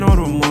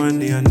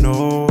money, I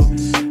know.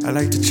 I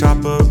like to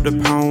chop up the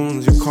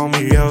pounds, you call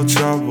me El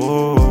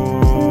Chavo.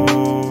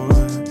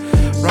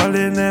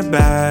 Rolling that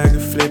bag,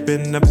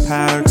 flipping the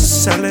packs,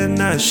 selling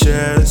that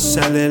shit,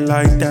 sell it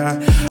like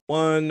that.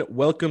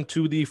 Welcome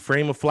to the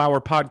Frame of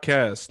Flower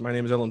podcast. My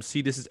name is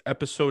LMC. This is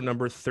episode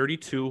number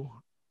 32.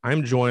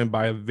 I'm joined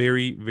by a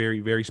very, very,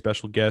 very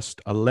special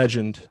guest, a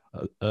legend,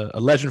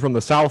 a legend from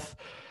the South,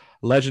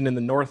 a legend in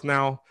the North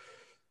now.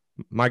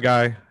 My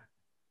guy,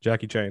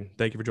 Jackie Chain.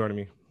 Thank you for joining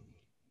me.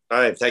 All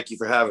right, thank you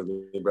for having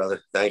me,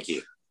 brother. Thank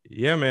you.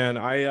 Yeah, man.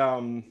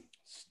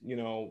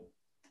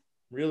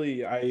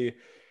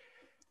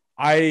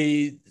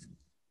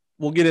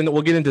 We'll get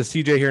into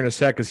CJ here in a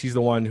sec because he's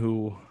the one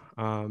who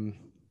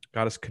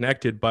got us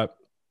connected. But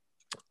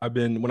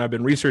when I've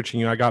been researching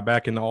you, I got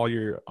back into all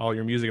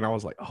your music, and I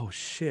was like, oh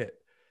shit,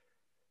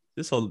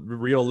 this is a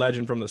real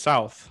legend from the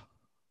South.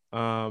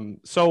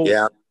 So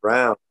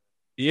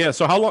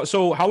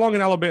how long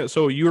in Alabama?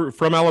 So you're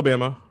from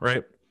Alabama,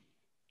 right?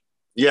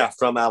 Yeah,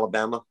 from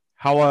Alabama.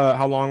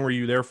 How long were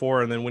you there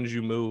for, and then when did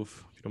you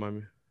move? If you don't mind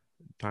me,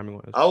 timing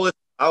wise.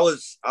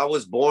 I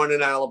was born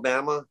in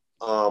Alabama.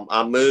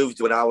 I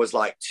moved when I was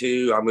like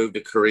 2. I moved to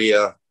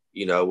Korea,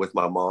 with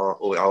my mom.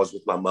 I was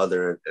with my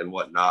mother and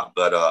whatnot.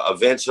 But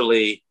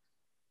eventually,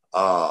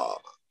 I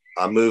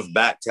moved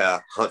back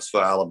to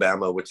Huntsville,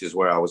 Alabama, which is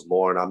where I was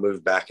born. I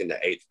moved back in the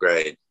 8th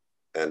grade,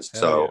 and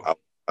so I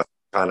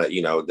kind of,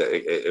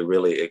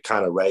 it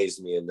kind of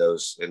raised me in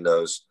those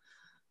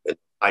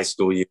high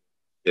school years.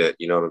 You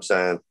know what I'm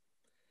saying?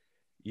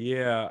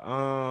 Yeah.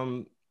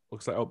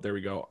 Looks like. Oh, there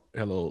we go.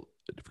 Hello.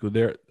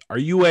 There. Are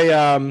you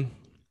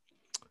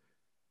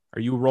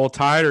Roll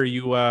Tide or are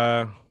you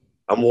I'm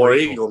War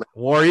Eagle, man.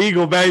 War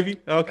Eagle, baby.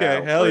 Okay,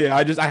 yeah, hell yeah.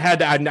 I had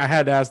to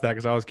ask that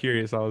because I was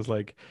curious. I was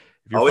like,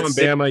 if you're from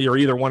Bama, you're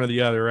either one or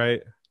the other,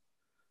 right?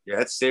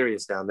 Yeah, it's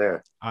serious down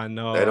there. I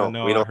know.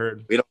 I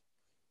heard.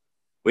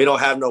 We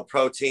don't have no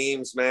pro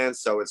teams, man.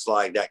 So it's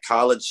like that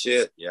college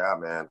shit. Yeah,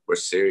 man, we're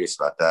serious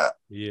about that.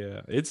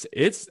 Yeah, it's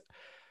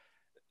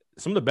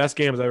some of the best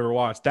games I've ever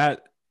watched.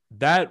 That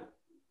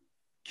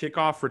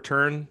kickoff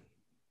return,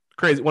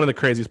 crazy, one of the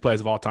craziest plays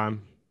of all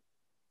time.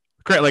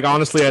 Like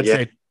honestly, I'd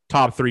say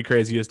top 3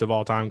 craziest of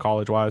all time,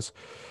 college wise.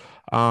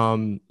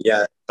 Yeah,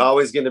 it's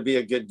always going to be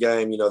a good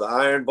game. The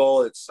Iron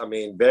Bowl.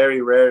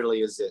 Very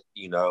rarely is it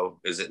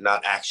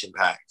not action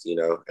packed.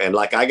 And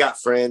like I got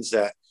friends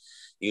that,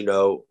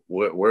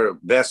 we're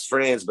best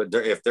friends, but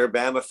if they're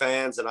Bama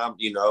fans and I'm,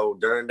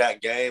 during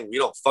that game, we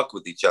don't fuck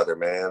with each other,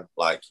 man.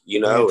 Like,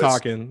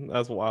 talking,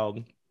 that's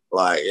wild.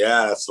 Like,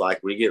 yeah, it's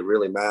like we get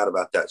really mad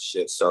about that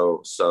shit.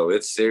 So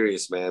it's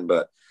serious, man.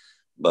 But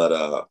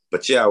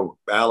yeah,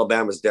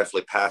 Alabama's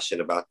definitely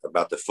passionate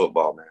about the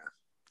football, man.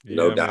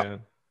 No doubt.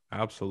 Man.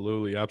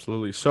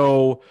 Absolutely.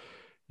 So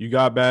you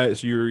got back.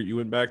 So you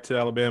went back to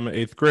Alabama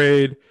 8th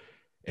grade,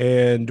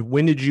 and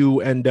when did you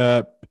end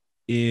up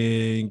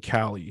in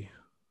Cali?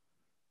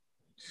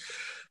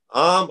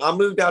 I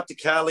moved out to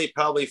Cali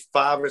probably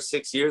 5 or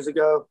 6 years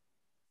ago.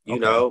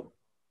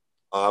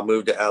 I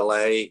moved to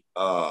LA.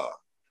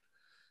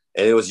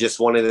 And it was just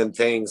one of them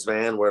things,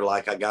 man, where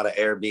like I got an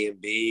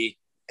Airbnb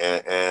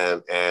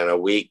and a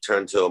week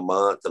turned to a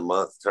month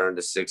turned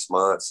to 6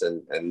 months.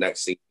 And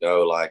next thing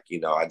you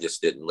know, I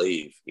just didn't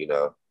leave,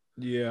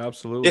 Yeah,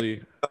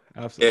 absolutely.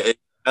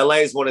 LA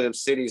is one of them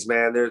cities,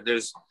 man.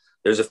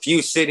 There's a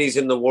few cities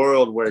in the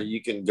world where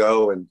you can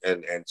go and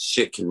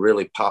shit can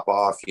really pop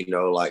off,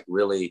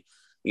 really,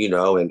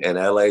 and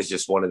LA is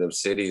just one of them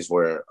cities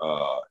where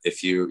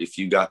if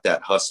you got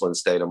that hustling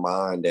state of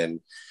mind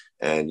and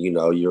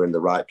you're in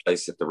the right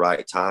place at the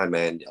right time,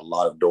 and a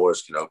lot of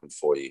doors can open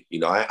for you.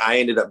 I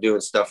ended up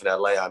doing stuff in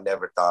LA I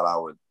never thought I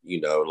would,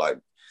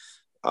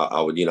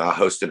 I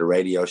hosted a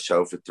radio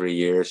show for 3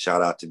 years.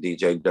 Shout out to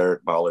DJ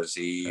Dirt, Baller's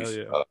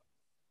Eve,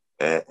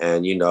 and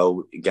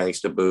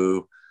Gangsta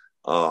Boo.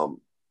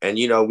 And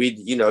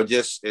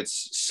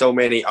it's so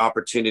many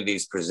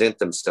opportunities present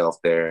themselves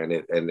there,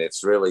 and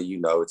it's really,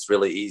 it's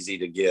really easy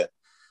to get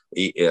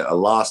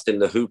lost in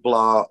the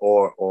hoopla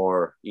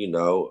or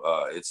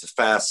it's a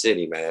fast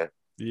city, man.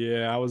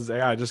 Yeah,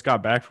 I just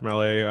got back from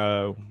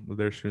LA.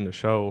 They're shooting the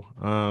show.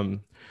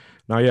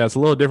 Now, yeah, it's a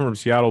little different from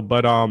Seattle,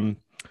 but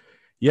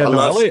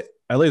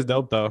LA's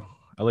dope though.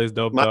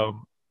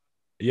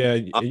 Yeah,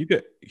 you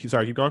could.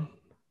 Sorry, keep going.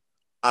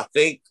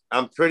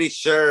 I'm pretty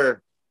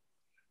sure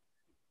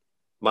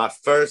my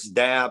first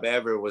dab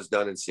ever was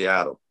done in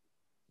Seattle.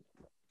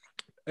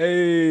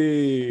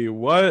 Hey,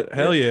 what?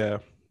 Hell yeah.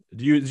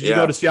 Did you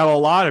go to Seattle a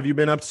lot? Have you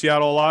been up to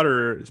Seattle a lot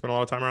or spent a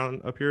lot of time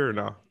around up here or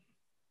no?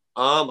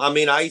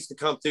 I used to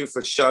come through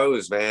for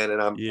shows, man,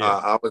 and I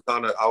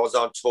was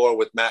on tour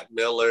with Mac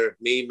Miller.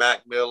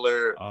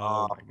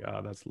 Oh my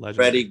God, that's legendary.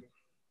 Freddie,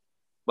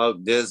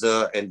 Smoke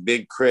Dizza, and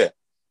Big Crit.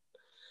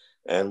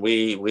 And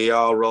we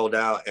all rolled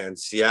out, and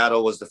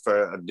Seattle was the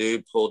first. A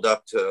dude pulled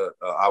up to.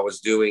 I was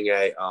doing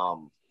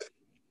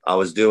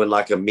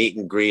like a meet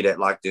and greet at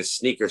like this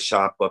sneaker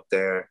shop up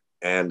there,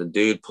 and the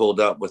dude pulled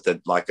up with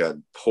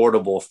a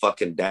portable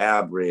fucking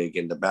dab rig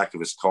in the back of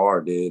his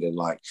car, dude, and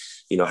like,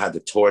 you know, had the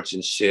torch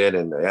and shit,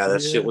 and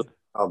that shit was,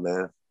 oh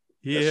man,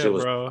 yeah,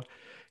 bro.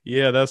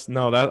 Yeah, that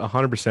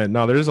 100%.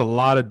 No, there's a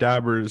lot of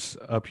dabbers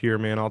up here,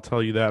 man. I'll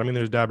tell you that. I mean,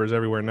 there's dabbers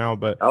everywhere now,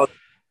 but that was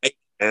great,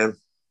 man.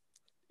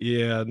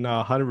 Yeah,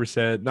 no,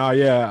 100%. No,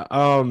 yeah.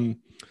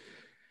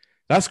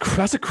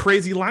 That's a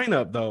crazy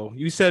lineup though.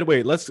 You said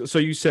so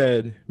you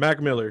said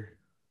Mac Miller,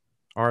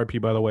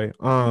 RIP by the way.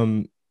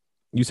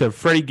 You said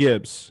Freddie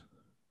Gibbs.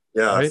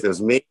 Yeah, right? It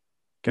was me.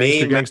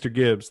 Gangster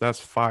Gibbs. That's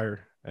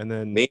fire. And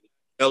then me,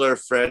 Miller,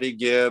 Freddie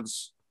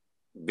Gibbs,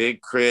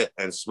 Big Crit,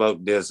 and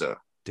Smoke DZA.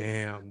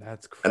 Damn,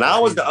 that's crazy. And I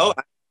was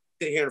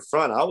here in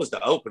front. I was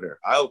the opener.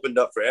 I opened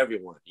up for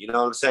everyone. You know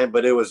what I'm saying?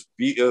 But it was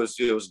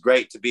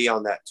great to be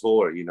on that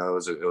tour. You know,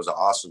 it was an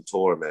awesome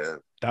tour, man.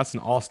 That's an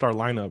all-star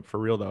lineup for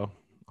real though.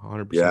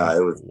 100%. Yeah,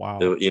 it was. Wow.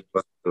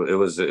 It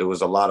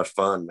was a lot of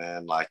fun,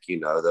 man. Like, you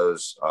know,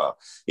 those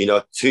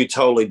two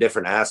totally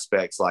different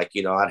aspects. Like,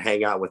 you know, I'd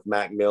hang out with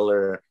Mac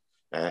Miller,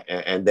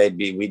 and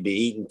we'd be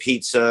eating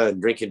pizza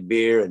and drinking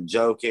beer and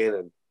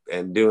joking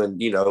and doing,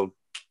 you know,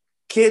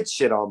 kid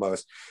shit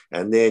almost.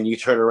 And then you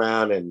turn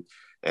around and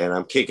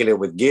I'm kicking it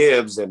with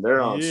Gibbs, and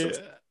they're on some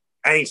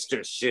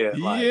gangster shit.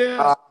 Like,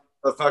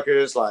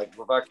 motherfuckers, like,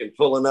 we're fucking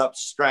pulling up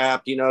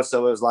strapped, you know.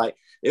 So it was like,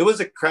 it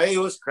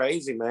was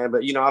crazy, man.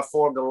 But, you know, I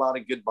formed a lot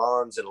of good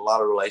bonds and a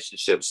lot of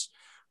relationships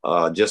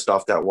just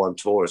off that one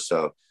tour.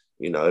 So,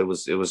 you know, it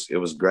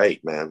was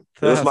great, man.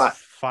 That's it was my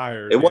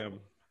fire. It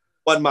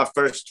wasn't my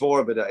first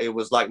tour, but it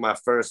was like my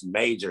first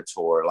major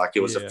tour. Like, it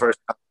was the first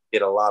time I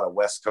did a lot of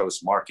West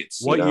Coast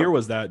markets. What year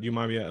was that? Do you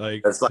mind me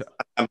like? It's like,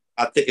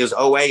 I think it was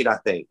 08, I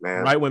think,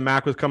 man. Right when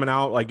Mac was coming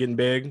out, like getting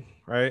big,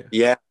 right?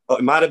 Yeah,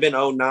 it might have been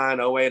 09,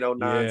 08, 09.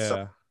 Yeah.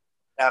 So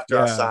after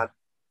I signed.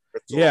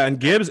 Yeah, and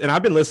Gibbs, and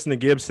I've been listening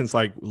to Gibbs since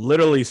like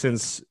literally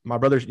since my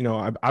brother, you know,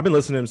 I've been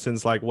listening to him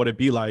since like What It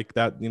Be Like,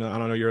 that, you know, I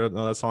don't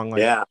know, that song, like,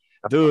 yeah,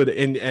 dude,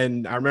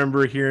 and I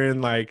remember hearing,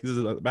 like, this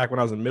is back when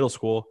I was in middle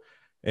school,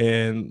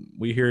 and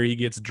we hear he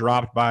gets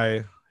dropped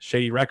by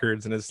Shady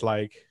Records, and it's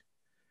like,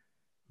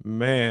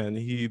 man,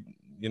 he,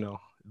 you know,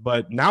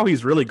 but now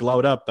he's really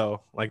glowed up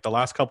though, like the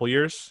last couple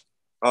years.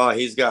 Oh,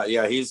 he's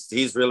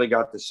really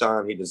got the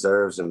shine he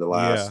deserves in the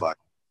last like,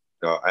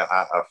 you know,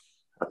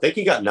 I think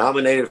he got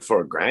nominated for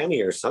a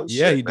Grammy or something.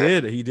 Yeah, he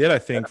did. He did, I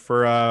think,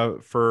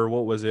 for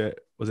what was it?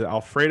 Was it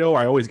Alfredo?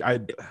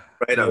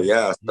 Alfredo,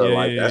 yeah. So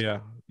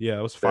yeah.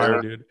 It was fire,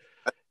 dude.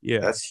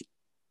 Yeah.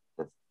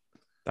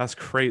 That's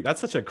crazy. That's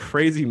such a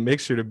crazy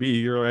mixture to be.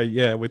 You're right.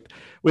 Yeah, with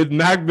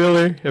Mac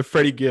Miller and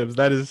Freddie Gibbs.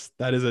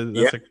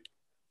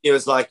 It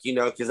was like, you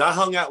know, because I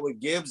hung out with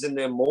Gibbs and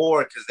them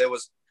more because there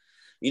was,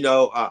 you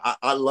know,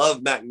 I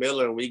love Mac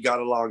Miller and we got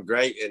along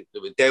great. And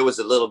they was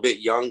a little bit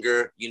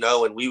younger, you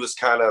know, and we was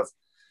kind of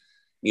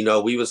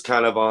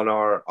on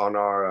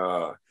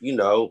our, you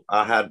know,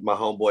 I had my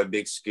homeboy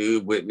Big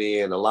Scoob with me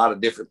and a lot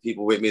of different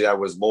people with me that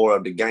was more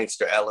of the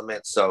gangster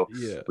element. So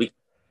we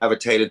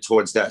gravitated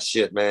towards that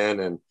shit,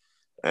 man.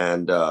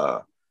 And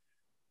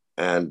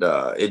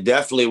it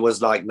definitely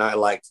was like, not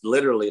like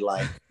literally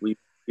like we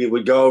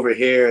would go over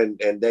here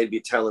and they'd be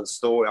telling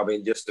stories. I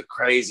mean, just the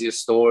craziest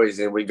stories.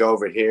 And we go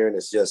over here and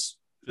it's just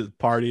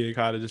partying,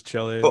 kind of just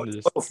chilling.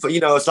 You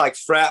know, it's like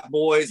frat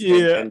boys.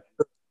 And,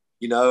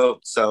 you know,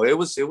 so it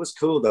was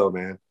cool though,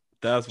 man.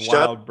 That's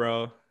wild,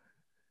 bro.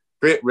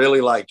 Really,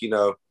 like, you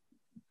know,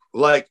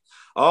 like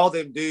all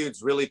them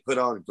dudes really put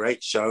on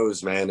great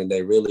shows, man, and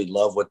they really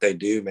love what they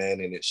do,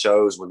 man, and it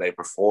shows when they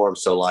perform.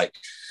 So, like,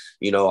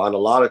 you know, on a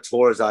lot of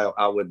tours I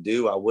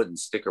wouldn't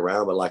stick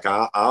around, but like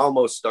I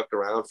almost stuck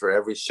around for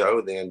every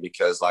show then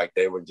because like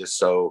they were just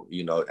so,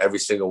 you know, every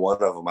single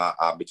one of them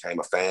I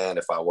became a fan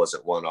if I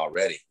wasn't one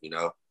already, you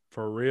know.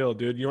 For real,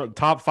 dude. You know,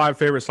 top 5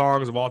 favorite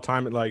songs of all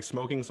time, like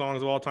smoking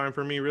songs of all time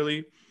for me,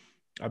 really.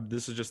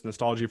 This is just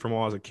nostalgia from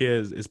when I was a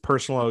kid. Is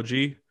Personal OG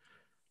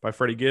by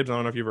Freddie Gibbs. I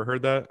don't know if you ever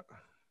heard that.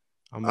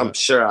 I'm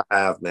sure I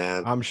have,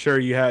 man. I'm sure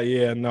you have.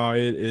 Yeah, no,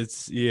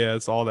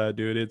 it's all that,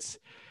 dude. It's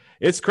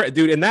crazy,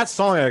 dude. And that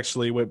song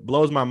actually, what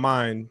blows my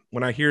mind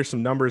when I hear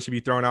some numbers he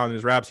be throwing out in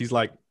his raps, he's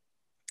like,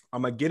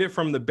 I'm gonna get it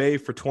from the Bay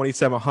for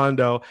 27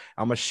 hundo.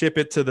 I'm gonna ship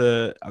it to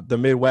the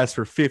Midwest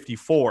for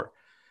 54.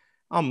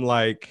 I'm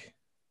like,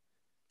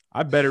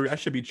 I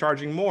should be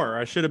charging more.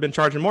 I should have been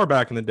charging more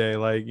back in the day.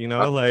 Like, you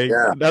know, like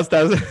that's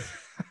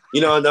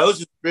you know, and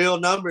those are real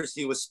numbers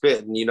he was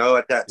spitting, you know,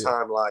 at that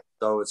time. Like,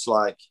 so it's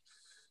like,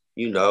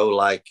 you know,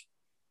 like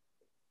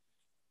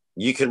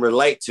you can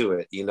relate to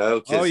it, you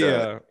know. Oh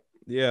yeah.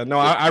 Yeah. No,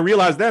 I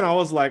realized then I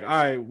was like, all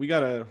right, we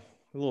got a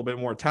little bit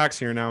more tax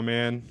here now,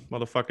 man.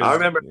 Motherfuckers. I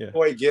remember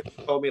Boy Gibbs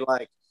told me,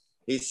 like,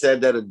 he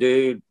said that a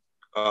dude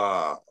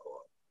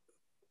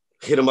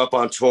hit him up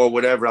on tour,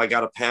 whatever. I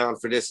got a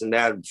pound for this and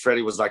that. And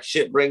Freddie was like,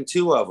 shit, bring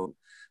 2 of them.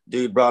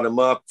 Dude brought him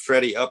up.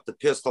 Freddie upped the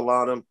pistol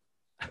on him.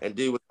 And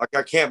dude was like,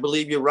 I can't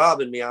believe you're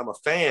robbing me. I'm a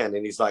fan.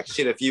 And he's like,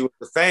 shit, if you were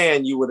a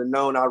fan, you would have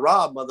known I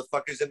robbed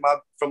motherfuckers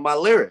from my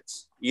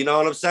lyrics. You know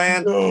what I'm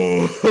saying?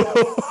 No.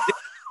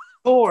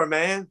 tour,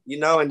 man, you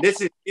know, and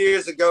this is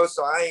years ago,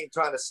 so I ain't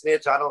trying to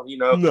snitch. I don't, you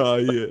know, No,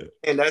 yeah.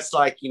 and that's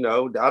like, you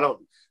know, I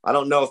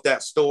don't know if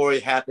that story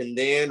happened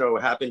then or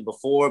happened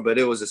before, but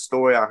it was a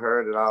story I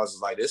heard, and I was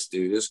like, this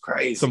dude is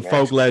crazy. Some man.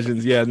 folk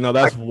legends. Yeah, no,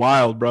 that's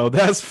wild, bro.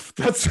 That's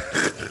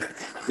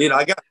Dude,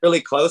 I got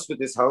really close with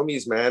his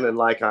homies, man. And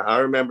like, I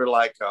remember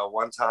like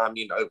one time,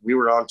 you know, we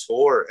were on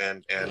tour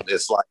and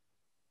it's like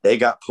they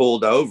got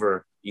pulled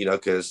over, you know,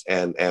 cause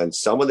and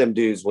some of them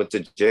dudes went to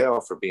jail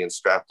for being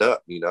strapped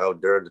up, you know,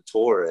 during the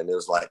tour. And it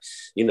was like,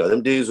 you know,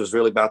 them dudes was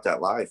really about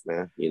that life,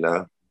 man, you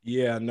know?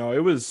 Yeah, no,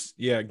 it was,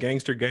 yeah,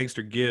 gangster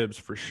Gibbs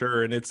for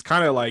sure. And it's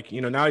kind of like, you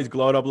know, now he's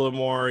glowed up a little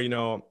more, you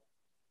know,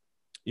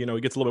 he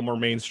gets a little bit more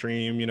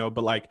mainstream, you know,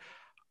 but like,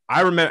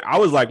 I remember I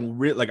was like,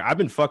 I've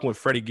been fucking with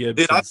Freddie Gibbs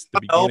Dude, since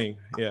the beginning.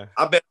 Yeah.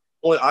 I bet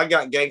I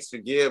got Gangster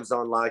Gibbs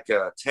on like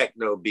a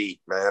techno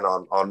beat, man,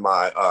 on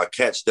my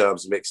Catch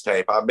Dubs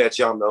mixtape. I bet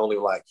you I'm the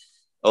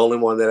only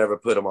one that ever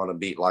put him on a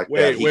beat like that.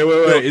 Wait.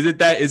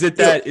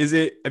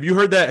 Have you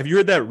heard that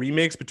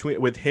remix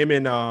with him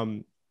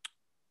and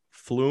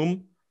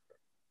Flume?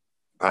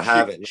 I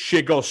haven't.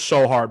 Shit goes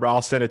so hard, bro.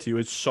 I'll send it to you.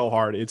 It's so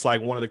hard. It's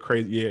like one of the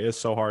crazy. Yeah, it's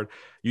so hard.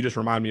 You just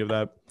remind me of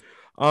that.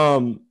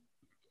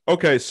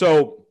 Okay,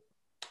 so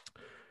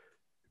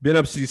been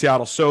up to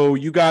Seattle. So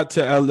you got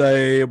to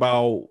LA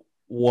about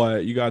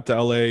what? You got to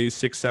LA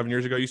 6-7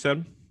 years ago, you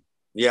said?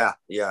 Yeah.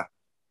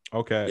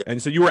 Okay. Yeah. And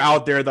so you were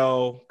out there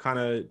though, kind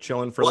of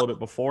chilling for a little bit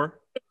before?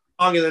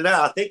 Longer than that.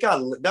 I think I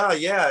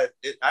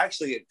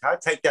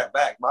take that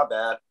back. My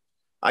bad.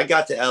 I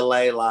got to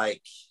LA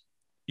like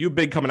you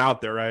big coming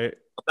out there, right?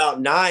 About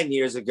 9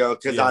 years ago,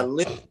 because I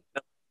lived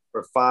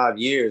for 5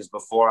 years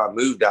before I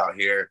moved out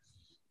here.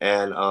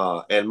 And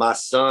my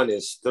son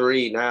is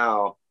 3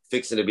 now,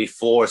 fixing to be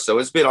 4. So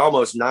it's been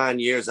almost 9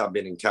 years I've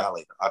been in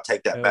Cali. I'll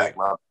take that back,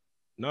 Mom.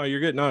 No,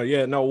 you're good. No,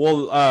 yeah, no.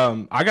 Well,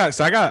 I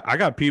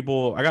got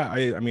people.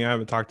 I mean, I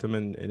haven't talked to them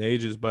in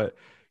ages, but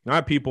I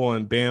have people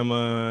in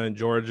Bama and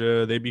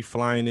Georgia. They'd be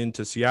flying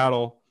into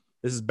Seattle.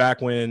 This is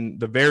back when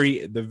the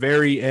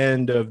very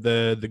end of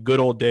the good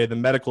old day, the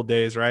medical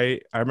days,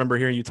 right? I remember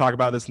hearing you talk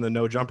about this in the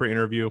No Jumper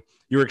interview.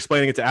 You were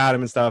explaining it to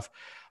Adam and stuff.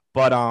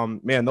 But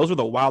man, those were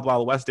the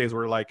wild west days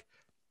where like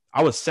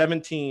I was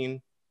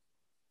 17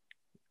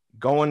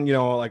 going, you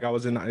know, like I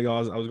was going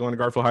to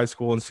Garfield High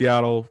School in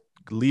Seattle,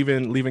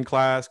 leaving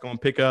class, going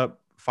pick up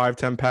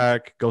 5-10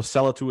 pack, go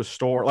sell it to a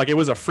store. Like it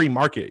was a free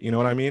market, you know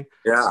what I mean?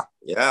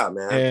 Yeah,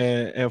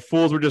 man. And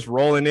fools were just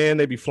rolling in,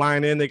 they'd be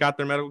flying in, they got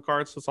their medical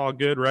cards, so it's all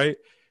good, right?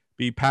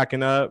 Be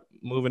packing up,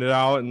 moving it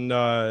out. And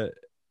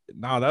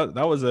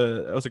that was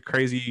a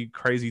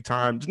crazy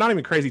time. It's not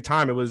even crazy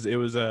time. It was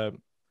a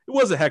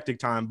hectic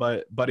time,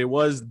 but it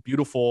was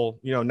beautiful.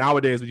 You know,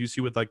 nowadays what you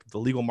see with like the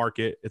legal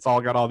market, it's all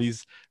got all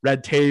these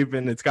red tape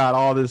and it's got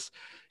all this,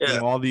 you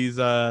know, all these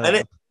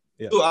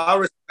I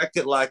respect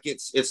it. Like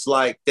it's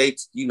like they,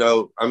 you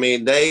know, I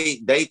mean,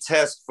 they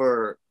test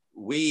for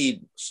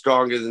weed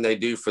stronger than they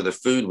do for the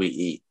food we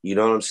eat. You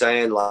know what I'm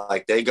saying?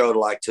 Like they go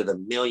to the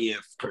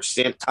millionth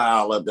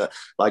percentile of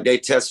like they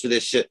test for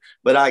this shit.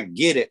 But I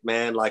get it,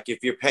 man. Like if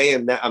you're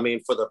paying that, I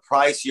mean, for the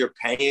price you're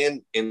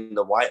paying in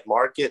the white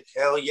market,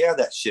 hell yeah,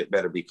 that shit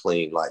better be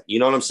clean. Like, you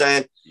know what I'm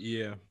saying?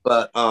 Yeah.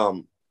 But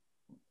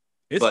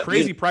it's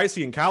crazy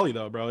pricey in Cali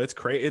though, bro. It's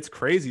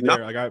crazy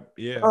there.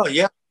 Oh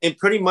yeah. And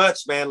pretty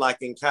much, man, like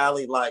in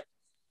Cali, like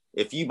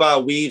if you buy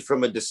weed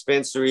from a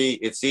dispensary,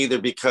 it's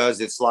either because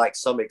it's like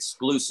some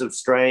exclusive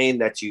strain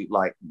that you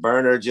like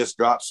Burner just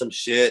dropped some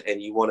shit and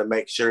you want to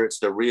make sure it's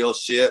the real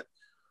shit,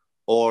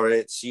 or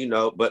it's, you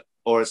know,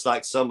 or it's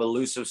like some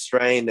elusive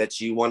strain that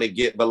you want to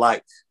get. But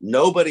like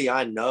nobody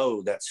I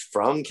know that's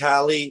from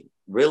Cali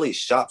really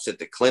shops at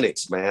the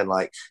clinics, man,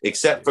 like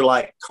except for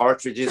like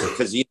cartridges,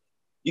 because you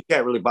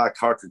can't really buy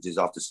cartridges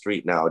off the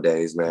street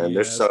nowadays, man. Yeah,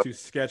 they're so too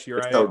sketchy,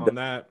 right? On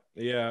that.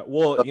 Yeah.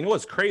 Well, you know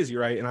what's crazy,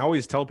 right? And I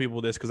always tell people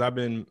this because I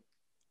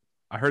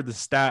heard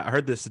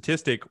the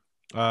statistic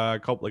a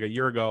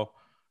year ago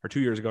or 2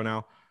 years ago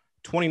now.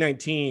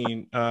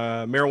 2019,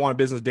 Marijuana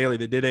Business Daily,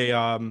 they did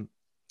a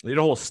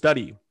whole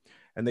study,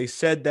 and they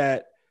said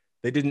that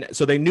they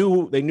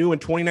knew in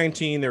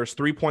 2019 there was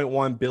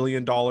 $3.1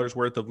 billion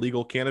worth of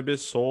legal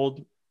cannabis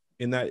sold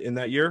in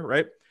that year,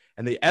 right?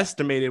 And they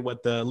estimated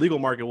what the legal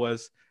market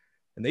was,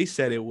 and they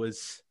said it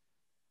was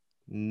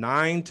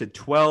 $9 to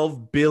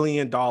 $12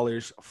 billion,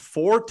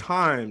 4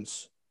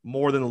 times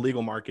more than the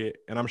legal market.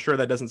 And I'm sure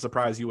that doesn't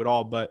surprise you at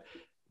all, but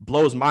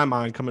blows my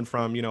mind coming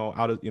from, you know,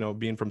 out of, you know,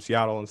 being from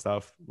Seattle and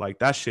stuff. Like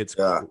that shit's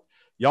cool.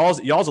 Y'all's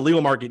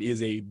illegal market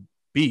is a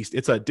beast.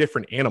 It's a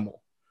different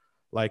animal.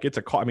 Like it's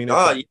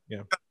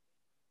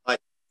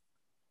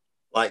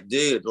like,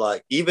 dude,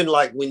 like even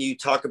like when you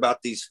talk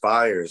about these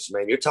fires,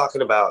 man, you're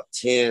talking about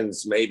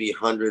tens, maybe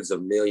hundreds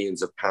of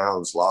millions of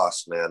pounds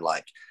lost, man.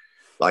 Like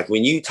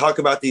when you talk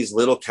about these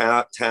little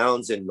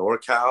towns in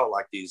NorCal,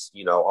 like these,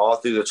 you know, all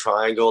through the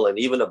triangle and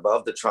even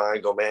above the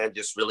triangle, man,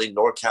 just really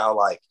NorCal,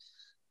 like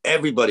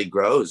everybody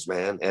grows,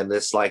 man. And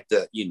it's like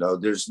you know,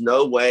 there's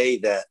no way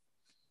that,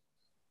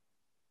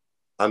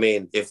 I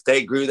mean, if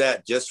they grew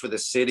that just for the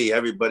city,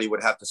 everybody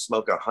would have to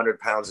smoke 100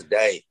 pounds a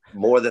day,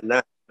 more than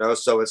that. You know,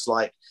 so it's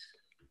like,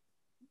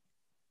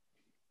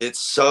 it's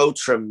so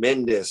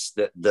tremendous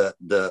that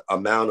the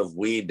amount of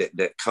weed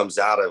that comes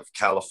out of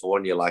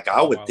California. Like,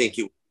 I would think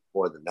it was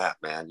more than that,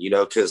 man. You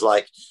know, because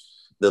like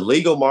the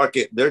legal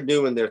market, they're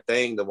doing their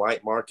thing. The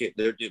white market,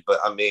 but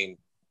I mean,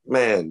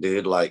 man,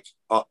 dude, like,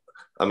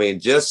 I mean,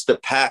 just the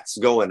packs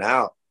going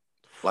out,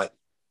 like,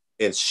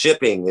 and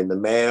shipping in the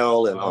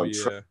mail and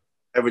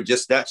ever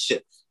just that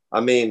shit.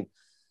 I mean,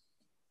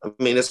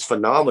 it's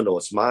phenomenal.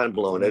 It's mind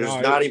blowing.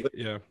 There's not even,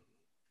 yeah. You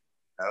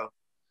know?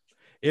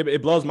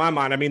 It blows my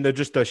mind. I mean,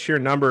 just the sheer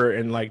number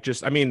and like,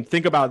 just, I mean,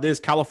 think about this.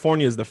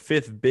 California is the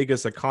 5th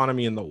biggest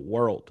economy in the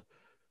world.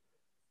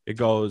 It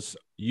goes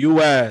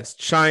US,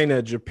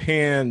 China,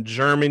 Japan,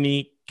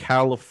 Germany,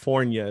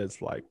 California.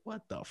 Is like,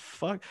 what the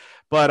fuck?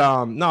 But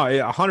no,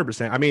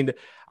 100%. I mean,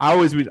 I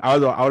would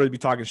always be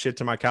talking shit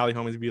to my Cali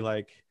homies, be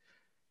like,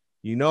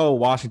 you know,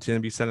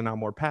 Washington be sending out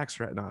more packs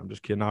right now. I'm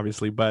just kidding,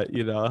 obviously, but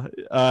you know,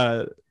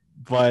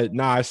 but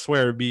nah, I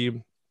swear it'd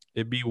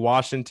be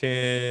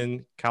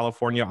Washington,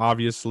 California,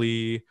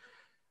 obviously.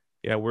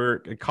 Yeah, we're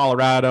in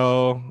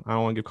Colorado. I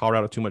don't want to give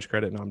Colorado too much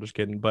credit. No, I'm just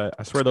kidding. But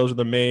I swear those are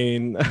the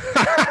main.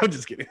 I'm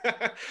just kidding.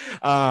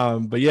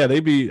 But yeah,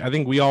 I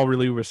think we all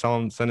really were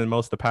sending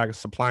most of the packs,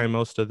 supplying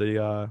most of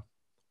the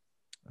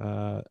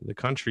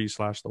country /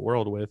 the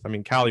world with. I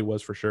mean, Cali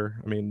was for sure.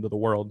 I mean, the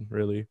world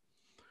really.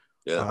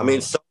 Yeah, I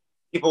mean, some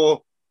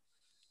people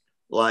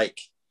like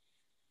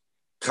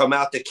come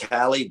out to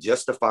Cali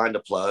just to find a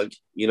plug,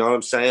 you know what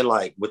I'm saying?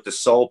 Like, with the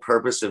sole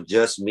purpose of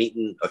just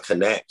meeting a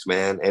connect,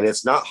 man. And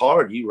it's not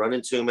hard. You run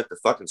into them at the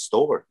fucking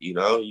store, you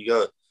know, you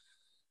go,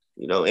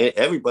 you know,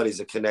 everybody's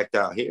a connect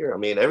out here. I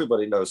mean,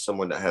 everybody knows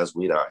someone that has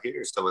weed out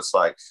here. So it's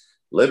like,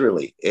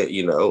 literally,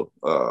 you know,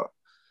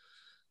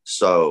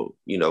 so,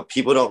 you know,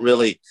 people don't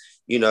really,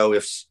 you know,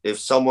 if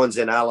someone's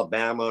in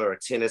Alabama or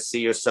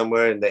Tennessee or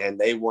somewhere and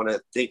they want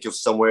to think of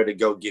somewhere to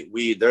go get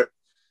weed,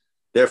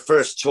 their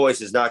first choice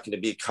is not going to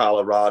be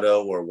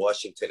Colorado or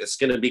Washington. It's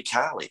going to be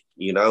Cali,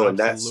 you know,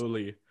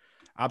 absolutely.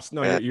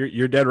 No,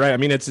 you're dead right. I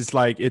mean, it's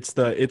like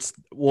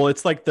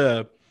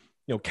the,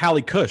 you know,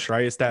 Cali Kush,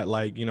 right? It's that,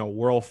 like, you know,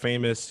 world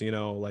famous, you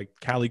know, like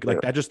Cali,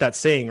 like that, just that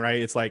saying, right?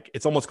 It's like,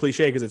 it's almost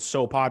cliche because it's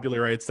so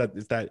popular, right? It's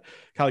that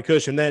Cali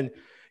Kush. And then,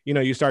 you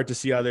know, you start to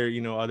see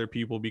other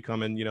people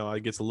becoming, you know,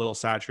 it gets a little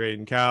saturated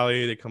in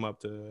Cali. They come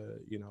up to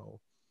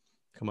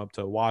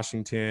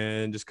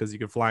Washington just because you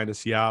can fly into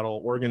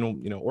Seattle. Oregon,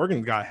 you know,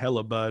 Oregon got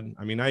hella bud.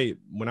 I mean,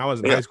 when I was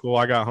in high school,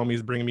 I got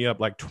homies bringing me up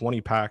like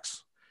 20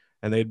 packs,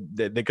 and they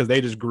because they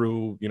just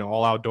grew, you know,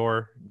 all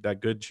outdoor,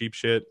 that good cheap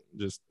shit,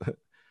 just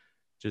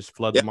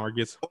flood the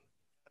markets.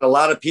 A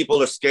lot of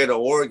people are scared of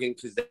Oregon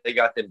because they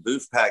got them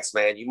booth packs,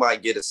 man. You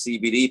might get a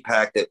CBD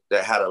pack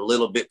that had a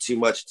little bit too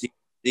much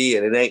THC,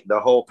 and it ain't the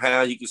whole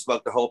pound. You can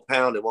smoke the whole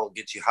pound. It won't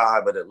get you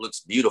high, but it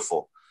looks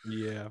beautiful.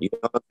 Yeah. You know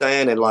what I'm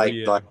saying? And like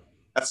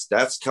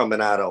that's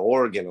coming out of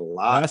Oregon a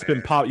lot.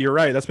 You're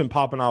right. That's been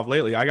popping off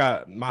lately. I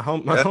got my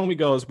homie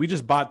goes, we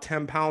just bought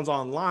 10 pounds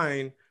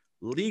online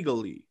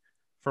legally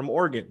from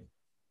Oregon.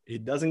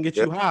 It doesn't get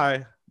you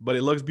high, but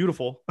it looks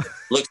beautiful.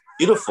 Looks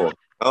beautiful.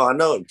 Oh, I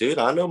know, dude.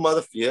 I know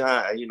you know,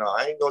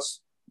 I ain't gonna,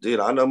 dude,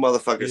 I know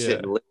motherfuckers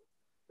hitting liquor,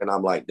 and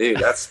I'm like, dude,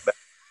 that's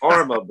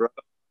karma, bro.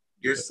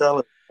 You're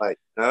selling, like,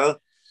 you know?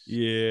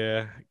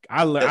 Yeah,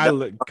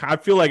 I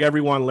feel like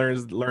everyone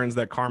learns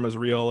that karma's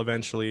real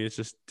eventually. It's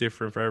just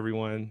different for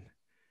everyone.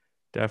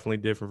 Definitely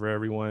different for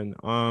everyone.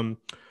 All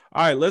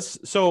right,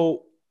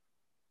 so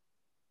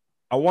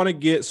I want to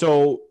get,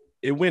 so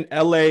it went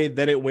LA,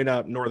 then it went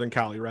up Northern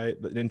Cali, right?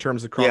 In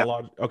terms of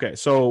chronology. Yeah. Okay,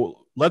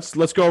 so let's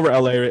go over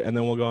LA and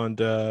then we'll go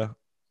into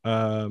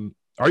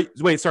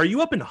so are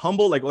you up in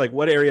Humboldt? Like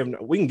what area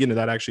we can get into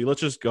that actually.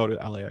 Let's just go to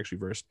LA actually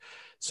first.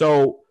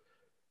 So,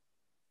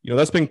 you know,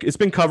 it's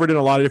been covered in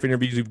a lot of different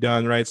interviews you've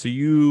done, right? So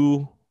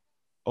you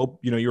know,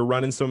 you're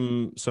running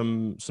some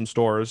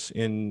stores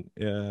in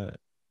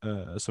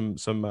some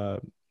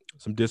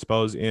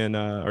dispos in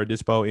or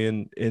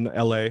dispo in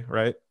LA,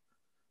 right?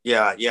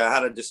 Yeah, I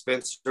had a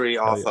dispensary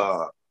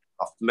off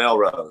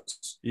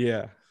Melrose.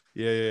 Yeah.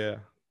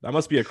 That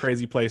must be a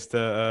crazy place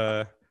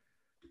to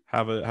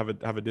have a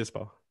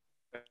dispo.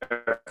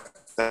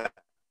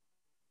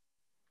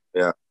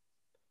 Yeah.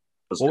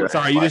 Well,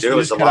 sorry, you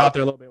just cut out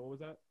there a little bit. What was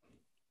that?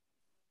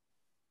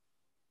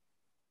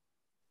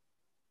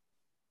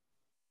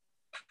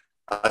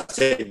 I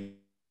said,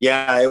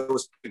 yeah, it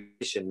was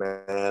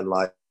man.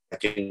 Like,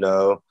 you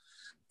know,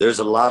 there's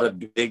a lot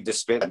of big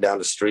dispensaries down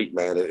the street,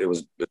 man. It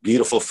was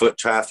beautiful foot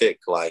traffic.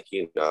 Like,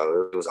 you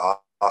know, it was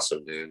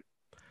awesome, dude.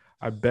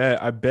 I bet.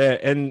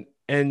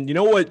 And you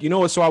know what?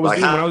 So I was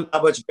doing how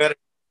much better.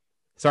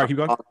 Sorry, keep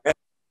going.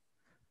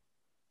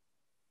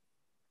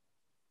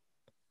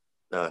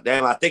 No,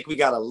 damn, I think we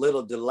got a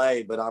little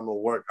delay, but I'm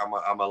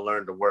gonna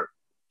learn to work.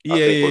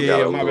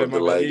 Yeah.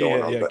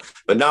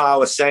 But no, I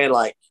was saying,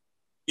 like,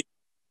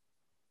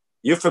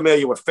 you're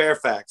familiar with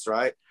Fairfax,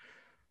 right?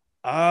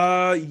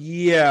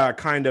 Yeah,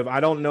 kind of.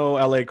 I don't know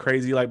LA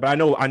crazy, like, but I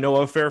know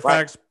of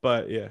Fairfax,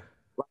 but yeah.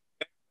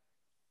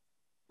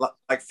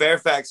 like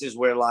Fairfax is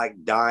where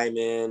like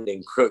Diamond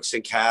and Crooks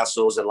and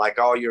Castles and like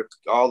all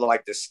the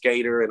like the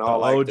skater and all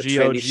The like the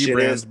trendy OG shit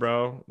brands, is.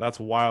 bro. That's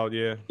wild.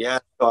 Yeah. Yeah.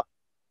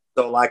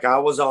 So like I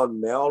was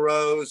on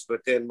Melrose,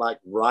 but then like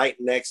right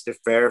next to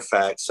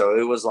Fairfax. So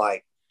it was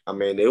like, I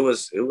mean, it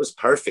was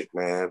perfect,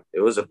 man.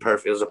 It was a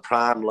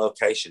prime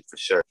location for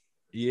sure.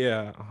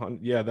 Yeah.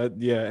 Yeah.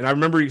 And I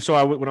remember,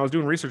 so when I was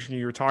doing research and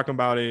you were talking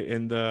about it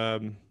in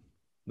the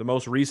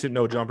most recent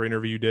No Jumper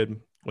interview you did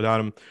without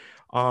him.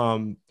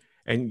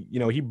 And you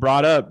know, he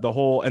brought up the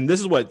whole, and this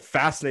is what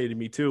fascinated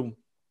me too,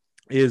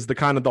 is the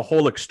kind of the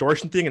whole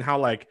extortion thing and how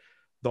like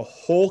the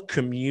whole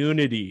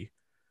community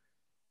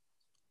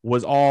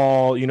was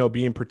all, you know,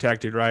 being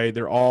protected, right?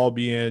 They're all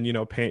being, you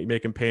know,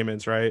 making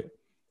payments, right?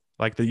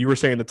 Like you were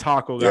saying, the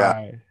taco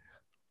guy.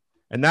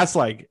 And that's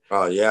like,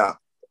 oh yeah.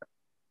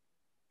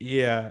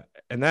 Yeah.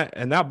 And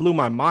that blew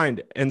my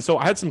mind. And so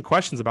I had some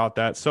questions about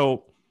that.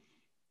 So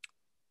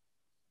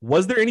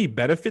was there any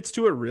benefits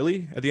to it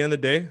really at the end of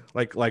the day?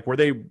 Like were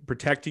they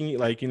protecting you?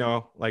 Like, you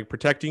know, like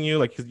protecting you?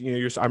 Like, you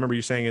know, I remember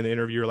you saying in the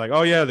interview, you're like,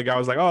 oh yeah, the guy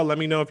was like, oh, let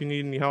me know if you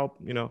need any help,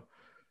 you know,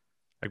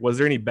 like, was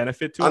there any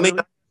benefit to it? I mean,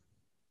 really?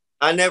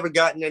 I never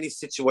got in any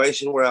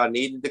situation where I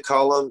needed to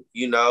call them,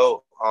 you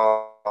know,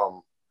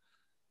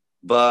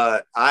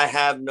 but I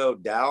have no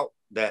doubt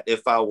that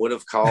if I would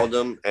have called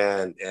him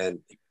and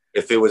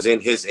if it was in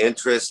his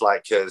interest,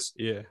 like, cause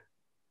yeah,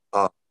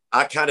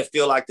 I kind of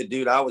feel like the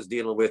dude I was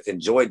dealing with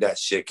enjoyed that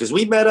shit. Cause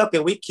we met up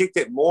and we kicked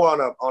it more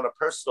on a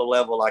personal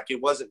level. Like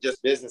it wasn't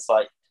just business,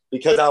 like,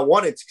 because I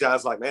wanted to, cause I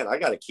was like, man, I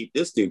got to keep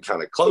this dude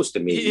kind of close to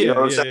me. yeah, You know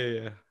what I'm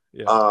saying?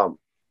 Yeah.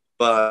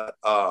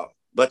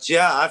 But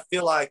yeah, I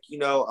feel like, you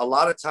know, a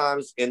lot of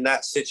times in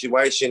that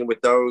situation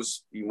with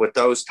those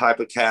type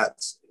of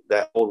cats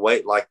that hold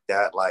weight like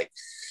that, like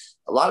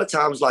a lot of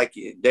times, like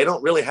they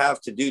don't really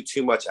have to do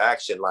too much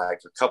action.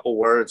 Like a couple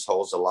words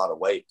holds a lot of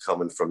weight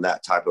coming from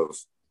that type of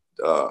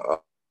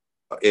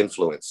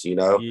influence, you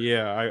know?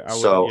 Yeah,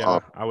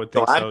 I would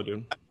think so,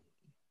 dude.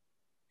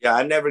 Yeah,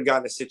 I never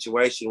got in a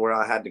situation where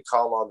I had to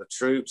call on the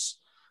troops,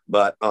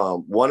 but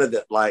one of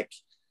the, like,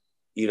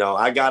 you know,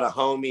 I got a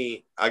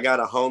homie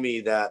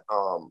that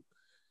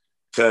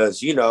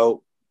because, you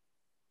know,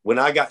 when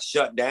I got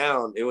shut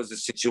down, it was a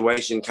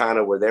situation kind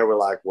of where they were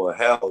like, well,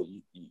 hell,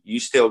 you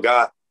still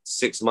got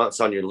 6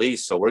 months on your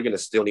lease, so we're gonna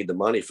still need the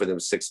money for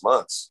them 6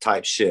 months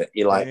type shit.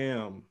 You know, like,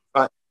 damn.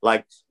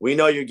 Like, we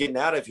know you're getting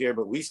out of here,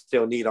 but we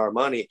still need our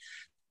money.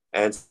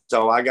 And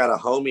so I got a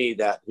homie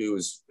that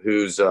whose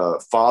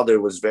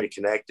father was very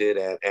connected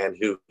and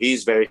who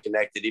he's very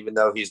connected, even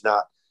though he's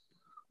not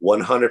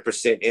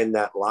 100% in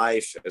that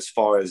life as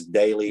far as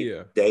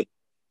daily.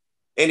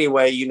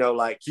 Anyway, you know,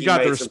 like he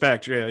got the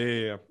respect.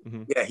 Yeah.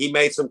 Mm-hmm. Yeah, he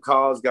made some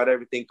calls, got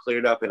everything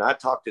cleared up, and I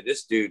talk to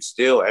this dude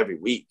still every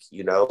week,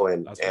 you know,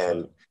 and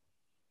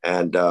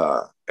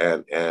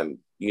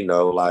you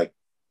know, like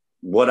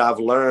what I've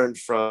learned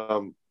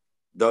from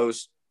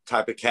those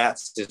type of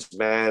cats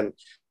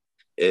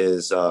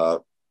is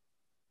the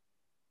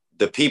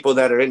people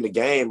that are in the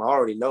game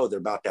already know they're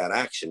about that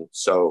action.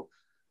 So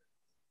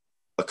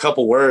a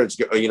couple words,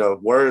 you know,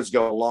 words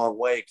go a long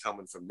way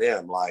coming from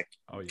them, like,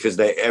 because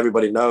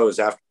everybody knows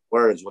after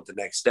words what the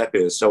next step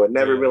is. So it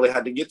never really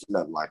had to get to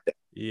nothing like that.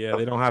 Yeah,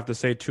 they don't have to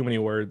say too many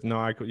words. No,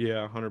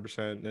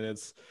 100%. And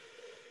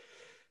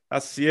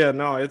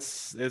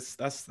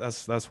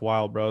that's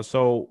wild, bro.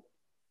 So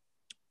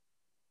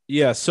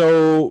yeah,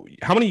 so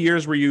how many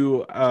years were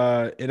you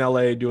in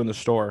LA doing the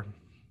store,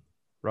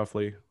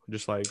 roughly?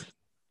 Just like,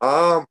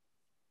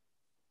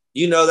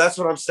 you know, that's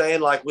what I'm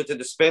saying. Like with the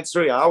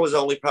dispensary, I was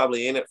only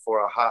probably in it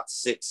for a hot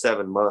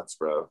 6-7 months,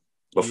 bro,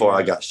 before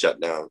I got shut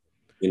down.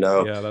 You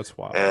know, yeah, that's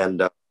wild.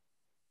 And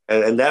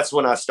that's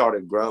when I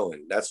started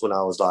growing. That's when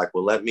I was like,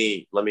 well, let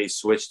me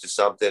switch to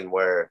something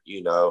where,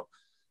 you know,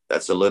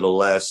 that's a little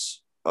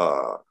less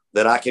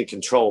that I can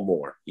control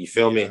more. You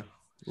feel me?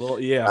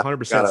 Well, yeah,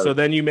 100%. So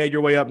then you made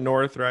your way up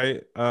north,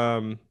 right?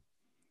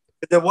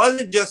 It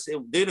wasn't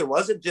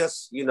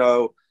just, you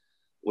know,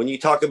 when you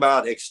talk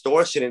about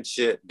extortion and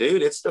shit,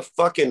 dude, it's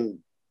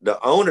the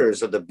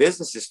owners of the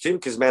businesses too.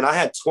 Cause man, I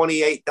had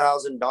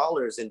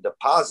 $28,000 in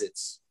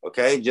deposits.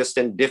 Okay. Just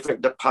in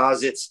different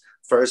deposits,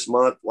 first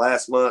month,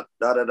 last month,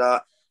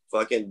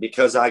 fucking,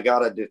 because I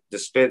got a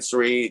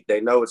dispensary. They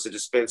know it's a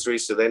dispensary,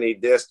 so they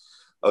need this.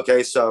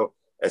 Okay. So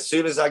as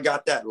soon as I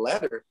got that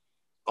letter,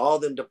 all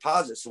them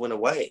deposits went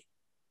away.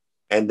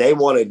 And they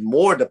wanted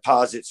more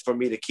deposits for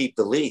me to keep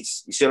the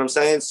lease. You see what I'm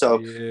saying? So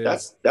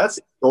that's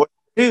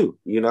too,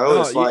 you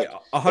know, it's like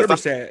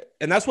 100%.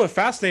 And that's what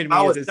fascinated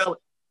me.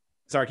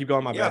 Sorry, keep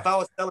going. My bad.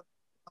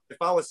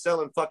 If I was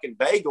selling fucking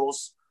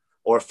bagels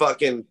or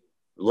fucking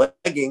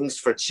leggings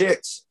for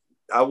chicks,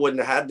 I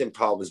wouldn't have had them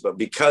problems. But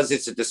because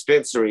it's a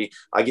dispensary,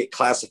 I get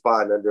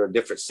classified under a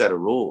different set of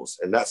rules,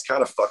 and that's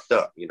kind of fucked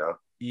up, you know.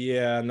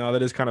 Yeah, no,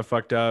 that is kind of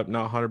fucked up.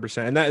 Not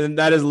 100%. And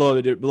that is a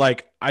little bit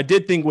like I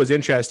did think was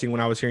interesting when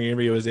I was hearing your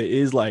interview is it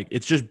is like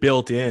it's just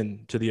built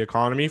in to the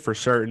economy for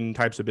certain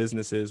types of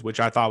businesses,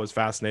 which I thought was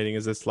fascinating.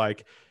 Is it's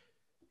like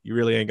you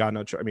really ain't got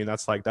no. I mean,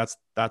 that's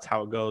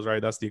how it goes,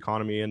 right? That's the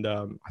economy, and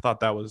I thought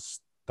that was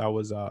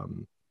was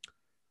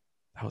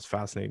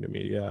fascinating to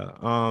me. Yeah.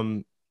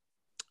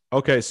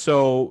 Okay,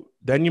 so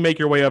then you make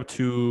your way up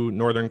to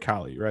Northern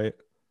Cali, right?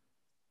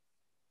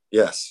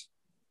 Yes.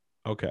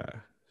 Okay,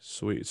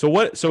 sweet. So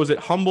is it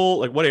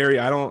Humboldt? Like what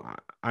area?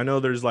 I know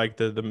there's like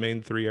the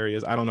main three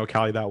areas. I don't know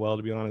Cali that well,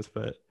 to be honest,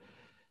 but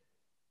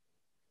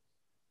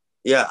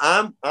Yeah,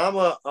 I'm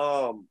about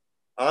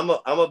an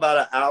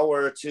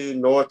hour or two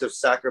north of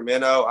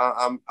Sacramento.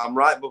 I'm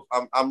right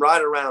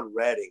around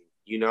Redding.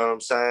 You know what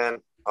I'm saying?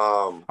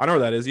 I know where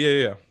that is. Yeah,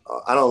 yeah.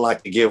 I don't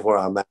like to give where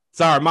I'm at.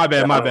 Sorry, my bad,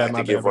 I don't my like to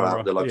bad, give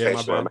bro. the Yeah, my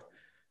location where I'm bad. at.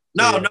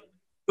 No, Yeah. no,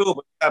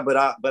 cool,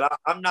 but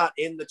I'm not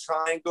in the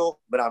triangle,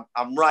 but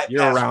I'm right.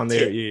 You're past around the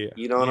there. tip. Yeah,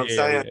 You know what I'm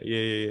saying?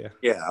 Yeah.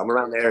 Yeah, I'm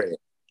around the area.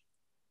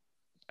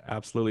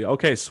 Absolutely.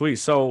 Okay, sweet.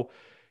 So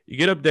you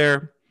get up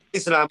there.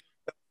 The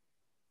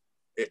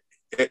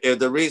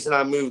reason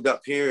I moved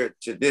up here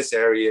to this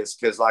area is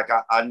because like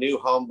I knew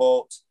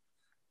Humboldt,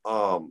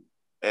 and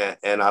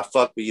I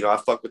fuck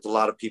with a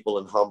lot of people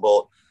in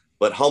Humboldt,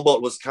 but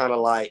Humboldt was kind of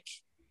like,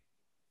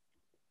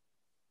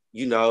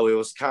 it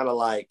was kind of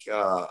like,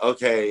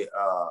 okay,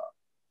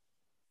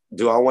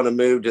 do I want to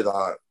move to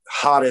the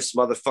hottest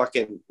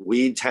motherfucking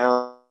weed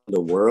town in the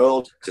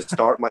world to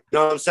start my, you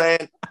know what I'm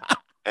saying?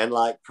 And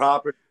like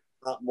property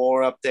a lot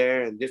more up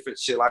there and different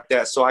shit like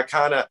that. So I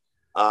kind of,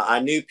 I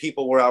knew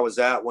people where I was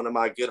at. One of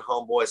my good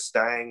homeboys,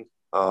 Stang,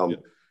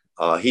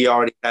 he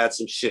already had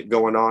some shit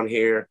going on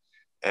here.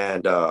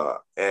 And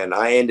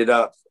I ended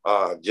up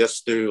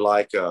just through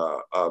like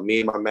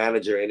me and my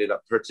manager ended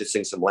up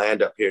purchasing some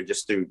land up here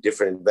just through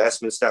different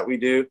investments that we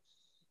do.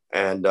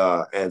 And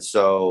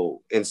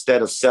so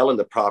instead of selling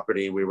the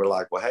property, we were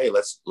like, well, hey,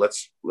 let's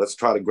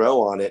try to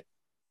grow on it.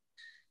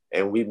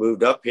 And we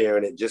moved up here,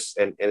 and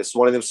and it's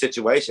one of them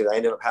situations. I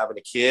ended up having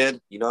a kid.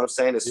 You know what I'm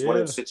saying? It's one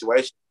of them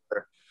situations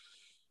where,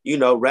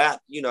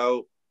 rap,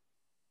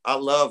 I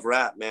love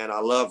rap, man. I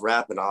love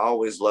rapping. I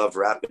always loved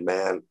rapping,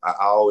 man. I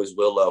always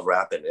will love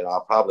rapping, and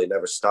I'll probably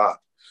never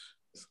stop.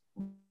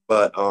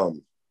 But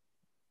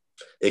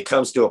it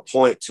comes to a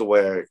point to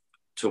where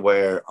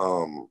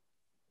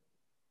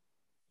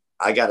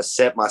I got to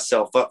set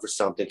myself up for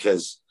something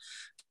because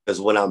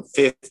when I'm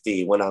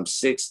 50, when I'm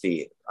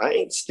 60, I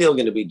ain't still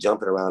going to be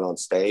jumping around on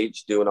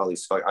stage doing all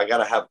these. So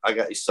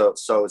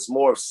it's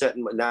more of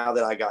setting, now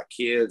that I got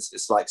kids,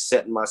 it's like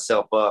setting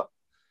myself up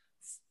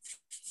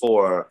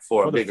for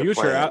a bigger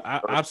future. plan.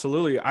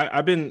 Absolutely.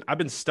 I've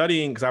been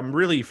studying because I'm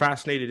really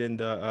fascinated in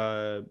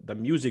the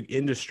music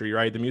industry,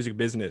 right? The music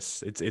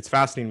business. It's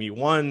fascinating me.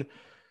 One,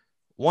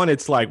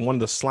 it's like one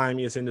of the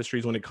slimiest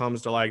industries when it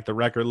comes to like the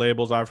record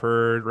labels I've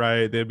heard,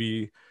 right?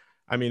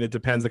 It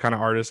depends the kind of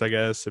artist, I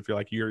guess. If you're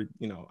like,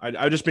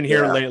 I've just been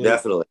hearing lately.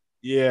 Definitely.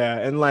 Yeah.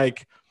 And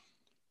like,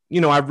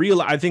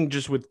 I think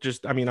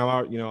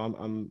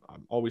I'm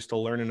always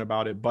still learning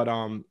about it, but,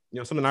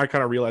 something I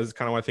kind of realized is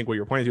kind of what I think what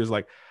you're pointing to is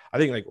like, I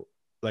think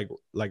like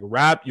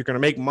rap, you're going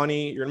to make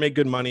money. You're going to make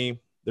good money.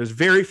 There's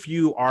very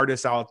few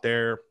artists out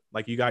there.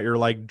 Like you got your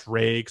like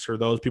Drakes or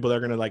those people that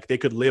are going to like, they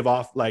could live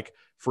off like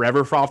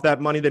forever off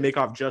that money they make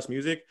off just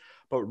music.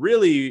 But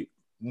really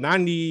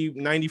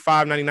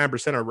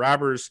 99% of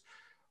rappers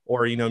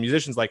or,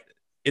 musicians, like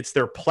it's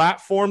their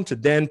platform to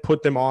then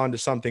put them on to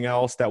something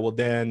else that will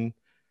then,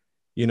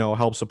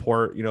 help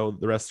support, the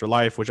rest of their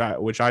life, which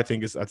I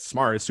think that's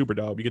smart. It's super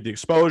dope. You get the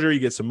exposure,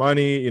 you get some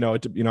money, it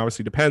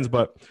obviously depends,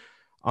 but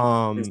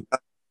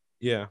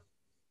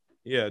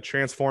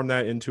transform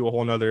that into a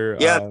whole nother,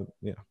 because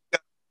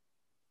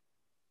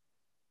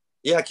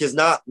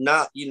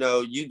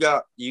you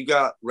got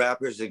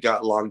rappers that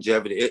got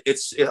longevity.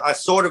 I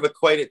sort of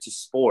equate it to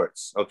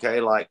sports.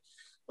 Okay. Like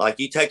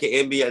you take an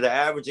NBA, the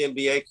average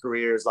NBA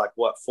career is like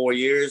what, 4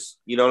 years,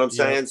 you know what I'm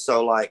saying?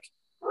 So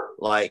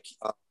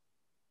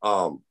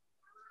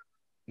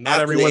not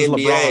everyone's NBA,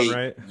 LeBron,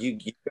 right?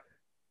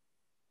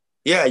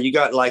 You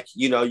got like,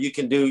 you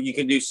can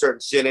do certain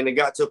shit. And it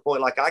got to a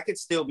point, like I could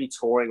still be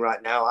touring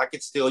right now. I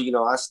could still,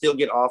 I still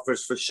get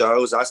offers for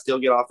shows. I still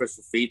get offers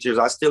for features.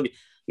 I still,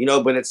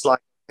 but it's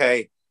like,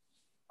 okay,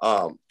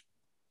 my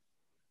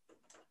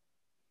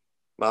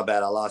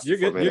bad. I lost you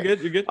for a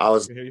minute. You're good.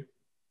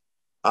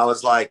 I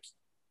was like,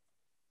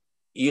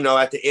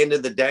 at the end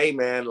of the day,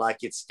 man,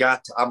 like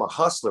I'm a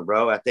hustler,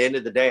 bro. At the end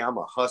of the day, I'm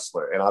a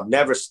hustler, and I've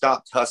never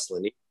stopped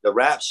hustling. The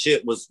rap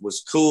shit was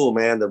cool,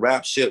 man. The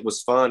rap shit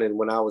was fun. And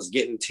when I was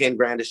getting 10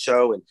 grand a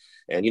show and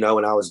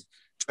when I was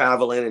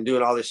traveling and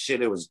doing all this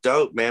shit, it was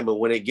dope, man. But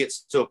when it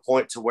gets to a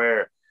point to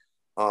where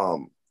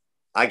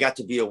I got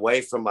to be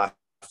away from my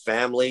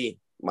family,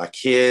 my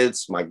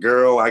kids, my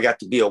girl, I got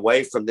to be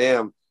away from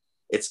them.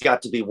 It's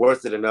got to be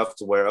worth it enough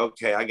to where,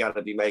 okay, I got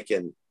to be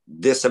making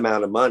this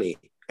amount of money.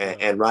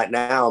 And right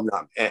now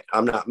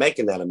I'm not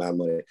making that amount of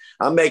money.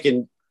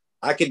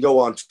 I could go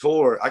on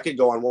tour. I could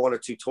go on 1 or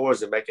 2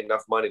 tours and make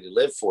enough money to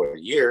live for a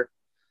year,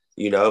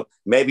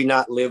 maybe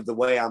not live the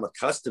way I'm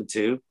accustomed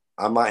to.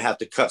 I might have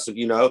to cut some,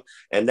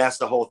 and that's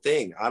the whole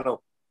thing. I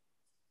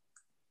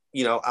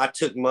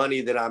took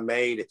money that I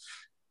made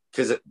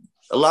because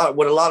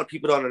what a lot of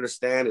people don't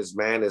understand is,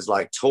 man, is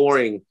like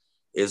touring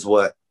is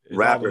what Is all the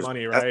rappers.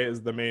 money, right?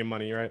 Is the main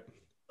money, right?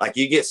 Like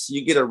you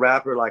get a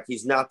rapper, like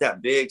he's not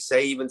that big,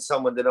 say even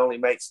someone that only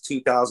makes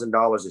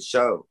 $2,000 a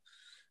show,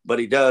 but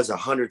he does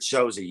 100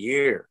 shows a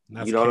year.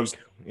 That's You know what I'm cake.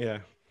 Yeah.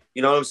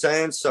 you know what I'm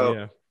saying?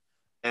 So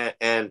Yeah.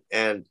 and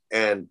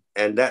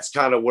that's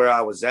kind of where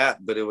I was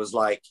at, but it was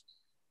like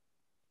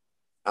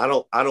I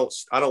don't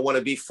want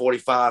to be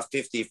 45,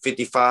 50,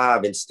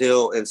 55 and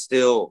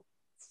still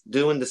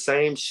doing the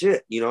same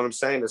shit. You know what I'm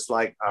saying? It's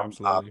like I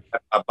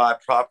buy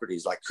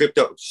properties like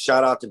crypto.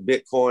 Shout out to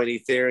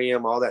Bitcoin,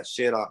 Ethereum, all that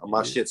shit.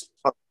 My shit's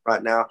pumping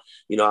right now.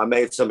 You know, I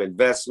made some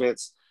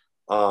investments,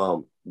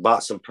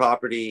 bought some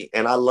property,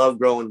 and I love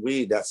growing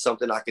weed. That's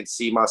something I can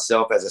see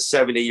myself as a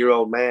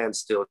 70-year-old man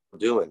still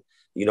doing.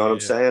 You know what I'm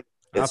saying?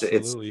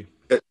 Absolutely.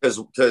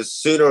 Because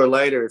sooner or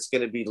later it's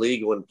going to be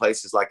legal in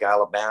places like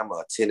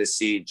Alabama,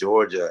 Tennessee,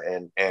 Georgia,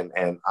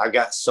 and I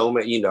got so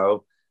many. You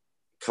know,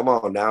 come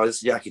on now, this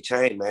is Jackie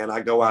Chain, man.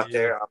 I go out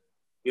there, I'm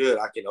good.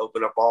 I can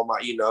open up all my,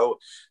 you know,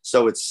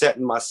 so it's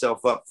setting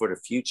myself up for the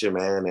future,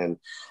 man. And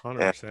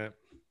 100%.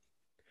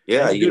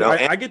 Yeah, dude, you know,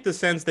 I get the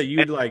sense that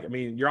you like. I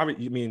mean, you're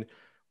obviously. I mean,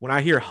 when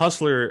I hear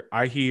hustler,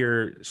 I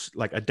hear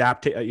like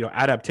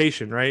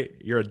adaptation, right?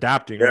 You're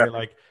adapting, right?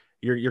 Like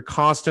you're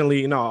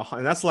constantly, you know,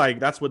 and that's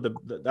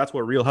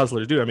what real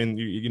hustlers do. I mean,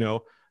 you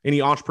know, any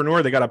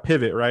entrepreneur, they got to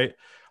pivot, right?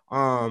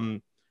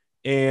 And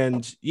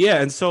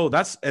so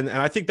and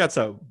I think that's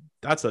a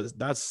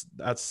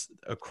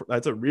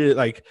really,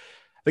 like,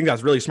 I think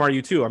that's really smart of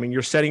you too. I mean,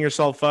 you're setting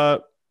yourself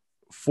up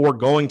for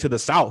going to the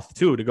South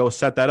too, to go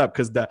set that up.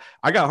 Cause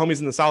I got homies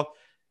in the South,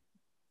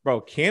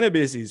 bro.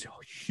 Cannabis is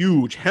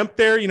huge. Hemp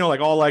there, you know, like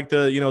all like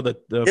the, you know, the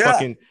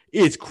fucking,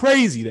 it's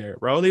crazy there,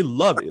 bro. They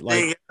love it.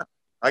 Like,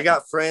 I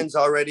got friends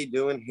already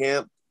doing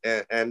hemp,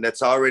 and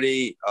that's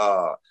already,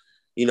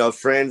 you know,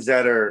 friends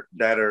that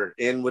are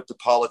in with the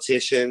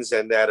politicians,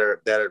 and that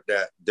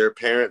their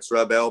parents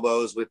rub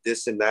elbows with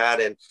this and that,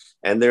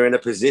 and they're in a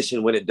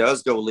position when it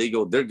does go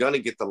legal, they're gonna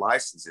get the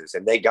licenses,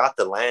 and they got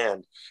the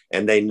land,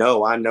 and they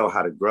know I know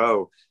how to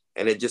grow,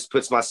 and it just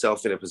puts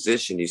myself in a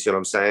position. You see what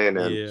I'm saying?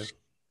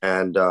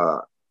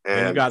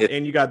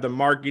 And you got the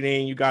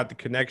marketing, you got the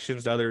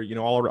connections to other, you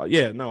know, all around.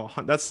 Yeah, no,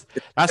 that's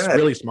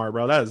really smart,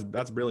 bro.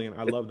 That's brilliant.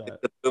 I love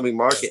that. The booming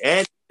market,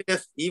 and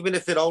even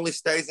if it only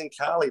stays in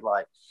Cali,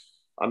 like,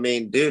 I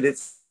mean, dude,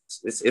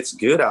 it's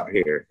good out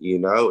here. You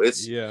know,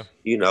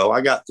 you know, I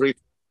got 3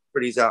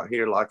 properties out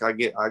here. Like I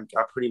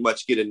pretty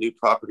much get a new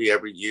property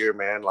every year,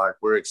 man. Like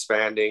we're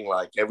expanding.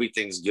 Like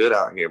everything's good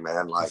out here,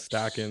 man. Like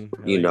stacking,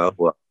 you know.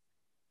 Well,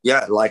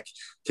 yeah, like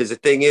because the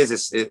thing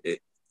is,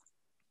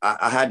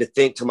 I had to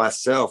think to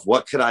myself,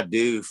 what could I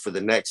do for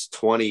the next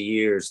 20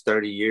 years,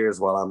 30 years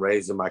while I'm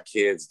raising my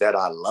kids that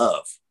I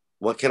love?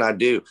 What can I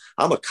do?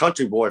 I'm a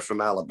country boy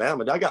from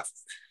Alabama. I got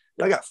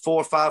 4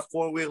 or 5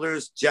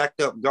 4-wheelers,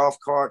 jacked up golf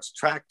carts,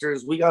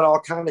 tractors. We got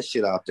all kind of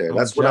shit out there.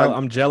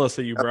 I'm jealous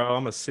of you, bro.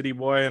 I'm a city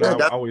boy, and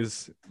I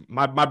always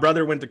my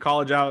brother went to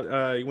college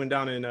out. He went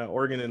down in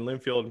Oregon in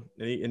Linfield,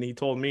 and he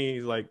told me,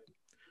 he's like,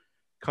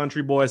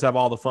 country boys have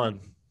all the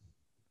fun,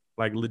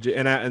 like legit,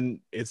 and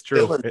it's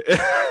true.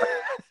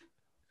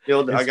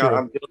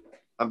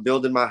 I'm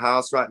building my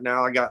house right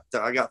now. I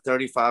got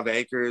 35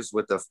 acres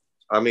with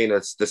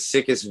it's the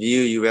sickest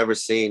view you've ever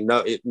seen.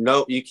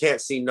 No, you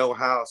can't see no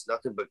house,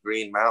 nothing but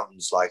green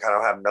mountains. Like I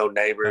don't have no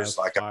neighbors. That's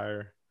like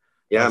fire.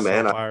 Yeah, that's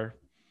man. So fire.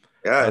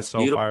 Yeah, that's so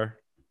beautiful. Fire.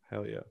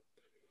 Hell yeah.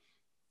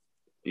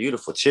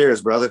 Beautiful.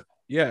 Cheers, brother.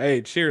 Yeah.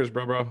 Hey, cheers,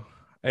 bro.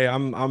 Hey, I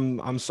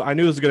knew this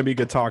was gonna be a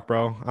good talk,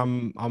 bro.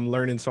 I'm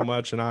learning so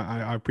much, and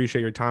I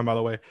appreciate your time, by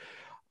the way.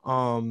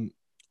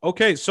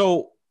 Okay,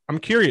 so I'm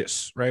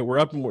curious, right?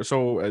 We're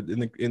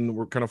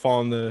kind of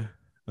following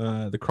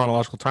the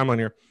chronological timeline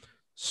here.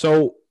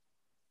 So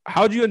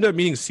how'd you end up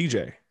meeting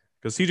CJ?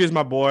 Because CJ is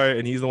my boy,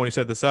 and he's the one who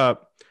set this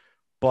up.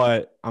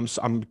 But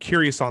I'm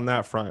curious on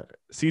that front.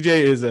 CJ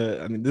is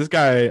this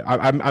guy.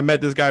 I met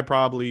this guy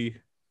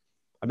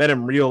I met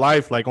him real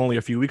life like only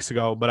a few weeks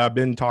ago, but I've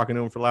been talking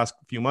to him for the last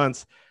few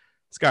months.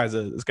 This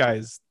guy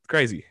is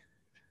crazy.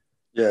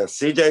 Yeah,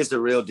 CJ's the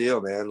real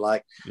deal, man.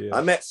 Like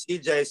I met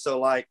CJ, so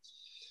like,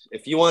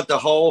 if you want the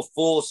whole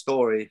full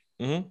story,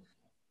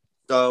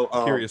 so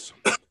curious.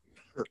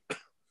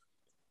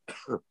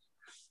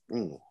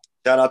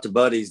 Shout out to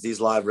Buddies. These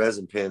live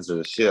resin pens are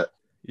the shit.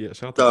 Yeah,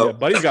 shout out to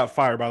Buddies got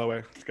fire, by the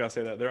way. Just gotta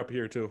say that they're up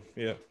here too.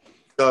 Yeah.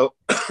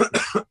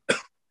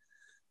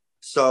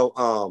 So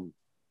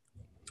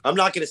I'm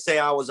not gonna say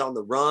I was on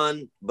the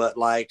run, but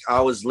like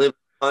I was living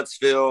in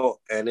Huntsville,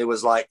 and it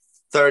was like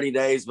 30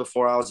 days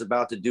before I was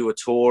about to do a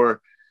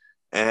tour,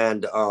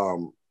 and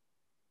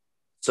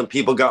some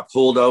people got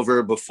pulled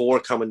over before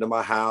coming to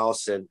my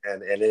house, and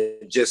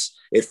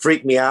it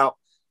freaked me out.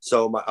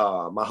 So my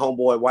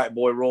homeboy, White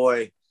Boy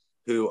Roy,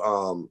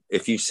 who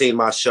if you've seen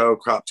my show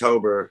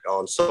Croptober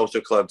on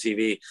Social Club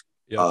TV,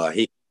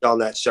 he on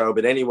that show.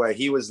 But anyway,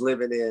 he was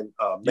living in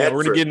Medford,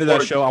 we're gonna get into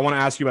that show. I want to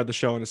ask you about the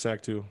show in a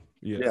sec too.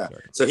 Yeah.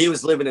 So he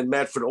was living in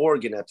Medford,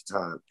 Oregon at the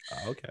time.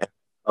 Okay.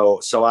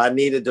 So I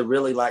needed to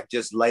really like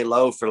just lay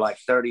low for like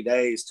 30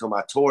 days till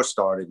my tour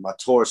started. My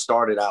tour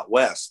started out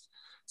west.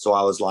 So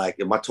I was like,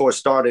 and my tour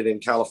started in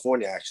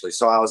California actually.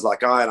 So I was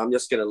like, all right, I'm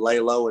just gonna lay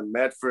low in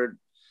Medford.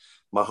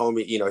 My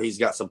homie, you know, he's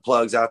got some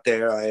plugs out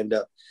there. I end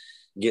up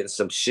getting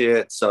some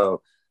shit.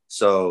 So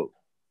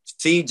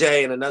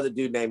CJ and another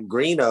dude named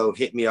Greeno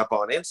hit me up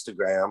on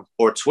Instagram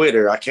or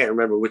Twitter. I can't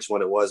remember which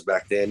one it was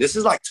back then. This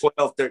is like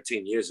 12,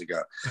 13 years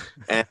ago.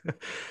 And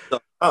so,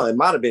 it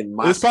might have been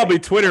It's probably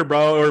Twitter,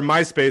 bro, or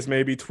MySpace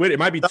maybe. Twitter. It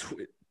might be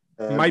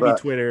be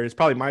Twitter. It's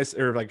probably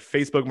or like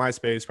Facebook,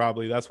 MySpace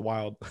probably. That's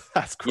wild.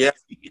 That's crazy.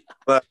 Yeah.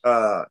 But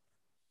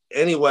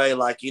anyway,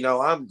 like, you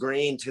know, I'm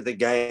green to the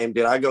game,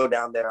 dude. I go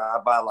down there, I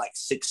buy like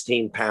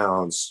 16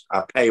 pounds.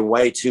 I pay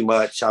way too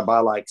much. I buy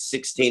like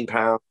 16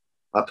 pounds.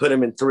 I put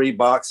them in 3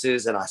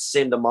 boxes and I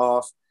send them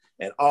off,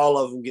 and all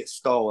of them get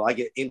stolen. I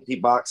get empty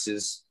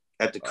boxes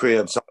at the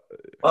crib. So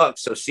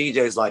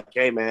CJ's like,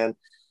 hey, man,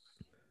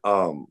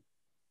 I'm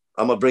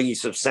going to bring you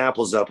some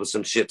samples up with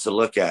some shit to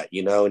look at,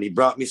 you know? And he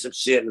brought me some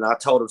shit, and I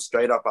told him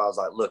straight up, I was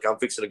like, look, I'm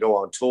fixing to go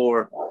on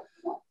tour.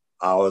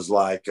 I was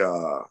like,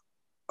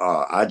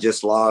 I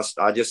just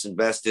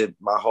invested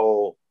my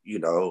whole,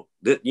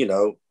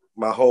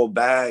 my whole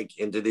bag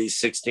into these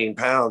 16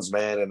 pounds,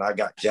 man. And I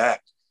got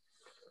jacked.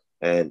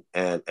 And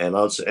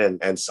on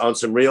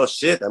some real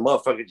shit, that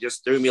motherfucker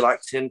just threw me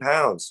like 10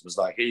 pounds. It was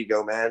like, here you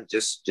go, man.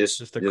 Just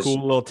a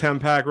cool little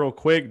 10-pack real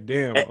quick.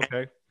 Damn.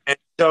 Okay. And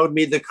showed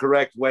me the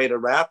correct way to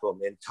wrap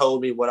them and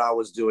told me what I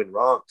was doing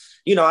wrong.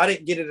 You know, I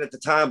didn't get it at the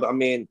time, but I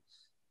mean,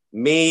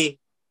 me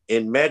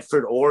in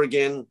Medford,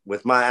 Oregon,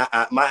 with my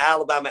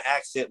Alabama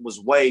accent was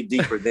way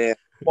deeper than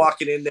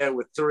walking in there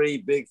with 3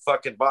 big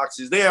fucking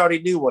boxes. They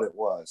already knew what it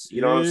was.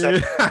 You know what I'm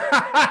saying?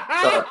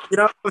 So, you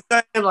know what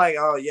I'm saying? Like,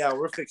 oh yeah,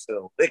 we're fixing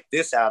to lick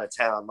this out of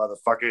town,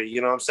 motherfucker.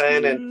 You know what I'm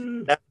saying?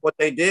 And that's what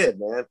they did,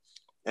 man.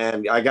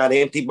 And I got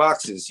empty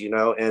boxes, you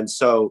know. And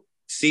so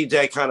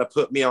CJ kind of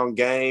put me on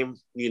game,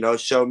 you know,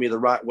 showed me the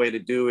right way to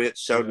do it,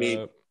 showed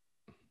me,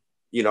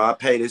 you know, I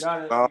paid his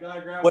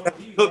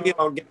put me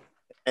on game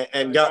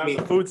and got me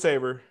food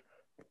saver.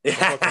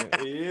 Yeah.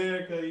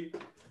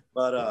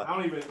 But I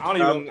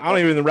don't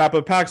even wrap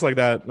up packs like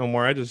that no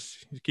more. I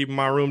just keep in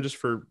my room just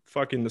for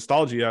fucking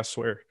nostalgia, I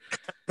swear.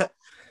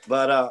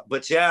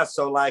 But yeah,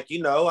 so like,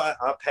 you know,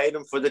 I paid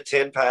him for the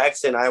 10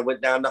 packs, and I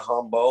went down to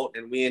Humboldt,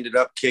 and we ended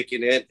up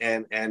kicking it,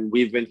 and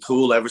we've been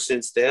cool ever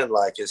since then.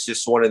 Like, it's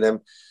just one of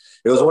them.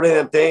 It was one of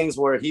them things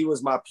where he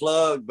was my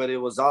plug, but it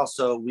was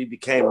also, we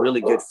became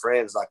really good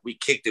friends. Like, we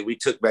kicked it. We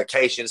took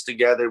vacations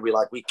together.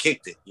 We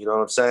kicked it. You know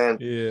what I'm saying?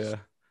 Yeah.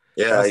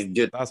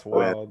 Yeah. That's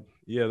wild.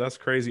 Yeah, that's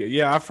crazy.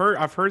 Yeah,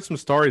 I've heard some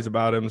stories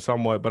about him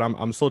somewhat, but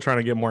I'm still trying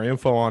to get more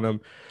info on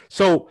him.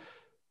 So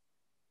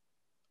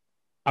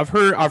I've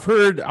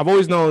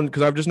always known,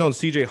 because I've just known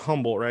CJ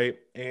Humboldt, right?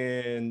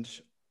 And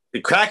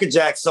the Cracker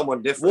Jack's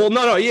someone different. Well,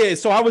 no, yeah.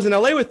 So I was in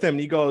LA with him, and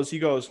he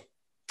goes,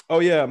 oh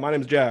yeah, my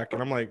name's Jack,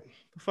 and I'm like,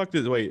 the fuck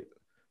this? Wait,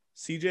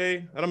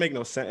 CJ? That don't make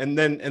no sense. And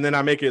then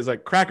I make it as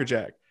like Cracker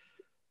Jack.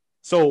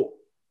 So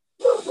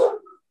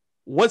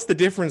what's the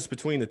difference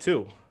between the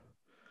two?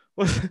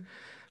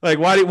 Like,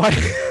 why do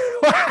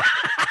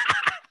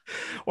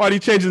you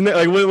change his name?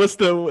 Like, what's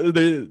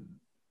the?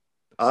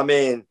 I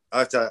mean,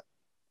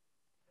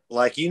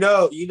 like, you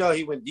know,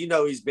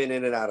 he's been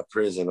in and out of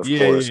prison, of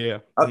course. Yeah.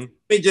 Let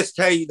me just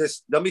tell you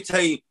this. Let me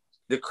tell you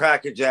the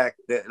Cracker Jack.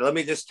 Let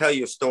me just tell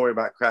you a story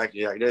about Cracker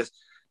Jack.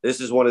 This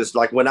is one of his,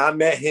 like, when I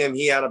met him,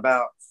 he had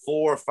about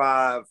 4 or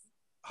 5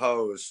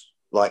 hoes,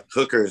 like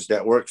hookers,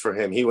 that worked for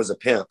him. He was a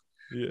pimp.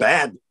 Yeah.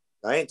 Bad.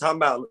 I ain't talking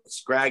about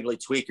scraggly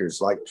tweakers.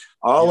 Like,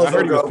 all of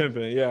them was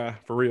pimping. Yeah,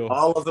 for real.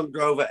 All of them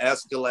drove an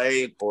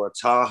Escalade or a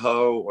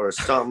Tahoe or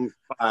something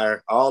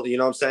fire. All, you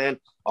know what I'm saying?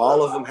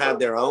 All of them had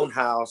their own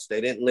house. They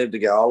didn't live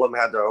together. All of them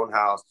had their own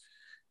house.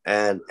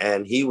 And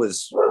he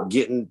was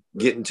getting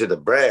to the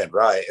bread,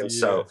 right? And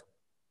so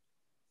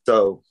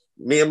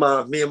me and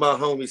my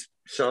homies,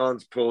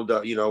 Sean's pulled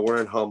up, you know, we're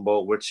in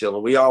Humboldt, we're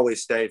chilling. We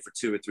always stayed for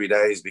 2 or 3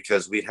 days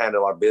because we'd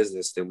handle our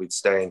business, then we'd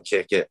stay and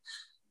kick it.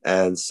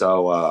 And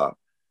so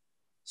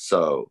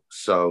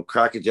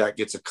Cracker Jack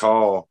gets a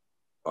call,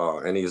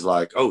 and he's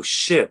like, oh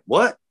shit,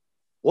 what?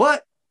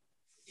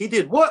 He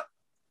did what?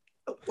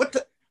 What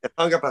the? And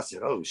hung up. I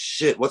said, oh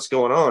shit, what's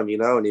going on? You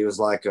know? And he was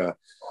like,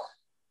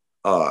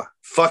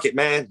 fuck it,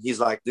 man. He's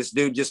like, this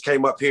dude just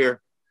came up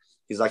here.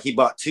 He's like, he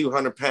bought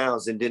 200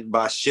 pounds and didn't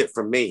buy shit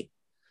from me.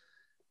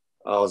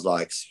 I was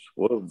like,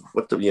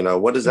 what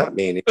does that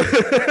mean?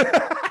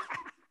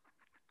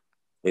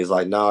 He's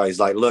like, no. He's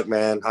like, look,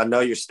 man, I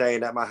know you're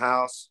staying at my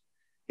house.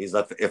 He's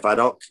like, if I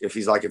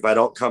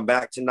don't come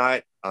back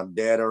tonight, I'm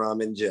dead or I'm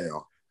in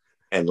jail.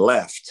 And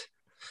left.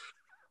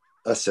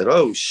 I said,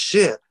 oh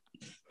shit.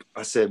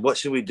 I said, what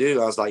should we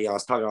do? I was like,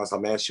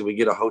 man, should we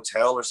get a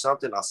hotel or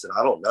something? I said,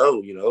 I don't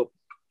know, you know.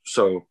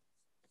 So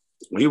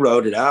we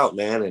rode it out,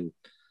 man. And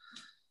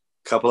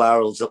a couple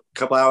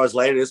hours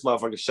later, this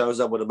motherfucker shows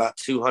up with about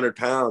 200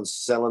 pounds,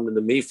 selling them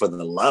to me for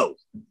the low.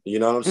 You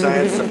know what I'm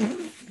saying?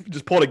 So,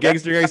 just pulled a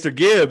gangster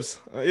Gibbs.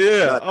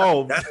 Yeah.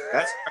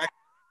 That's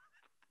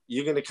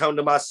you're gonna come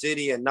to my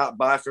city and not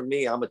buy from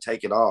me, I'm gonna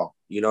take it all.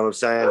 You know what I'm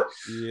saying?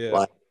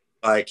 Yeah.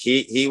 Like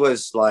he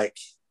was like,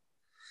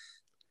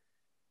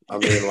 I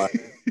mean, like,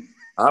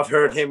 I've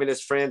heard him and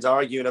his friends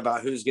arguing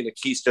about who's going to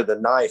keister the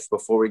knife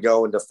before we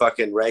go into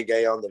fucking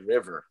reggae on the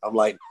river. I'm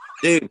like,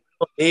 dude, we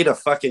don't need a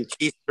fucking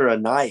keister a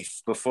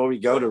knife before we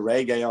go to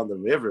reggae on the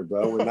river,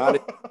 bro. We're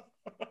not,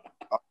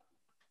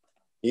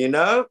 you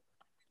know,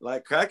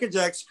 like Cracker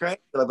Jack's crazy,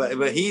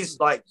 but he's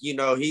like, you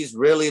know, he's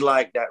really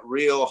like that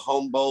real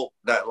Humboldt,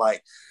 that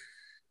like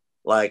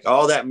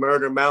all that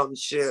Murder Mountain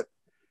shit.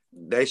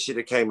 They should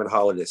have came and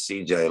hollered at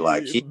CJ.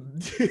 Like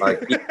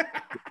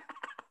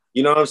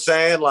you know what I'm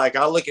saying? Like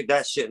I look at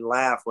that shit and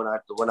laugh when I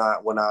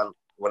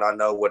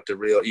know what the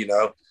real, you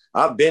know,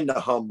 I've been to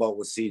Humboldt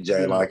with CJ.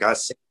 Yeah. Like I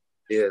see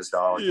it is,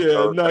 dog.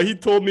 Yeah, no, he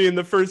told me in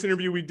the first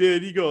interview we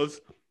did, he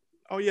goes,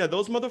 "Oh yeah,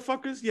 those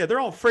motherfuckers, yeah, they're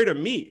all afraid of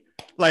me."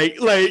 Like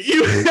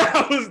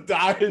I was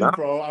dying,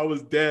 bro. I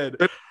was dead.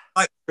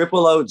 Like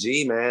triple OG,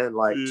 man.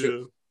 Like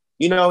yeah.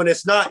 You know, and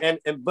it's not,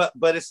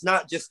 but it's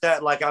not just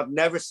that. Like I've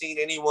never seen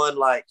anyone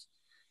like.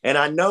 And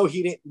I know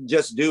he didn't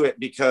just do it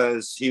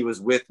because he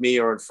was with me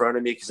or in front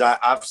of me, because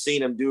I've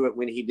seen him do it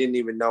when he didn't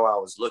even know I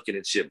was looking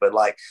at shit. But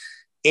like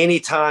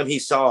anytime he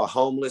saw a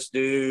homeless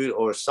dude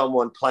or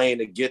someone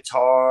playing a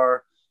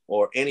guitar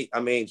or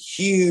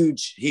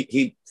huge,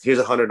 here's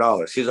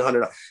 $100. Here's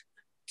 $100.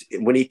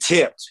 When he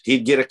tipped,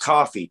 he'd get a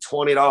coffee,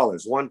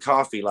 $20, one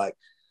coffee, like,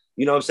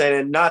 you know what I'm saying?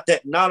 And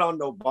not on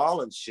no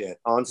balling shit,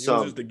 on he some.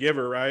 Was just the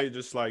giver, right?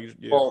 Just like,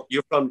 yeah. Well,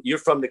 you're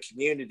from the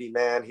community,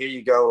 man. Here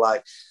you go,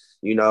 like.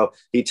 You know,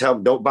 he tell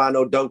him, don't buy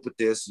no dope with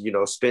this, you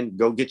know,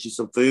 go get you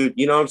some food.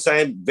 You know what I'm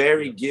saying?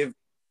 Very,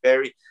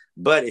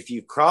 but if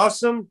you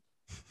cross him,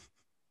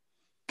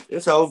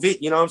 it's OV.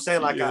 You know what I'm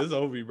saying? Like, it's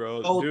OV,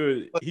 bro.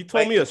 Dude, he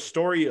told me a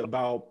story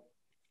about,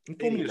 this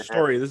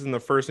is in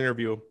the first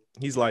interview.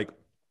 He's like,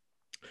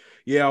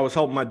 yeah, I was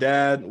helping my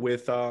dad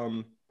with,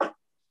 and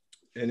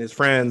his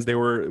friends, they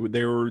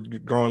were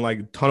growing like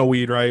a ton of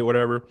weed, right?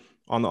 Whatever,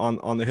 on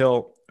the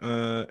hill,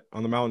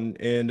 on the mountain.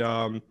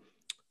 And,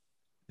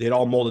 they'd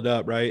all molded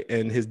up, right?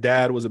 And his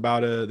dad was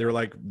they were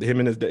like, him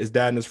and his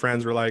dad and his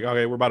friends were like,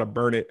 okay, we're about to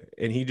burn it.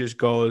 And he just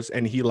goes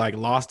and he like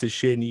lost his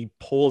shit and he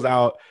pulls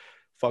out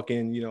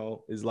fucking, you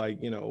know, is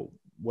like, you know,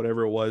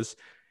 whatever it was.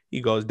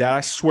 He goes, Dad,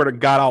 I swear to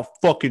God, I'll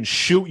fucking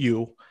shoot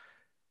you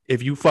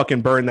if you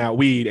fucking burn that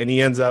weed. And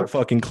he ends up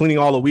fucking cleaning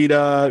all the weed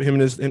up, him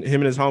and his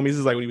homies. This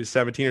is like when he was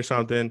 17 or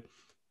something.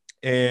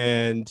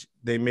 And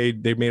they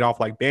made off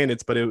like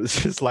bandits, but it was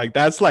just like,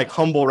 that's like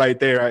humble right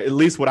there, at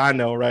least what I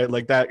know, right?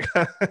 Like that.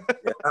 Yeah,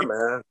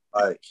 man.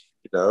 Like,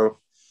 you know,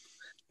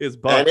 it's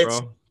buck,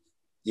 bro.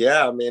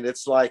 Yeah, I mean,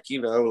 it's like,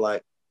 you know,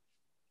 like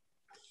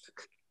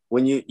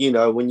when you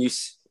don't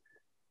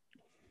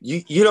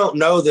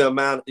know the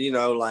amount, you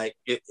know, like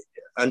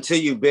until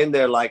you've been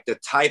there, like the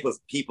type of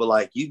people,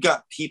 like you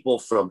got people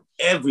from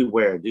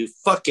everywhere, dude.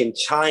 Fucking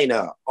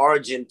China,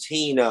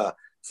 Argentina,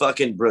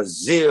 fucking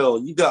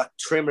Brazil. You got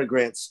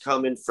immigrants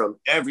coming from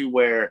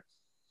everywhere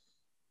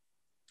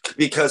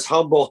because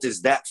Humboldt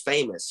is that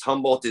famous.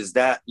 Humboldt is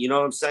that, you know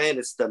what I'm saying?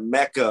 It's the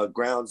Mecca,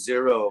 ground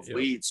zero of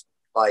weeds.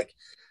 Like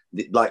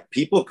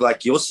people,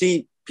 like you'll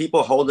see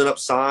people holding up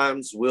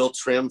signs, will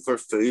trim for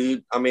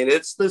food. I mean,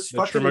 it's this the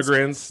fucking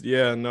immigrants.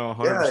 Yeah, no,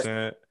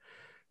 100%.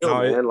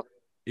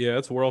 Yeah,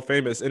 it's world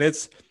famous. And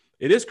it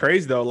is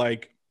crazy though.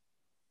 Like,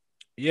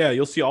 yeah,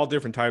 you'll see all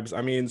different types.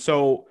 I mean,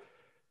 so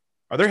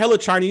are there hella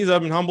Chinese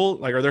up in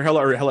Humboldt? Like, are there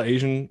hella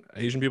Asian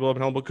people up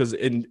in Humboldt? Because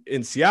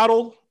in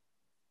Seattle,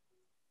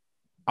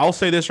 I'll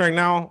say this right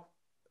now,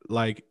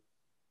 like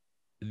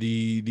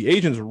the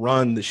Asians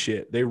run the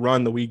shit. They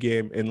run the weed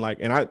game, and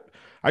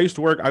I used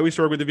to work with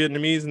the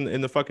Vietnamese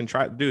in the fucking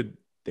tribe, dude.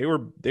 They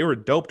were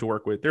dope to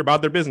work with. They're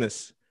about their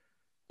business.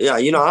 Yeah,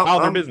 you know,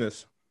 about their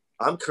business.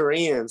 I'm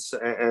Korean,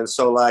 and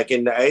so like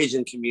in the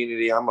Asian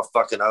community, I'm a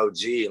fucking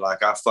OG.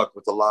 Like I fuck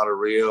with a lot of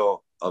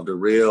the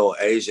real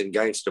Asian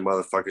gangster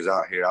motherfuckers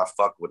out here. I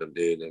fuck with them,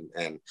 dude.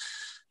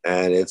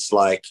 And it's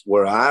like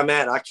where I'm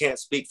at, I can't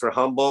speak for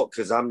Humboldt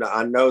because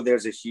I know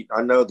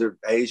the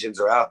Asians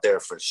are out there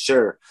for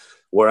sure.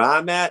 Where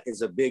I'm at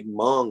is a big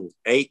Hmong,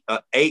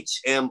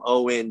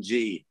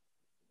 HMONG,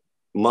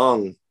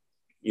 Hmong,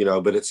 you know,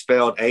 but it's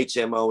spelled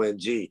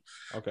HMONG.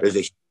 Okay. There's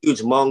a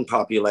huge Hmong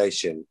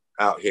population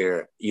out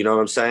here. You know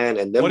what I'm saying?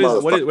 And then wait,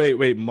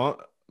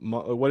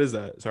 what is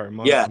that? Sorry,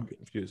 Hmong. Yeah. I'm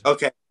confused.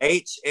 Okay,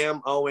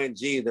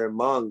 HMONG. They're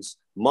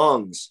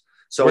Hmongs.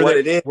 So what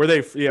it is? Were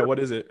they? Yeah. What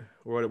is it?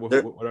 What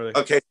are they?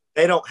 Okay,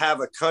 they don't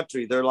have a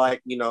country. They're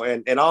like, you know,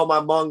 and all my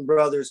Hmong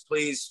brothers,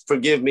 please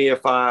forgive me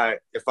if I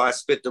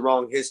spit the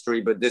wrong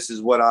history, but this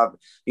is what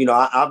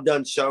I've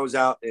done shows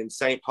out in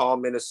St. Paul,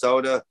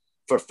 Minnesota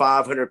for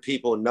 500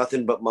 people,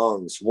 nothing but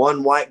Hmongs.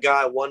 One white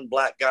guy, one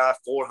black guy,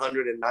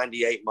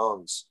 498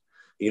 Hmongs.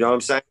 You know what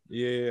I'm saying?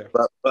 Yeah.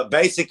 But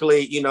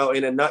basically, you know,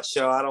 in a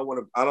nutshell, I don't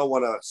want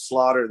to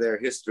slaughter their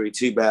history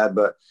too bad,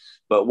 but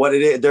what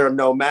it is, they're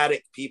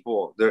nomadic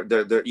people. They're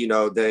you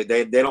know,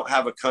 they don't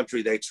have a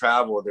country. They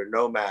travel. They're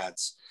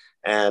nomads,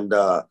 and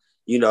they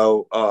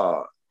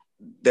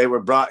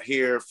were brought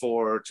here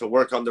to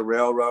work on the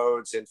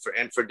railroads and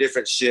for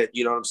different shit.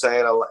 You know what I'm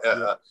saying?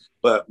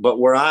 But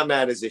where I'm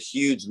at is a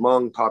huge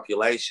Hmong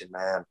population,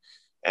 man.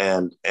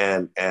 So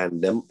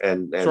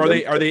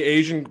are they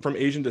Asian, from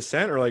Asian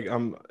descent, or like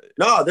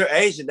No, they're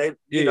Asian. They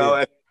Yeah, you know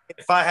yeah.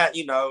 if I had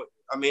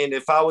I mean,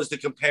 if I was to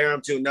compare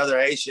them to another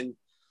Asian,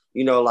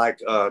 like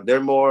they're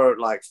more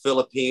like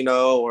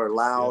Filipino or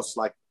Laos,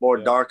 like more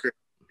darker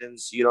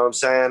Asians, you know what I'm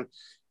saying?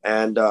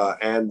 And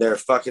they're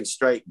fucking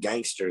straight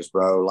gangsters,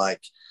 bro.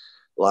 Like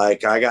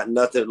I got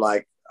nothing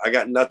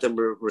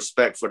but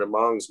respect for the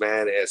Hmongs,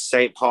 man. It's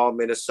St. Paul,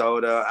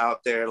 Minnesota,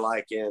 out there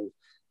like in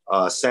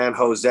San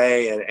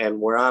Jose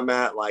and where I'm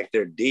at, like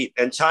they're deep.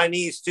 And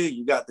Chinese too.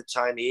 You got the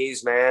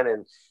Chinese, man,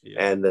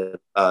 and the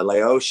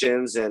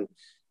Laotians and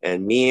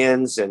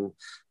Mians and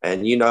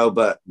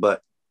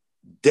but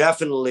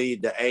definitely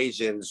the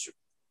Asians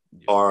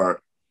are,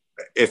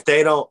 if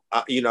they don't,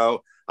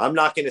 I'm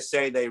not going to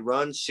say they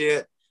run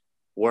shit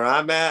where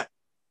I'm at,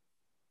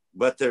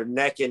 but they're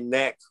neck and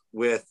neck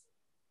with,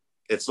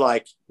 it's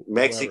like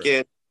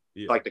Mexican,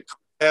 like the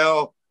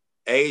cartel,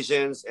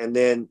 Asians, and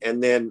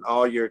then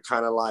all your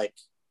kind of like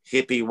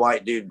hippie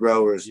white dude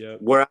growers.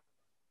 Where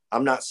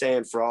I'm not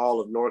saying for all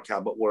of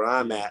NorCal, but where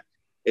I'm at,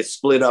 it's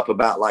split up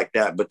about like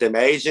that. But them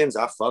Asians,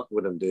 I fuck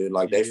with them, dude.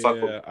 Like they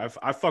fuck with.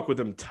 I fuck with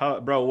them,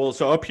 bro. Well,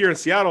 so up here in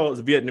Seattle,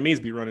 the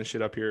Vietnamese be running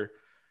shit up here.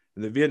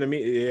 The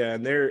Vietnamese,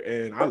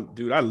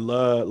 I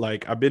love,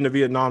 like, I've been to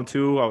Vietnam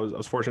too. I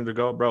was fortunate to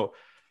go, bro.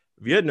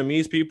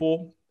 Vietnamese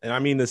people, and I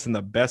mean this in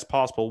the best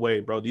possible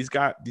way, bro. These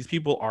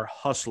people are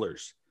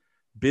hustlers,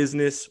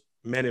 business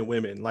men and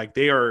women. Like,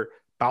 they are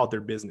about their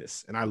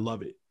business, and I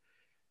love it.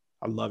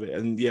 And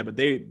but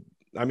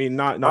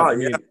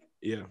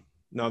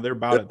no, they're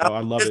about it though. I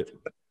love it.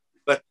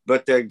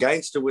 But they're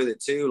gangster with it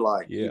too.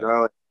 Like,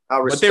 but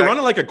they run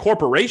it like a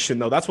corporation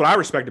though. That's what I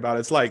respect about it.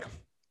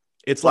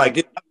 It's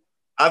like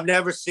I've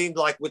never seen,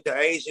 like, with the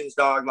Asians,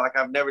 dog. Like,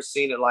 I've never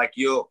seen it like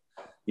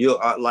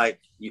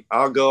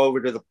I'll go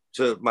over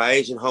to my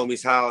Asian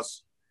homie's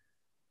house,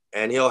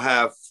 and he'll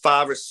have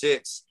 5 or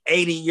 6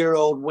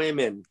 80-year-old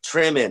women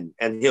trimming,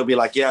 and he'll be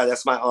like, "Yeah,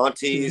 that's my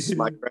aunties,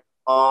 my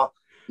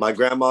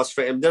grandma's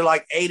friend." And they're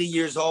like 80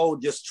 years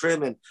old, just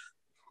trimming,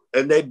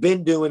 and they've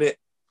been doing it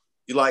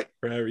like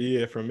forever.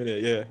 Yeah, for a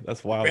minute. Yeah,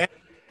 that's wild.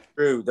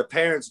 The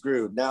parents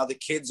grew. Now the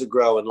kids are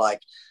growing.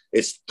 Like,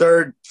 it's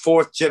 3rd,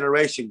 4th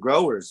generation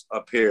growers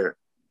up here.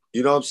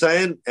 You know what I'm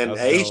saying? And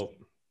Asian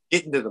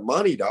getting to the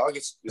money, dog.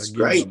 It's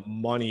great. The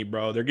money,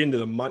 bro. They're getting to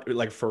the money,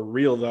 like, for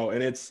real though.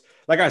 And it's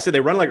like I said, they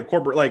run like a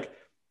corporate. Like,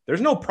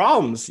 there's no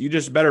problems. You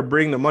just better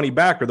bring the money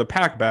back or the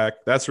pack back.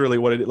 That's really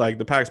what it, like,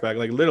 the pack's back.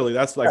 Like, literally,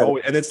 that's like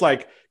always, and it's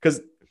like,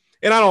 because,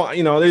 and I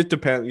don't, it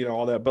depends,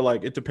 all that, but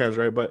like, it depends,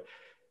 right? But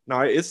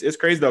no, it's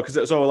crazy though,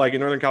 because so like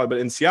in Northern Cali, but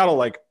in Seattle,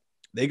 like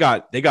they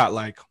got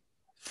like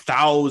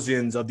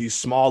thousands of these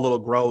small little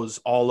grows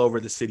all over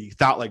the city,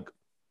 like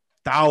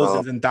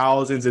thousands and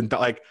thousands, and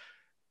like,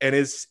 and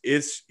it's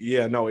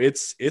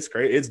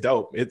great. It's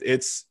dope.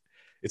 It's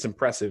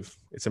impressive.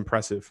 It's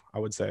impressive, I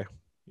would say.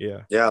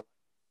 Yeah.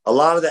 A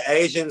lot of the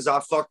Asians I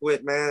fuck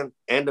with, man,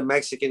 and the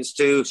Mexicans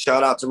too.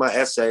 Shout out to my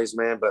essays,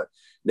 man. But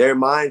their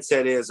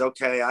mindset is,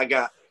 okay, I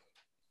got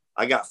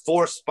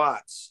 4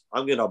 spots.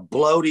 I'm going to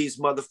blow these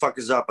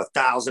motherfuckers up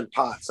 1,000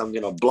 pots. I'm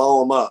going to blow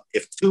them up.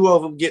 If 2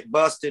 of them get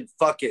busted,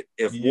 fuck it.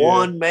 If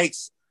one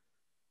makes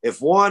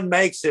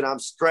it, I'm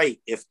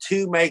straight. If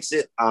 2 makes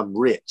it, I'm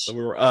rich. So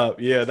we're up.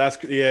 Yeah,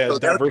 so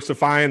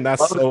diversifying.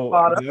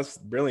 That's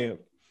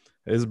brilliant.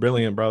 It's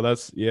brilliant, bro.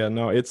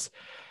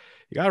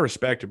 You gotta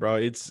respect it, bro.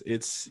 It's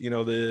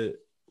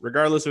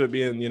regardless of it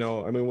being,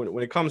 I mean,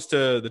 when it comes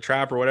to the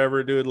trap or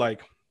whatever, dude,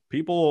 like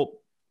people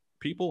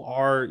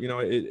are,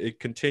 it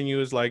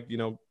continues, like,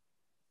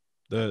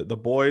 the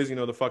boys,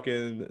 the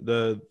fucking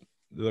the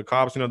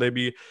cops, they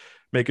be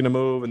making a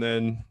move, and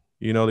then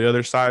the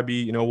other side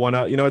be one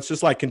up, it's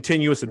just like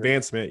continuous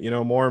advancement,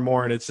 more and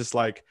more, and it's just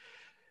like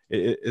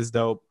it is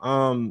dope.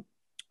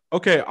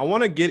 Okay, I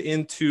want to get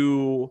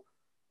into,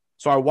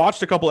 so I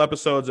watched a couple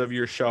episodes of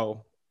your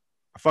show.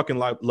 I fucking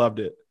loved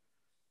it.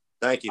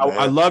 Thank you, man.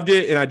 I loved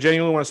it, and I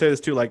genuinely want to say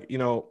this too, like,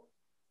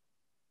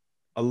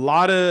 I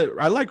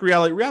like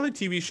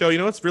reality TV show.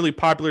 It's a really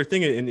popular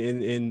thing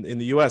in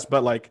the US,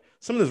 but like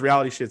some of this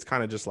reality shit's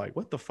kind of just like,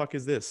 what the fuck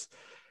is this?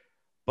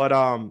 But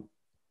I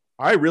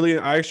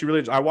watched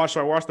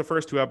the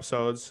first 2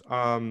 episodes,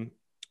 and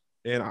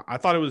I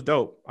thought it was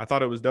dope.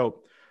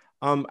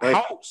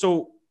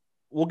 So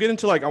we'll get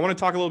into, like, I want to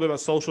talk a little bit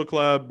about Social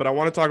Club, but I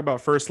want to talk about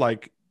first,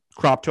 like,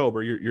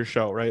 Croptober, your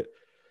show, right?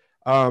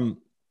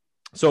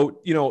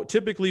 So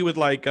typically with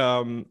like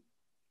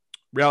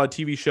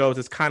reality TV shows,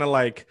 it's kind of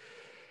like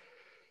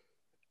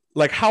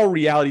how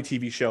reality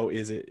TV show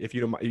is it, if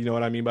you don't, know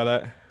what I mean by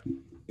that?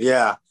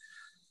 Yeah,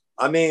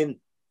 I mean,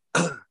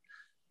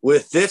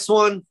 with this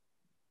one,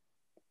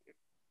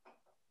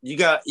 you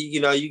got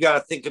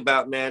to think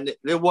about, man,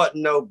 there wasn't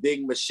no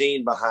big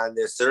machine behind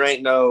this. There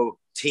ain't no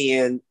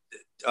TNT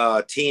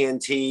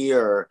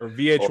or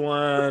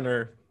VH1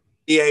 or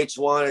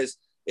VH1 is.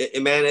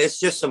 Man, it's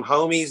just some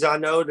homies I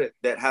know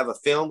that have a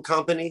film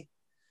company,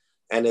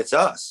 and it's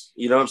us.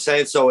 You know what I'm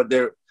saying? So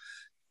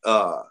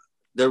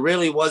there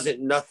really wasn't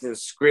nothing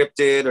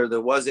scripted, or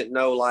there wasn't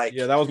no like.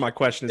 Yeah, that was my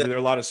question. Is there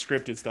a lot of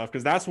scripted stuff?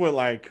 Because that's what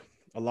like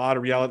a lot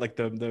of reality, like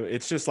the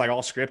it's just like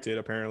all scripted.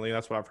 Apparently,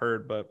 that's what I've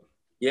heard. But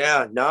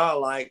Yeah, no,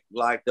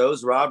 like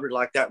those robbery,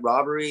 like that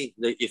robbery.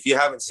 If you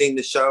haven't seen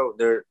the show,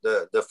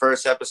 the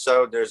first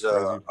episode, there's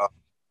a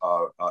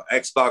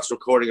Xbox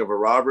recording of a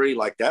robbery.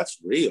 Like that's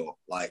real.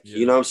 Like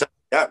you know what I'm saying?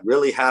 That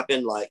really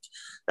happened. Like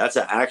that's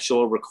an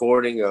actual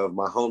recording of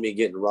my homie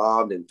getting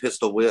robbed and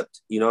pistol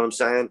whipped. You know what I'm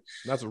saying?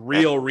 That's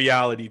real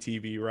reality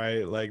TV,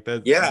 right? Like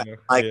that. Yeah,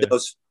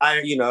 those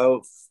fire. You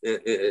know,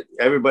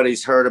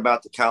 everybody's heard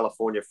about the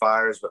California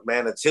fires, but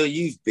man, until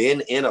you've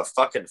been in a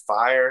fucking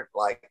fire,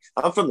 like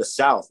I'm from the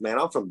South, man.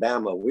 I'm from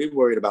Bama. We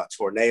worried about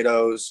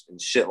tornadoes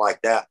and shit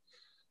like that.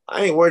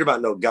 I ain't worried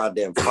about no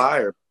goddamn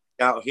fire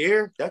out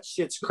here. That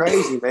shit's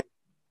crazy, man.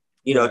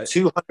 You know,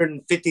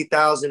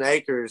 250,000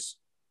 acres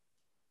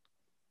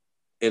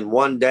in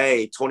one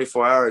day,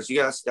 24 hours.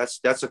 Yes, that's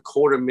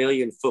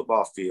 250,000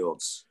 football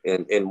fields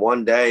in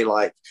one day.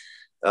 Like,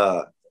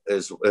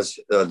 is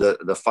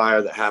the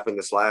fire that happened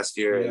this last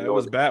year. Yeah, it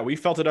was bad. We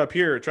felt it up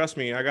here. Trust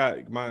me. I got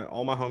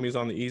all my homies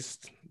on the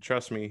East.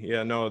 Trust me.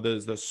 Yeah, no,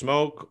 there's the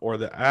smoke or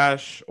the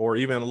ash or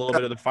even a little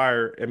bit of the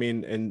fire. I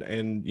mean,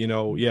 and you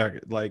know, yeah,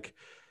 like,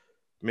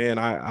 man,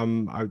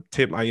 I'm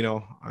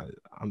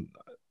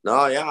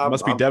no, yeah, it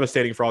must be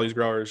devastating for all these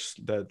growers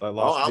that I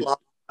lost.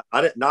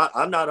 I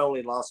not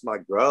only lost my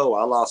grow,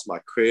 I lost my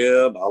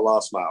crib, I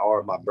lost my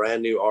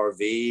brand new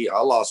RV, I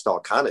lost all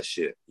kind of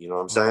shit. You know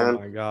what I'm saying? Oh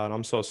my God,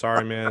 I'm so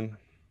sorry, man.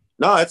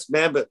 No,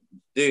 but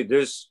dude,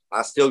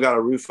 I still got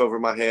a roof over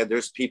my head.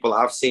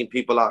 I've seen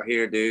people out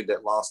here, dude,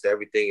 that lost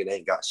everything and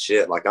ain't got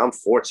shit. Like I'm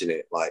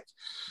fortunate, like,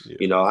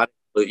 you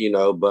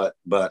know, but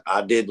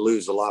I did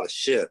lose a lot of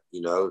shit,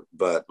 you know,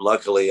 but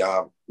luckily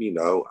I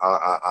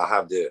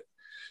have the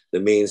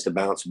means to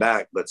bounce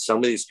back. But some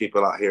of these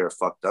people out here are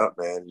fucked up,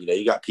 man. You know,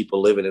 you got people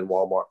living in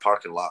Walmart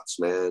parking lots,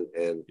 man,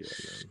 and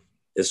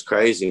it's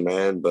crazy,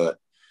 man. But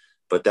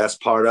that's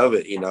part of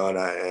it, you know.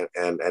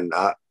 And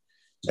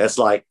that's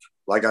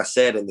like I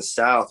said, in the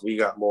South, we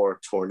got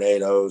more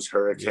tornadoes,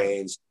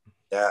 hurricanes,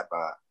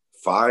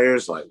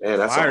 fires. Like, man,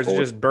 that's fires. It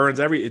just burns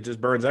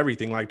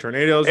everything. Like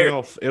tornadoes, you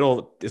know,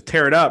 it'll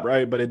tear it up,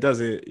 right? But it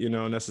doesn't, you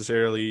know,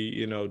 necessarily,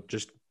 you know,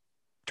 just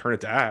turn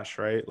it to ash,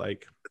 right?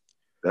 Like.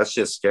 That's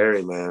just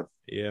scary, man.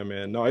 Yeah,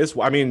 man. No, it's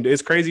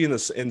crazy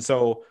and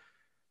so,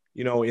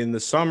 you know, in the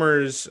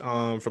summers,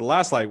 for the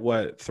last, like,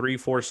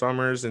 3-4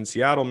 summers in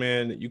Seattle,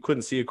 man, you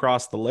couldn't see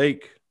across the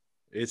lake.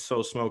 It's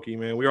so smoky,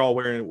 man. We were all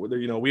wearing,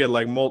 you know, we had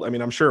like mold. I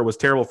mean, I'm sure it was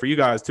terrible for you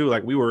guys too.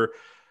 Like we were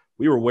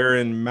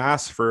wearing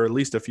masks for at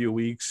least a few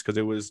weeks because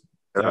it was,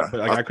 but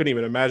like I couldn't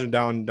even imagine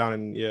down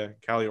in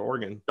Cali,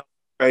 Oregon.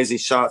 Crazy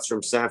shots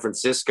from San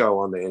Francisco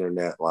on the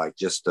internet, like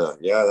just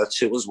that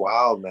shit was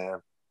wild,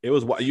 man. It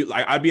was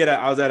I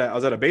was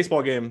at a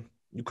baseball game.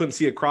 You couldn't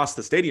see across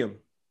the stadium.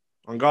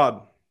 On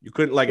God, you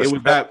couldn't, like, it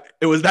was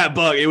that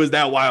bug. It was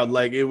that wild.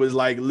 Like it was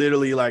like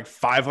literally like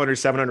 500,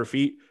 700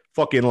 feet.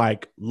 Fucking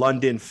like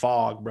London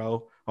fog,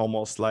 bro.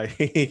 Almost like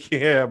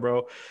yeah,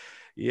 bro.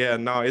 Yeah,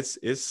 no,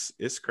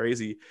 it's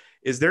crazy.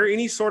 Is there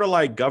any sort of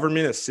like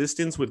government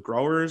assistance with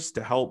growers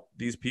to help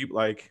these people,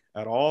 like,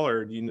 at all,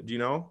 or do you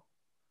know?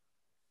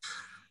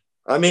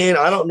 I mean,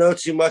 I don't know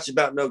too much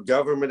about no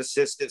government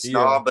assistance,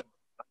 but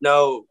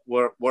no,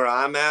 where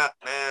I'm at,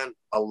 man,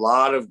 a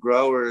lot of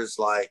growers,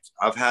 like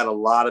I've had a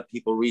lot of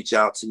people reach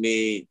out to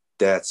me.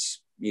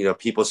 That's, you know,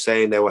 people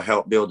saying they will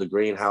help build a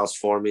greenhouse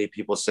for me.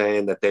 People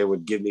saying that they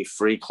would give me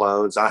free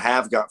clones. I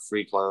have got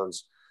free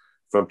clones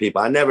from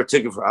people. I never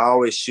took it I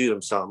always shoot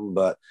them something,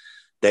 but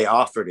they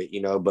offered it,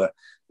 you know, but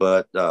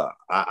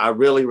I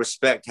really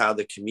respect how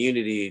the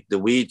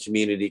weed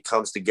community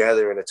comes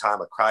together in a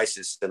time of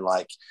crisis. And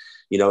like,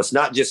 you know, it's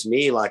not just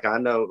me. Like I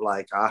know,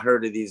 like I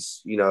heard of these,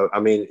 you know, I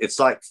mean, it's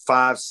like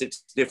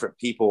 5-6 different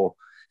people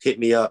hit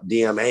me up,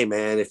 DM, hey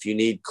man, if you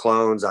need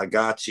clones, I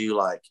got you.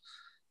 Like,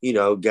 you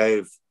know,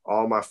 gave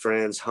all my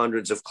friends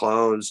hundreds of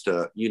clones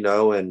to, you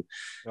know, and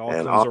it all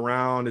comes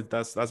around.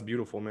 That's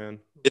beautiful, man.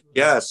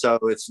 Yeah. So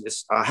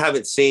it's I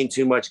haven't seen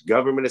too much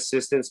government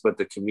assistance, but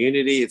the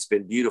community, it's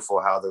been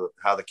beautiful how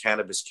the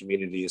cannabis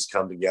community has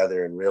come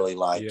together and really,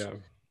 like,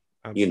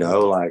 you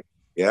know, like,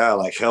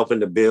 like helping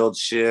to build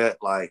shit.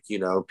 Like, you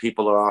know,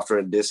 people are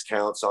offering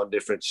discounts on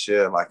different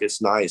shit. Like,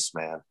 it's nice,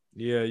 man.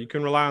 Yeah, you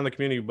can rely on the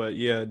community, but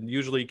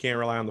usually you can't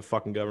rely on the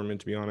fucking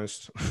government, to be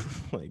honest.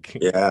 Like,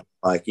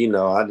 like, you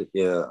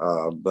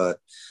know, but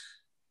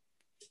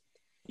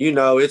you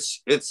know,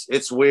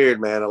 it's weird,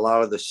 man. A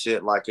lot of the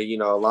shit, like, you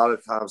know, a lot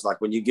of times,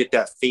 like when you get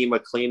that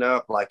FEMA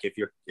cleanup, like if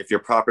your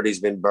property's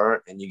been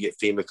burnt and you get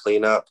FEMA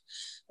cleanup,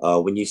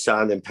 when you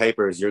sign them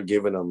papers, you're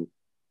giving them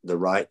the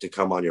right to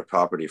come on your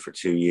property for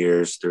 2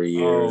 years, 3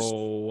 years.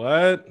 Oh,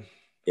 what?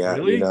 Yeah,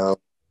 really? You know.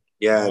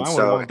 Yeah, I wouldn't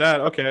want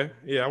that. Okay.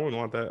 Yeah, I wouldn't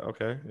want that.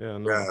 Okay. Yeah.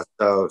 No.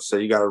 Yeah. So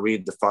you got to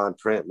read the fine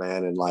print,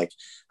 man. And like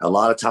a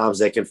lot of times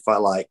they can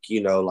find, like,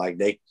 you know, like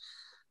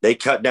they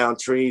cut down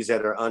trees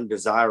that are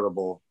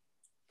undesirable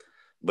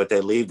but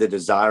they leave the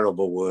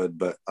desirable wood.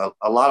 But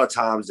a lot of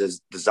times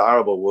this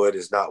desirable wood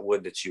is not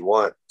wood that you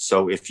want.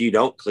 So if you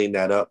don't clean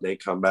that up, they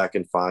come back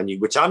and find you,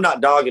 which I'm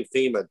not dogging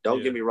FEMA.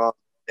 Don't get me wrong.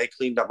 They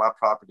cleaned up my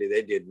property.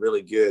 They did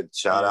really good.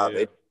 Shout out.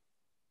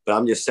 But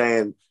I'm just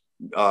saying,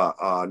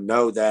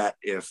 know that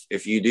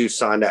if you do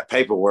sign that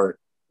paperwork,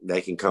 they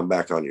can come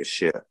back on your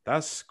shit.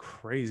 That's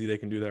crazy. They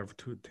can do that for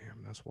two.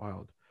 Damn, that's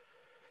wild.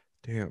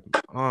 Damn.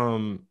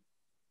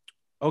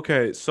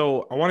 Okay,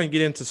 so I want to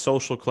get into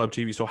Social Club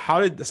TV. So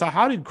how did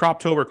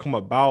Croptober come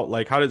about?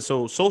 Like,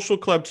 Social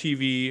Club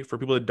TV, for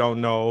people that don't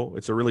know,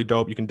 it's a really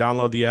dope. You can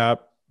download the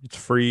app. It's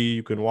free.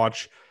 You can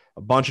watch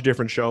a bunch of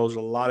different shows,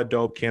 a lot of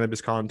dope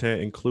cannabis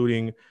content,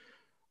 including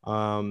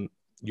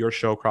your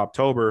show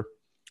Croptober.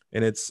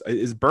 And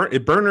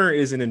Burner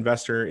is an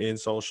investor in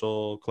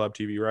Social Club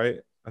TV, right?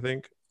 I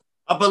think.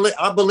 I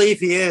believe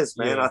he is,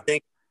 man. Yeah. I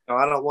think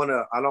I don't want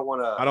to.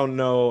 I don't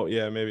know.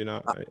 Yeah, maybe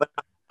not. Right. But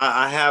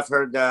I have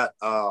heard that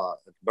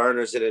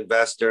Burner's an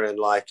investor, and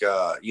like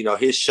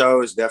his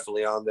show is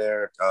definitely on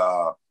there.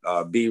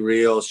 Be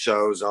Real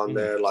shows on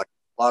there, like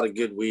a lot of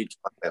good weed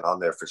content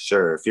on there for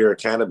sure. If you're a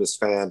cannabis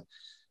fan,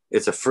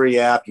 it's a free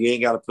app. You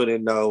ain't got to put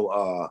in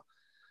no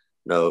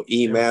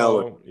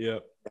email.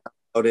 Yep.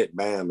 Download it,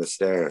 bam, it's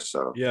there.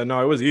 So yeah,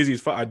 no, it was easy.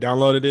 I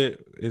downloaded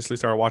it, instantly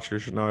started watching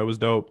it. No, it was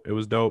dope. It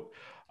was dope.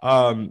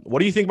 What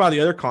do you think about the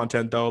other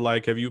content though?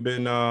 Like, have you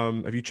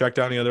checked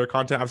out any other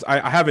content?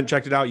 I haven't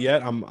checked it out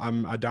yet. I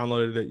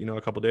downloaded it,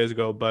 a couple days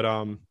ago, but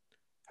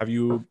have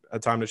you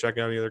had time to check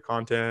out any other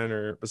content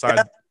or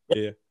besides?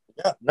 Yeah.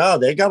 No,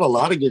 they got a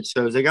lot of good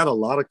shows. They got a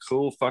lot of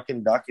cool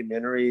fucking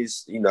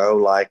documentaries,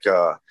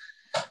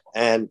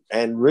 and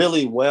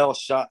really well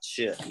shot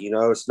shit.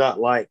 It's not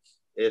like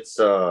it's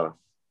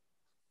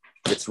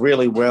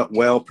really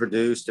well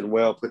produced and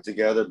well put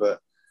together, but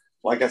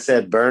like I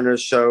said,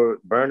 Burner's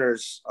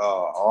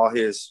all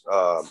his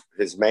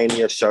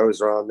Mania shows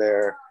are on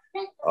there.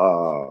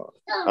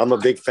 I'm a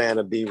big fan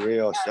of Be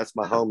Real. That's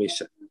my homie.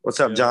 What's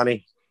up,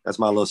 Johnny? That's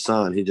my little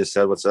son. He just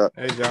said, "What's up?"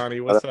 Hey, Johnny.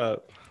 What's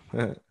up?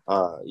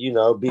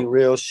 Be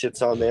Real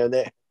shit's on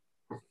there,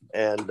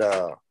 and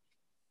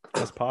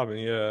that's popping.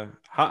 Yeah.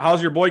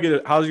 How's your boy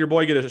get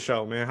a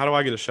show, man? How do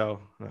I get a show?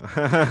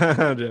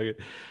 I'm joking.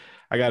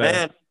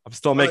 I'm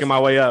still making my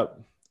way up.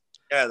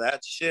 Yeah,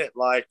 that shit,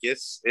 like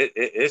it's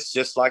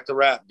just like the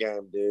rap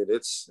game, dude.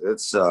 It's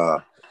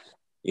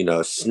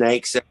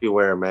snakes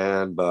everywhere,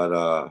 man. But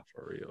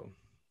for real.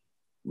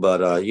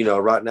 But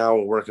right now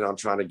we're working on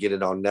trying to get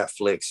it on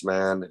Netflix,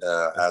 man,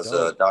 as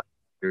a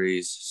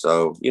docuseries.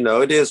 So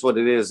it is what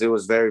it is. It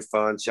was very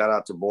fun. Shout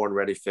out to Born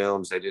Ready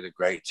Films. They did a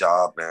great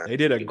job, man. They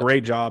did a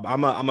great job.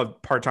 I'm a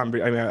part-time.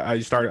 I mean, I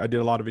did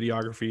a lot of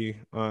videography.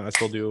 I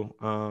still do.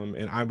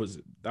 And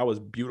that was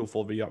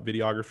beautiful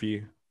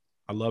videography.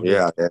 I loved it.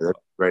 Yeah,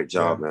 great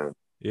job, man.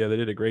 Yeah, they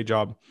did a great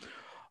job.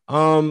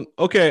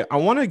 Okay, I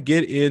want to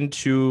get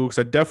into, because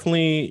I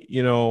definitely,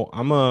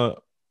 I'm a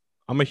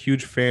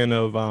huge fan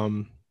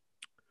of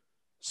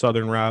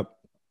Southern rap,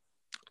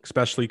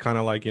 especially kind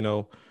of like,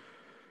 I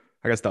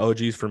guess the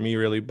OGs for me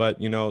really, but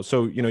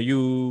so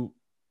you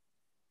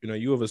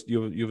have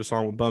a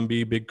song with Bun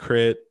B, Big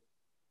Crit,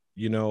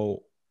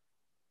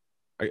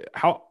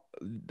 how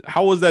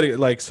was that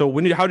like? So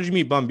how did you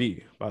meet Bun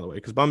B, by the way?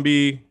 Because Bun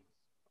B,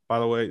 by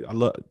the way, I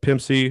love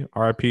Pimp C,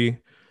 RIP.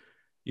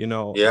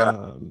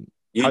 Yeah.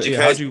 How'd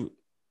you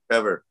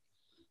ever?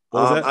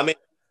 What was that? I mean,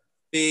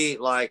 be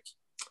like,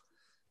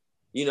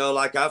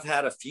 like I've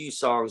had a few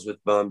songs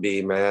with Bun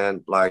B,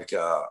 man. Like,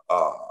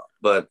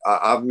 but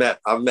I've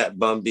met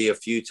Bun B a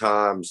few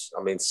times.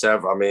 I mean,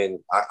 several. I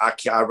mean, I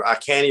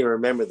can't even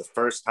remember the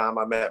first time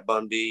I met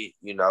Bun B.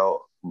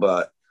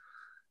 But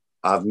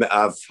I've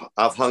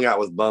hung out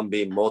with Bun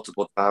B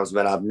multiple times,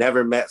 man. I've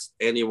never met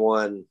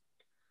anyone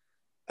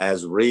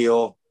as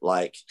real,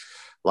 like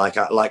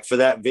for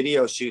that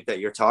video shoot that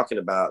you're talking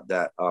about,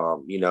 that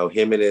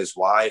him and his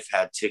wife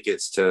had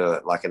tickets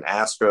to like an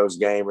Astros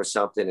game or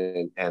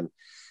something, and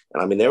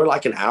I mean they were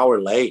like an hour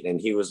late, and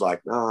he was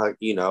like, no,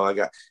 I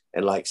got,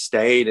 and like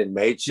stayed and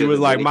made sure. He was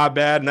like, my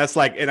bad, and that's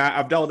like, and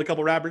I've dealt with a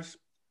couple rappers,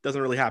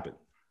 doesn't really happen.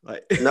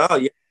 Like no,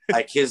 yeah.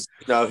 Like his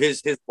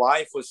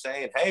wife was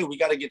saying, hey, we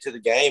got to get to the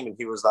game, and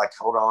he was like,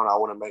 hold on, I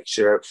want to make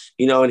sure,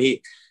 and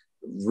he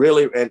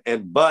really,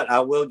 but I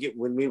will get,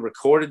 when we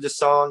recorded the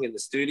song in the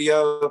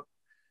studio,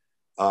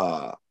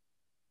 I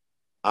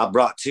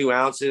brought 2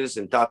 ounces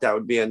and thought that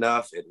would be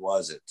enough. It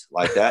wasn't.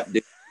 Like that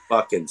dude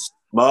fucking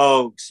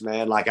smokes,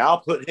 man. Like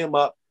I'll put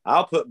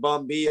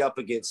Bun B up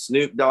against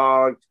Snoop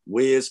Dogg,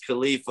 Wiz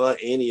Khalifa,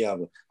 any of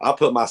them. I'll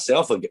put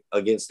myself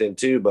against them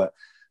too, but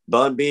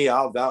Bun B,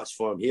 I'll vouch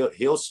for him.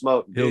 He'll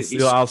smoke.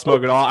 I'll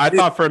smoke it all. I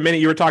thought for a minute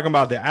you were talking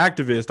about the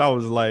activist. I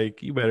was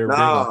like, you better bring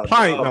a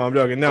pint. No, I'm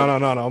joking.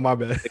 No, my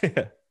bad. When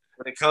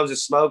it comes to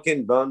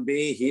smoking, Bun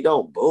B, he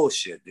don't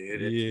bullshit,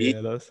 dude.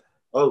 Yeah,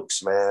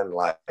 smokes, man.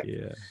 Like,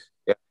 yeah,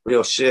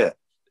 real shit.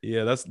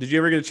 Yeah, did you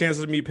ever get a chance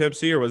to meet Pimp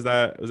C, or was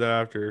that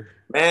after?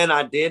 Man,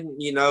 I didn't,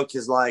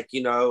 because like,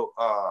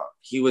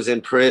 he was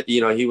in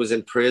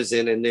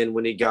prison, and then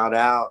when he got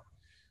out,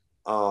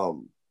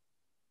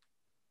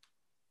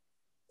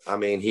 I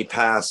mean, he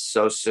passed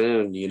so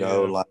soon, you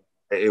know, like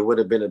it would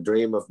have been a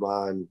dream of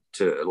mine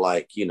to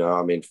like, you know,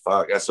 I mean,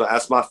 fuck,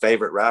 that's my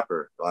favorite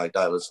rapper. Like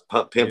that was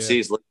Pimp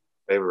C's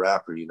favorite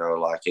rapper, you know,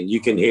 like, and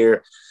you can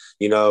hear,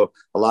 you know,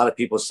 a lot of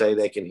people say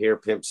they can hear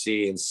Pimp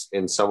C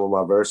in some of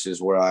my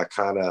verses where I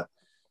kind of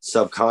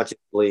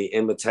subconsciously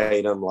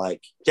imitate him,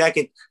 like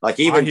jacket, like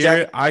even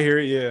I hear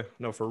it. Yeah,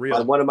 no, for real.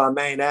 Like one of my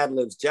main ad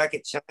libs,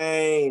 Jacket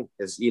Chain,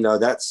 is, you know,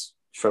 that's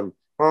from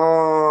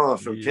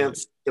Pimp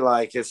C.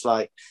 Like it's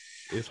like,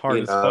 it's hard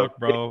as fuck,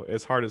 bro.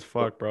 It's hard as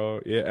fuck,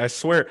 bro. Yeah, I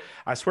swear,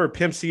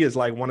 Pimp C is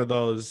like one of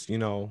those, you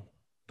know,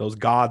 those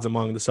gods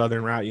among the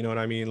Southern rap. You know what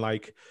I mean?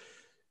 Like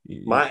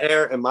my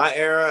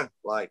era,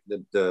 like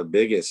the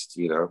biggest,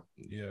 you know.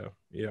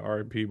 Yeah.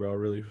 R.I.P., bro.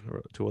 Really,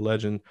 to a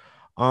legend.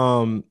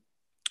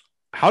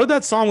 How did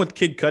that song with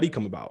Kid Cudi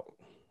come about?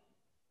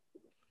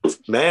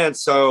 Man,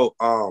 so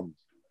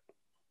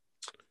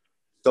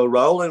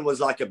Rollin' was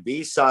like a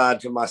B-side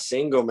to my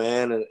single,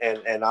 man,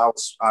 and I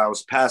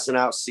was passing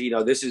out, you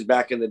know, this is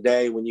back in the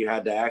day when you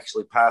had to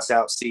actually pass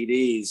out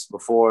CDs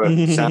before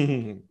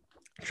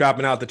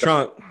dropping out the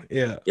trunk.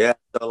 Yeah.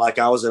 So like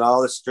I was in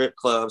all the strip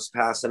clubs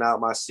passing out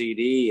my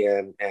CD,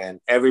 and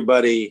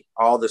everybody,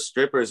 all the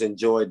strippers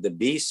enjoyed the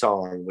B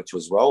song, which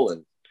was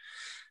Rollin'.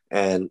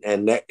 And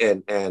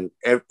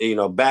you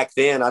know, back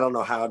then, I don't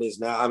know how it is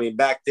now. I mean,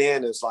 back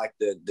then it's like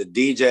the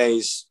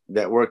DJs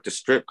that worked the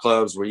strip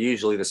clubs were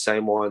usually the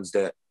same ones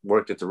that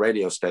worked at the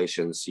radio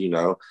stations, you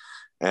know.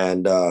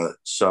 And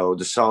so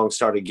the song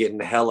started getting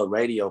hella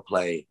radio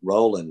play.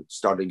 Rollin'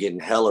 started getting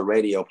hella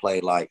radio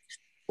play, like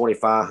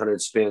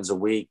 2,500 spins a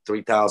week,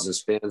 3,000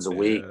 spins a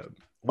week.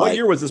 What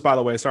year was this, by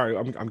the way? Sorry,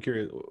 I'm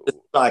curious. It's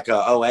like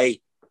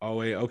 08. Oh,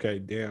 wait, okay,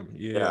 damn.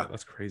 Yeah,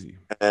 that's crazy.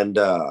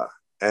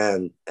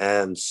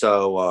 And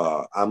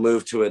so I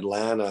moved to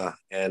Atlanta,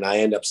 and I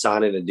ended up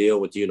signing a deal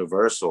with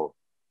Universal.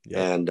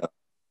 And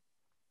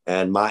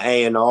my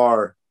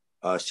A&R,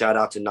 shout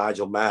out to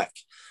Nigel Mack.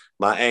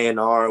 My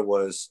A&R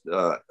was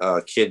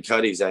Kid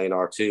Cudi's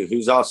A&R too. He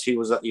was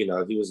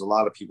a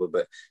lot of people,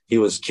 but he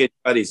was Kid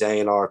Cudi's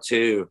A&R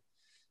too.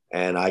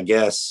 And I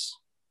guess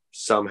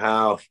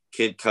somehow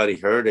Kid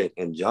Cudi heard it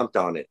and jumped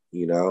on it,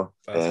 you know.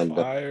 That's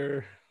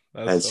fire.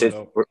 And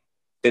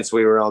since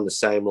we were on the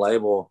same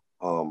label,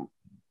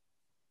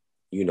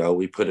 you know,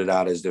 we put it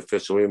out as the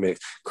official remix.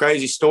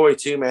 Crazy story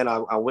too, man.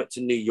 I went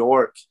to New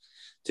York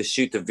to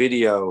shoot the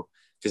video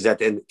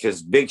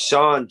because Big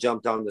Sean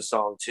jumped on the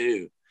song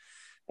too.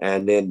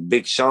 And then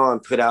Big Sean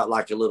put out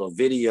like a little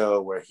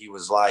video where he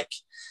was like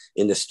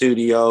in the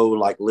studio,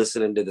 like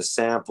listening to the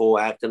sample,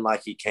 acting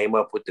like he came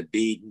up with the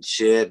beat and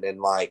shit, and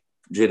like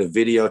did a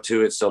video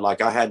to it. So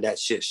like I had that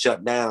shit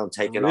shut down,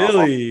 taken off.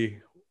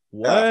 Really?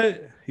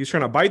 What? He's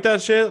trying to bite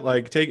that shit?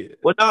 Like take it?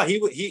 Well, no,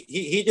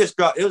 he just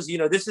got, it was, you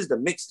know, this is the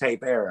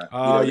mixtape era.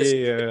 Oh,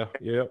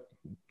 yeah.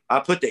 I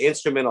put the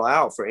instrumental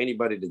out for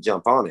anybody to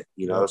jump on it,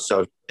 you know,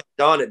 so he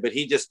jumped on it, but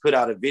he just put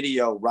out a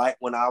video right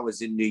when I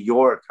was in New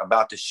York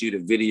about to shoot a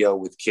video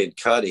with Kid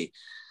Cudi.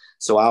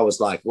 So I was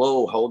like,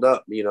 whoa, hold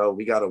up, you know,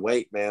 we got to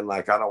wait, man.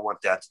 Like, I don't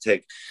want that to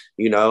take,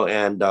 you know,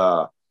 and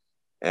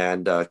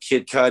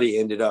Kid Cudi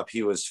ended up,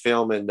 he was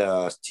filming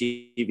a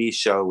TV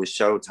show with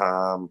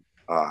Showtime.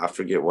 I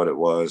forget what it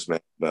was,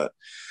 man. But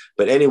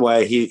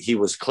anyway, he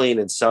was clean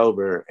and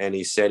sober, and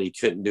he said he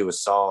couldn't do a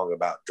song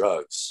about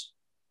drugs.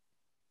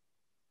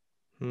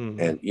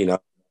 And, you know,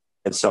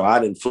 and so I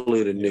didn't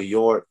flew to New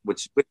York,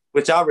 which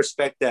I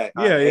respect that.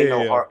 Ain't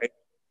no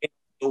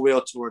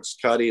will towards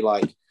Cudi.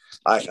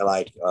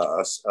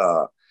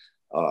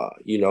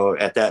 You know,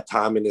 at that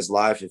time in his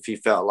life, if he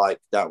felt like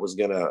that was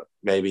going to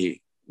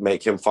maybe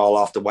make him fall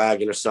off the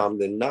wagon or something,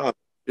 then no,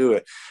 do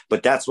it.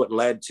 But that's what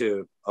led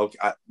to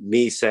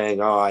me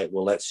saying, all right,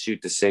 well, let's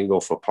shoot the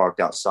single for Parked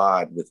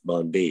Outside with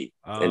Bun B.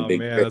 Oh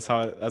man,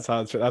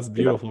 that's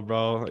beautiful,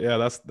 bro. Yeah,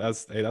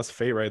 that's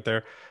fate right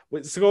there.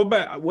 Wait, so go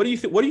back. What do you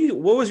think? What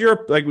was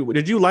your, like,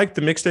 did you like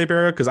the mixtape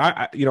era? Because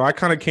I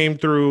kind of came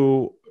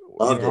through,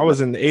 I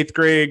was in the 8th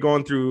grade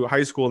going through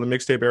high school in the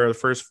mixtape era, the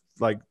first,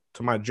 like,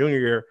 to my junior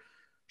year.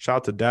 Shout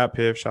out to Dat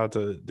Piff, shout out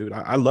to, dude,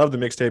 I love the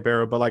mixtape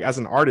era, but like as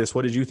an artist,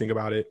 what did you think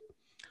about it?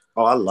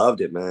 Oh, I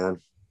loved it, man.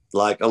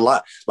 Like a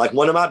lot, like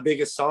one of my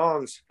biggest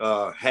songs,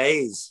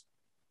 Haze,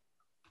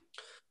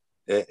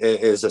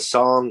 is a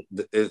song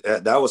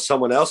that was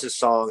someone else's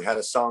song, had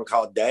a song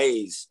called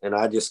Days, and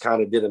I just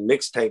kind of did a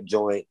mixtape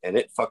joint, and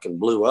it fucking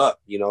blew up.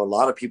 You know, a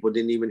lot of people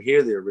didn't even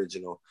hear the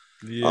original.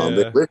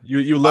 Yeah,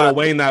 you Lil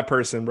Wayne that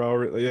person,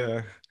 bro.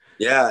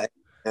 Yeah,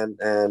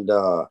 and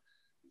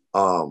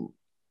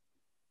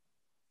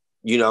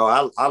you know,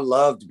 I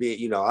loved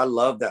I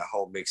loved that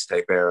whole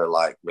mixtape era.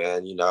 Like,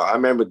 man, you know, I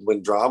remember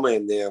when Drama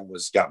and them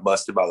got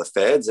busted by the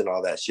feds and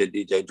all that shit,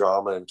 DJ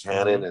Drama and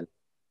Cannon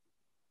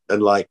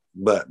and like,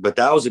 but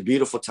that was a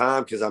beautiful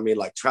time. Cause I mean,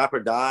 like Trap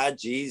or Die,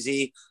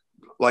 Jeezy,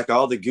 like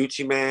all the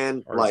Gucci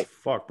Man, like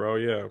fuck, bro.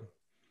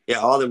 Yeah,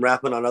 all them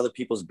rapping on other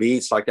people's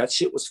beats, like that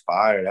shit was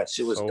fire. That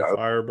shit was so dope.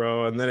 Fire,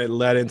 bro. And then it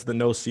led into the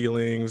No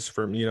Ceilings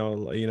from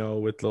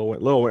with Lil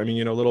Wayne. I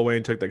mean, Lil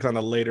Wayne took the kind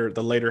of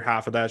the later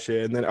half of that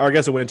shit, and then I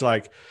guess it went into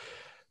like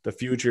the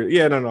future.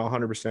 Yeah, no,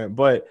 100%.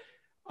 But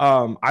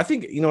I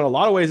think, in a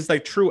lot of ways, it's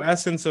like true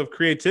essence of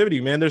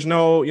creativity, man. There's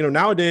no,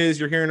 nowadays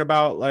you're hearing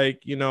about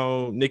like,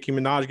 Nicki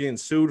Minaj getting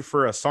sued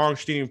for a song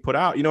she didn't even put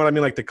out. You know what I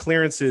mean? Like the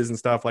clearances and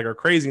stuff like are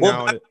crazy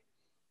now.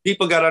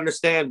 People got to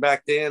understand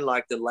back then,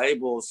 like the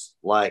labels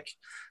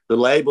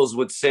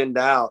would send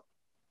out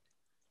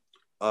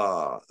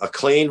a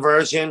clean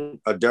version,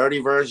 a dirty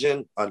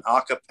version, an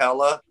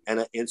acapella,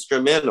 and an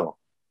instrumental.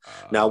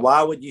 Now,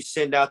 why would you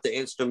send out the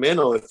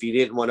instrumental if you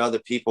didn't want other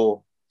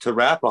people to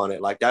rap on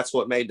it? Like that's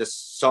what made the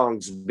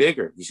songs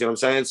bigger. You see what I'm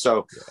saying?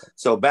 So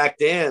back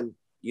then,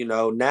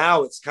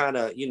 now it's kind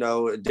of,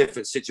 a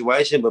different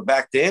situation, but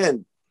back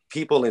then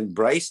people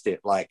embraced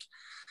it. Like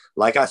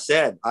I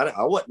said,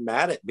 I wasn't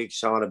mad at Big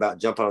Sean about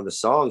jumping on the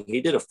song.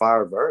 He did a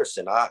fire verse,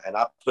 and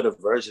I put a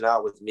version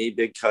out with me,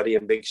 Big Cudi,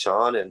 and Big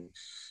Sean,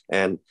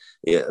 and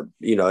yeah,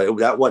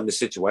 that wasn't the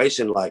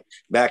situation. Like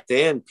back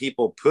then,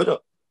 people put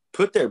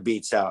their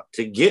beats out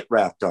to get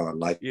rapped on.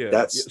 Like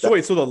that's so.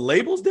 Wait, so the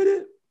labels did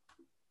it?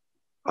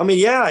 I mean,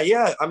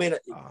 yeah. I mean,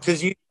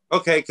 because I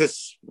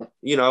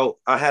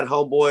had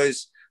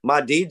homeboys.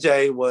 My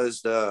DJ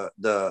was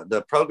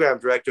the program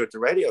director at the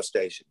radio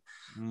station.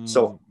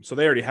 So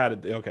they already had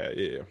it.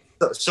 Okay, yeah.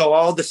 So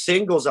all the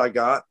singles I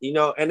got,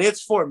 and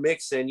it's for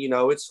mixing,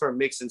 it's for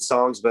mixing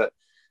songs, but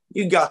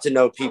you got to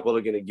know people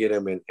are going to get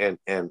them, and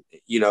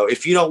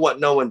if you don't want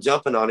no one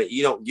jumping on it,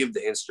 you don't give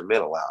the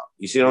instrumental out.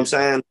 You see what I'm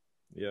saying?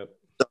 Yep.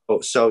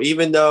 So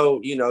even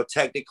though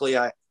technically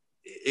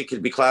it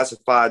could be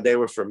classified they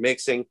were for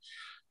mixing,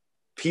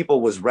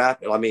 people was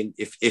rapping. I mean,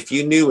 if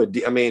you knew and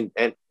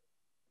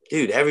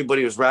dude,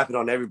 everybody was rapping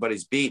on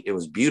everybody's beat. It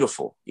was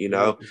beautiful,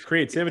 It's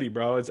creativity,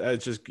 bro.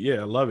 It's just,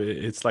 I love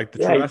it. It's like the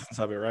true essence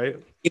of it, right?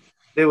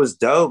 It was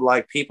dope.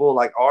 Like people,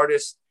 like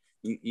artists,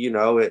 you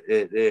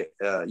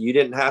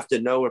didn't have to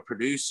know a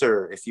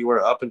producer. If you were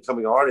an up and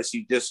coming artist,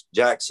 you just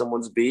jack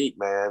someone's beat,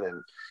 man.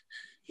 And,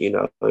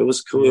 it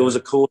was cool. Yeah. It was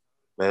a cool,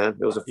 man.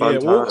 It was a fun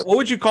time. What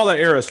would you call that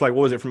era? So like,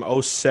 what was it from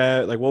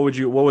 07? Like, what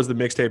was the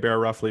mixtape era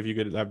roughly? If you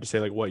could have to say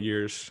like what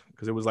years?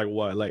 Because it was like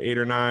what, like 8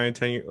 or 9,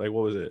 10 years? Like,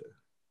 what was it?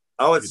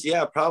 Oh, it's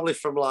probably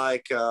from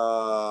like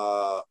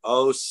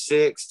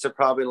 06 to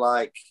probably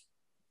like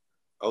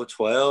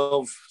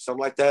 012, something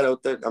like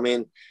that. I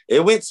mean,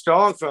 it went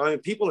strong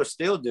people are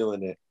still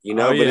doing it,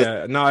 Oh,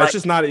 yeah. It's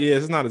just not. Yeah,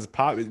 it's not as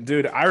popular,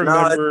 dude. I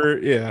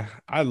remember.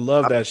 I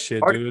love that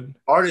shit, dude.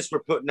 Artists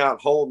were putting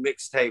out whole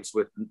mixtapes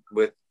with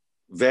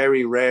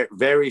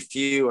very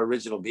few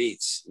original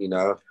beats.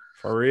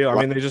 For real. I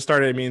mean, they just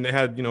started. I mean, they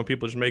had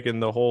people just making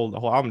the whole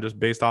album just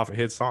based off a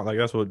hit song. Like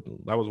that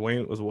was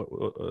Wayne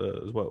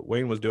what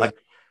Wayne was doing.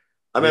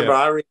 I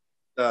remember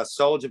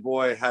Soulja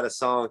Boy had a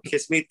song,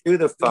 "Kiss Me Through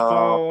the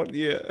Phone."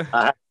 Yeah.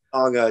 I had a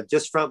song,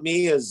 "Just Front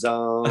Me a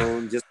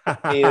Zone," just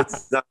front me a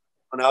zone,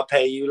 and I'll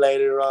pay you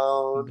later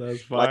on.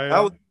 That's fire.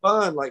 That was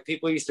fun. Like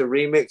people used to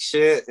remix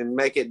shit and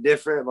make it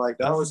different. Like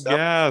that was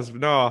gas.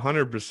 No,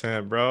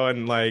 100%, bro.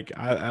 And like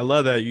I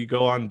love that you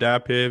go on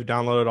DatPiff,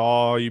 download it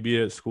all. You be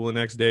at school the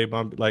next day,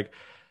 bump like,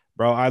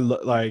 bro. I dude,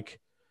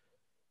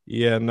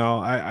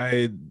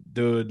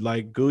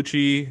 like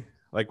Gucci.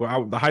 Like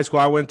the high school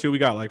I went to, we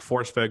got like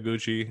force-fed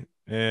Gucci.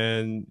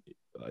 And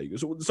like,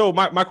 so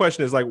my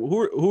question is like,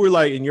 who are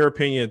like, in your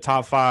opinion,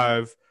 top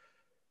 5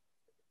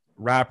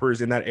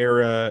 rappers in that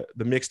era,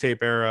 the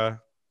mixtape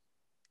era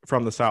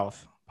from the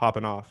South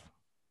popping off,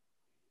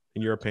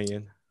 in your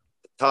opinion?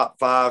 Top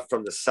 5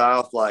 from the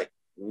South, like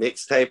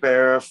mixtape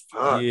era?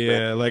 Fuck,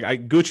 man.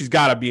 Like Gucci's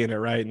got to be in it,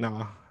 right?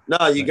 No,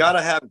 you got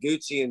to have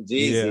Gucci and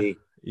Jeezy.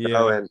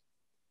 Yeah.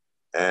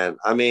 And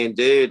I mean,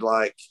 dude,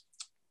 like,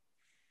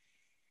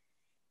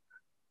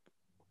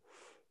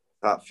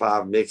 top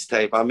 5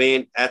 mixtape. I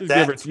mean, at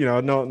that,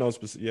 no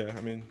specific. Yeah,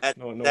 I mean,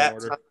 no that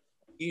order. Time,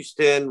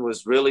 Houston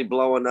was really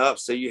blowing up,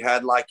 so you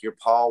had like your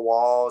Paul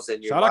Walls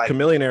and your shout out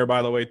Chamillionaire,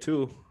 by the way,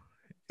 too.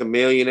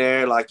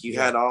 Chamillionaire, like you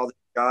had all the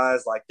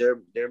guys like their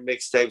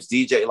mixtapes.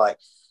 DJ, like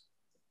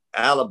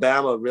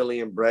Alabama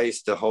really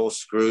embraced the whole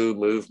screw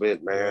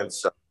movement, man.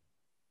 Yeah.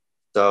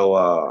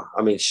 So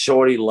I mean,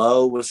 Shorty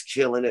Low was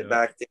killing it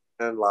back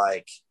then.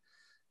 Like,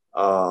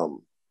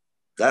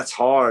 that's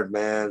hard,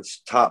 man.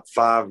 It's top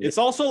 5. It's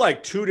also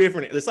like 2 or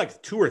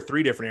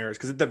 3 different eras,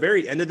 because at the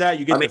very end of that,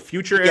 you get the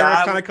Future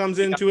era kind of comes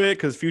into it,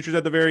 because Future's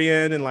at the very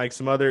end, and like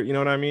some other, you know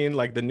what I mean?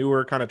 Like the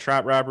newer kind of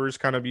trap rappers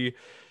kind of be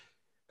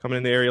coming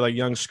in the area, like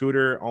Young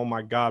Scooter. Oh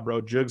my God, bro.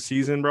 Jug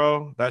Season,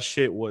 bro. That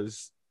shit went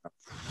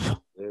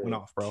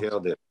off, bro.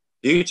 Killed it.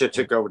 Future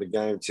took over the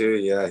game too.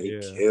 Yeah, he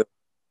killed.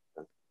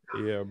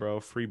 Yeah, bro.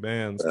 Free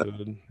bands,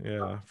 dude.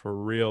 Yeah, for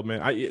real,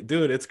 man.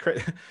 Dude, it's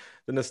crazy.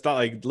 The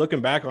nostalgia, like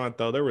looking back on it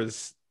though,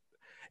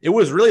 it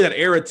was really that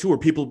era too, where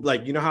people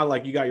like, how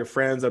like you got your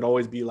friends that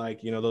always be like,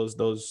 those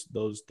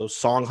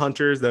song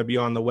hunters that be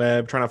on the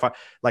web trying to find,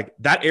 like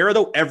that era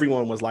though.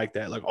 Everyone was like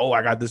that. Like, oh,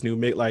 I got this new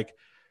mix.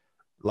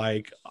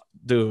 Like,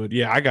 dude,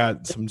 yeah, I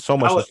got so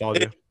much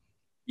nostalgia.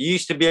 You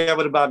used to be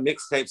able to buy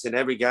mixtapes in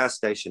every gas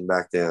station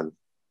back then.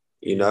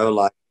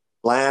 Like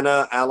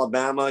Atlanta,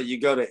 Alabama. You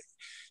go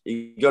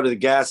to the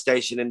gas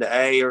station in the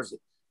A, or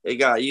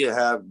You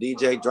have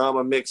DJ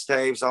Drama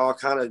mixtapes, all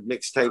kind of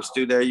mixtapes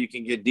through there. You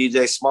can get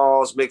DJ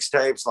Smalls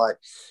mixtapes. Like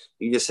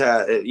you just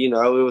had, it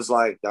was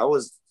like that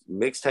was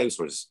mixtapes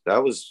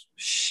that was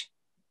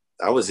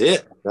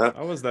it.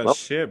 That was that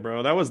shit,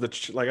 bro. That was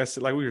like I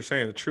said, like we were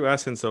saying, the true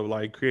essence of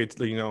like create.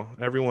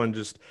 Everyone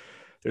just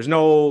there's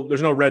no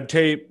red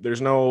tape,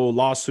 there's no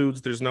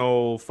lawsuits, there's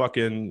no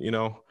fucking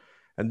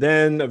and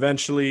then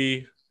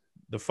eventually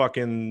the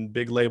fucking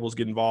big labels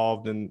get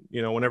involved, and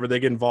whenever they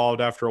get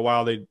involved, after a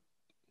while they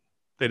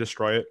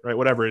destroy it, right?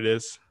 Whatever it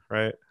is,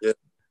 right? Yeah.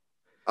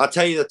 I'll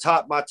tell you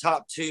my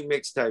top 2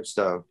 mixtapes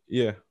though.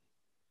 Yeah.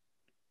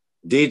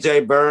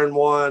 DJ Burn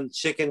one,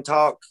 Chicken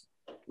Talk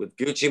with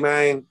Gucci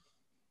Mane.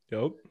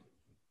 Yep.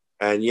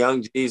 And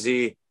Young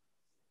Jeezy,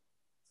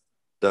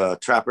 the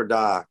Trap or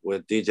Die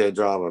with DJ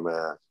Drama,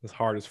 man. It's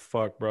hard as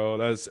fuck, bro.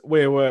 That's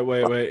wait.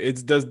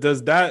 It's does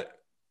that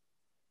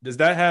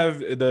have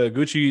the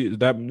Gucci,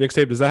 that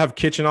mixtape? Does that have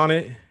Kitchen on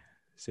it?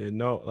 Said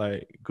no,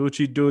 like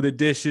Gucci do the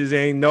dishes,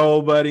 ain't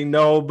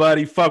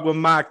nobody fuck with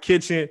my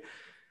kitchen.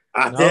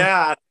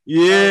 Yeah,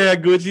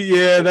 Gucci,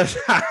 yeah, that's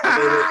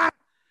that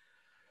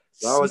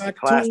was the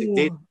classic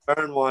DJ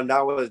Burn one.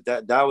 That was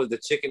the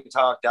Chicken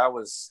Talk.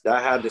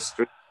 That had the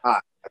street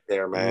hot right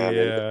there, man.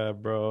 Yeah,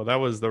 bro, that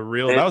was that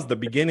was the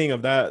beginning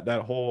of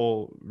that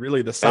whole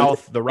really the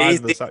South, the rise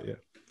of the South. Yeah,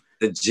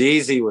 the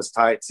Jeezy was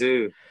tight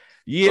too.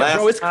 Yeah,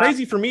 bro, it's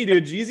crazy for me,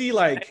 dude. Jeezy,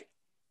 like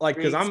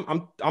because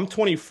I'm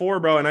 24,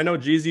 bro, and I know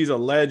Jeezy's a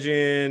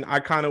legend. I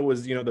kind of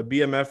was, the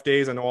BMF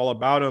days. I know all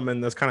about him,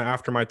 and that's kind of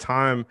after my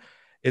time.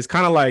 It's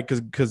kind of like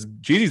because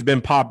Jeezy's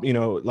been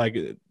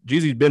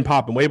Jeezy's been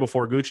popping way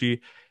before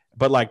Gucci,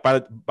 but like by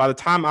the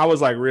time I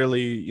was like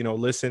really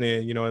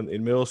listening,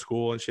 in middle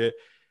school and shit,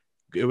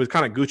 it was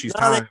kind of Gucci's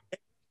time.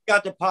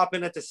 Got to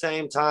popping at the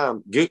same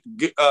time.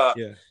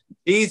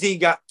 Jeezy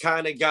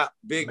got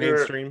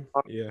bigger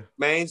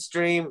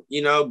mainstream,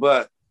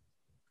 but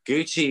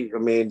Gucci, I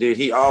mean, dude,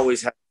 he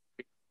always had,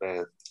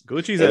 man.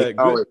 Gucci's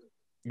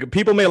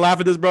people may laugh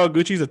at this, bro.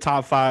 Gucci's a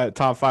top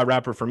five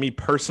rapper for me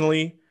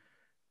personally.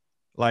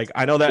 Like,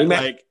 I know that,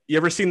 like, you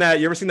ever seen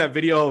that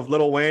video of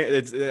Lil Wayne?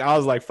 I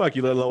was like, fuck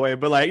you, Lil Wayne.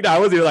 But like, no, I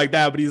wasn't even like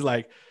that. But he's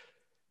like,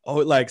 oh,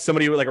 like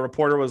somebody, like a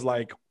reporter was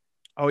like,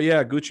 oh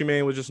yeah, Gucci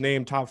Mane was just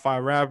named top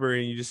 5 rapper.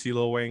 And you just see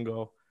Lil Wayne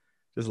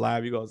just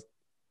laugh. He goes,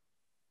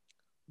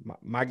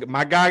 my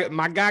guy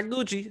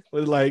Gucci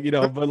was like,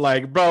 but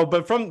like, bro,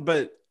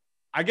 but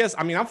I guess,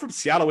 I mean, I'm from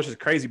Seattle, which is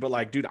crazy, but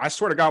like, dude, I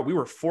swear to God, we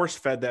were force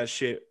fed that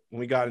shit when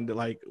we got into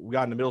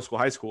middle school,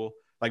 high school,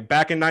 like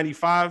back in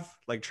 95,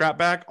 like Trap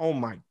Back. Oh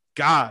my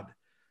God,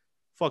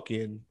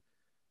 fucking,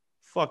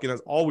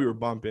 that's all we were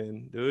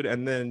bumping, dude.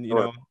 And then,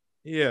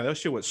 that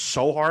shit went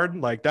so hard.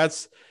 Like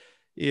that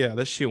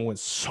shit went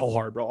so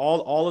hard, bro.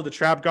 All of the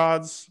trap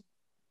gods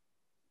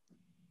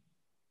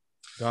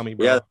got me,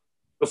 bro. Yeah.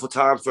 Beautiful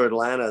time for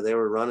Atlanta. They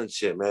were running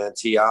shit, man.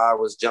 T.I.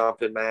 was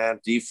jumping, man.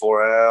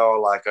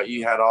 D4L, like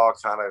you had all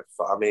kind of.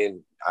 I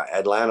mean,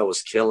 Atlanta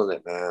was killing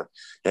it, man.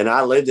 And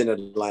I lived in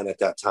Atlanta at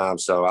that time,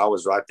 so I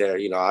was right there.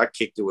 I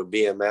kicked it with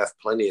BMF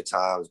plenty of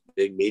times.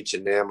 Big Meech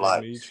and them,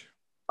 like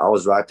I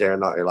was right there,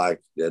 and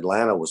like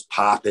Atlanta was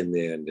popping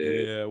then,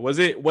 dude. Yeah, was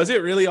it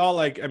really all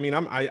like? I mean,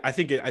 I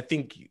think it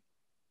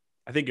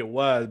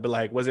was, but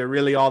like, was it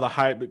really all the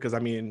hype? Because I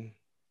mean.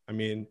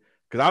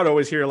 Because I would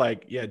always hear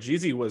like, yeah,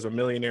 Jeezy was a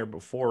millionaire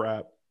before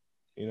rap,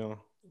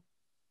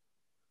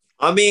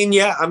 I mean,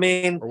 yeah, I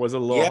mean, or was it a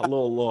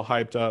little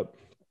hyped up?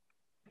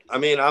 I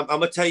mean, I'm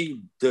gonna tell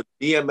you, the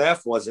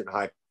BMF wasn't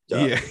hyped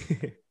up. Yeah,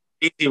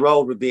 Jeezy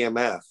rolled with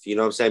BMF, you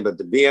know what I'm saying? But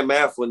the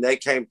BMF, when they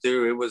came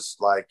through, it was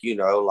like,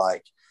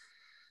 like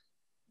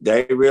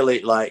they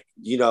really like,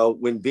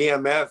 when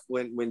BMF,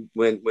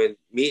 when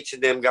Meech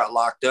and them got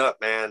locked up,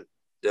 man.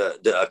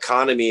 The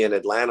economy in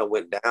Atlanta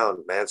went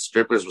down, man.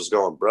 Strippers was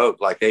going broke.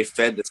 Like they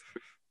fed the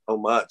streets so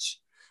much,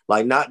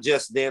 like not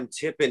just them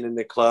tipping in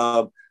the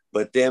club,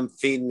 but them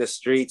feeding the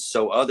streets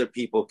so other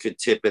people could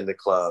tip in the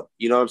club.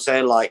 You know what I'm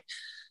saying? Like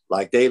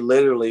they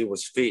literally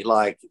was feed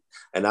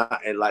and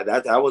like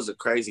that was a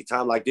crazy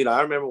time. Like, dude,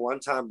 I remember one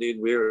time, dude,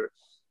 we were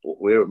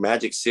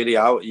Magic City.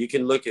 You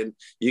can look at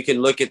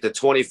the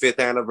 25th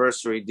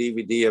anniversary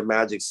DVD of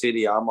Magic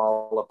City. I'm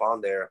all up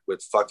on there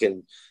with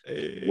fucking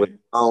with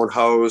own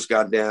hose,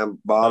 goddamn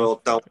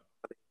bottle,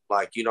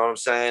 like, you know what I'm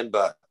saying?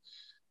 But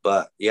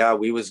yeah,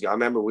 I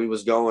remember we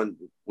was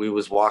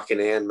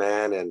walking in,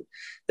 man, and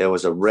there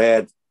was a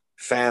red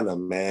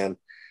Phantom, man.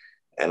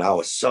 And I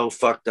was so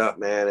fucked up,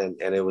 man.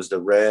 And it was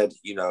the red,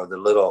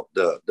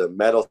 the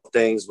metal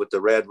things with the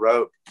red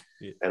rope.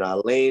 Yeah. And I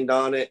leaned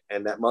on it,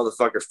 and that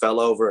motherfucker fell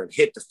over and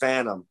hit the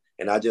Phantom.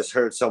 And I just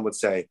heard someone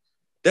say,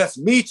 "That's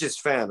Meech's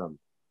Phantom."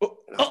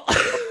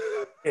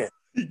 Yeah.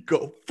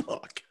 Go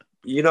fuck.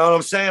 You know what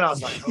I'm saying? I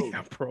was like, "Oh,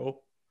 yeah, bro,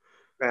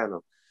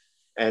 Phantom."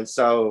 And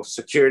so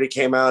security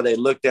came out. They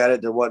looked at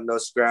it. There wasn't no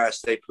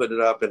scratch. They put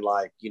it up, and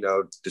like,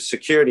 the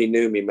security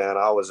knew me, man.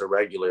 I was a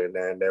regular in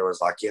there, and they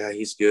was like, "Yeah,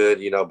 he's good,"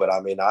 But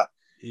I mean,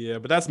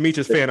 but that's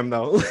Meech's Phantom,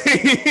 though.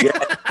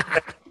 Yeah.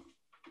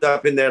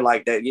 up in there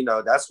like that. You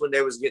know, that's when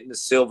they was getting the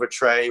silver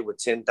tray with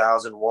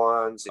 10,000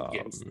 ones and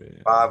getting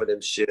 5 of them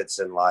shits.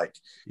 And like,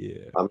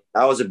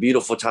 that was a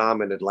beautiful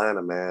time in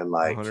Atlanta, man.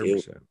 Like,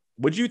 100%.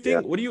 What do you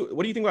think? What do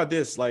you think about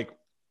this? Like,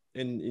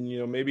 and you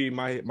know, maybe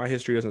my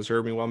history doesn't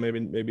serve me well.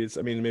 Maybe it's,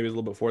 I mean, maybe it's a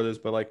little bit before this,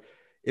 but like,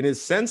 in a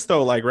sense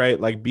though, like, right,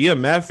 like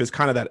BMF is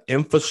kind of that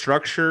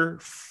infrastructure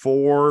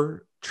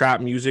for trap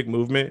music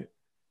movement,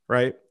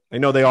 right? I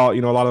know they all,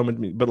 you know, a lot of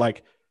them, but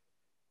like,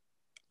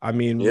 I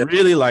mean,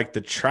 really, like the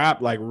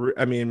trap, like,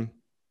 I mean,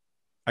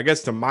 I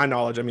guess to my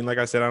knowledge, I mean, like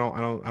I said, I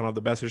don't have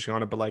the best history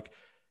on it, but like,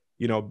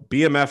 you know,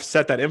 BMF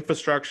set that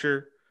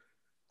infrastructure.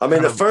 I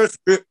mean, the first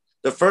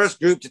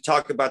group to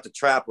talk about the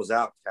trap was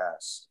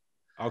Outkast.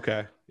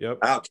 Okay. Yep.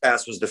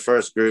 Outkast was the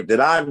first group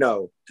that I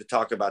know to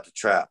talk about the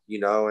trap, you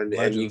know, and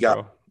you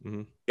got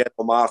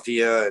Ghetto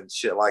Mafia and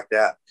shit like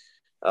that.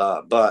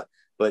 But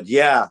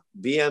yeah,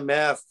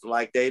 BMF,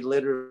 like they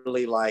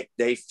literally, like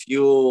they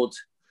fueled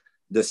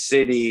the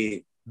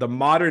city. The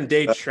modern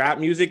day trap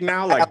music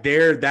now, like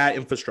they're that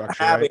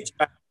infrastructure, right?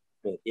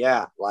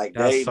 Yeah, like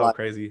that's so like,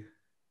 crazy.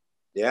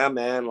 Yeah,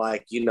 man.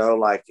 Like, you know,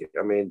 like,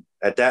 I mean,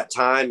 at that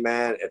time,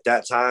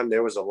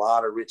 there was a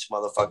lot of rich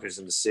motherfuckers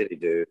in the city,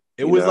 dude.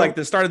 It was like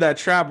the start of that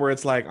trap where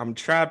it's like, I'm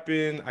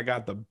trapping, I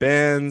got the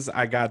Benz,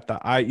 I got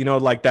you know,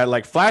 like that,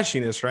 like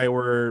flashiness, right?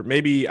 Where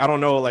maybe, I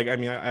don't know, like, I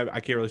mean, I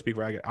can't really speak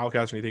for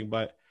Outkast or anything,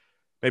 but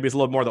maybe it's a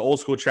little more the old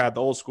school trap,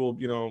 the old school,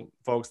 you know,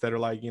 folks that are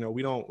like, you know,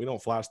 we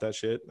don't flash that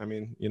shit. I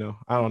mean, you know,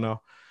 I don't know.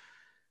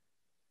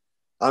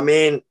 I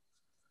mean,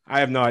 I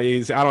have no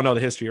idea. I don't know the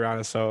history around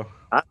it. So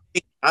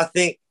I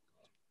think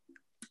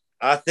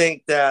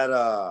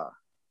that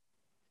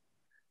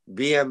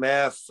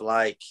BMF,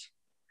 like,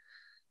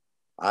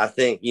 I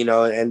think, you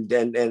know,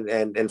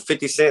 and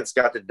 50 Cent's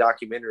got the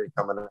documentary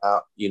coming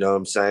out, you know what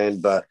I'm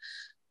saying? But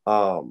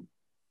I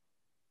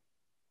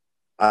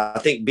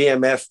think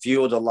BMF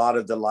fueled a lot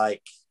of the,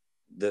 like,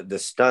 the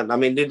stunt. I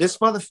mean, dude, this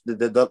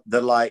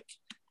the like,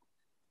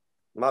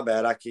 my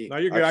bad. No,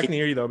 you're good. I can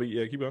hear you though, but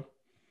yeah, keep going.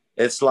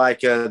 It's like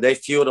they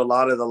fueled a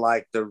lot of the,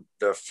 like,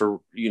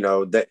 for, you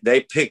know,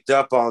 they picked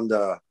up on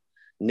the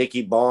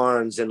Nicky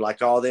Barnes and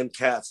like all them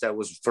cats that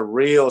was for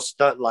real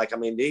stunt. Like, I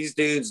mean, these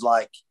dudes,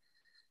 like,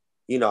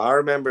 you know, I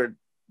remember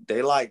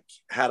they like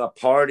had a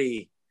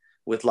party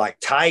with like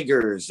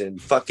tigers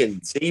and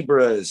fucking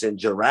zebras and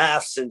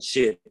giraffes and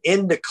shit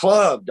in the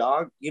club,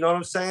 dog. You know what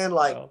I'm saying?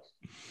 Like,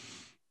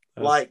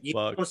 you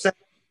know what I'm saying?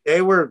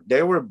 They were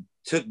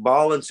took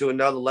balling to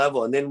another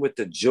level. And then with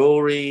the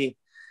jewelry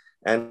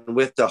and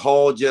with the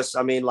whole, just,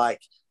 I mean, like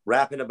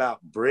rapping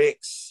about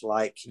bricks,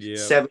 like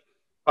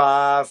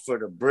 75 for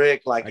the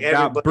brick, like I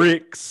got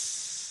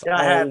bricks,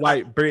 all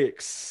white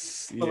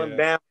bricks.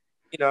 Yeah.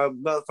 You know,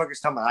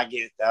 motherfuckers talking about, I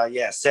get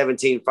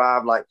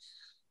 17.5.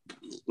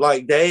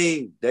 Like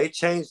they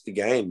changed the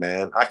game,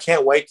 man. I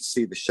can't wait to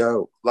see the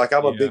show. Like,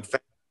 I'm a big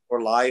fan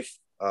for life.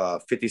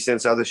 50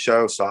 Cent's other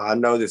show, so I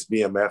know this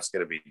BMF's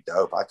gonna be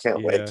dope. I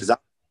can't wait, because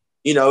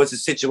you know, it's a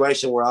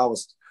situation where I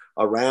was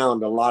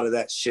around a lot of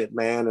that shit,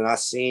 man, and I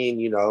seen,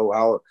 you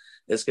know,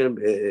 it's gonna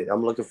be.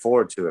 I'm looking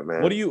forward to it,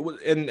 man. What do you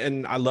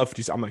and I love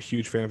 50 Cent. I'm a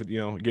huge fan of, you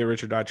know, Get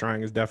Rich or Die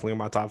Trying is definitely in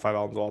my top 5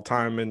 albums of all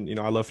time, and you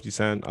know, I love 50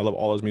 Cent. I love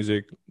all his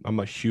music. I'm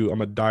a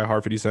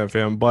diehard 50 Cent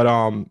fan. But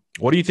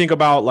what do you think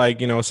about, like,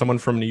 you know, someone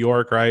from New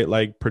York, right?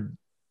 Like,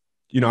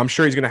 you know, I'm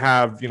sure he's gonna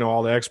have, you know,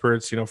 all the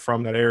experts, you know,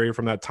 from that area,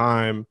 from that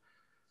time.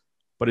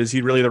 But is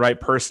he really the right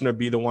person to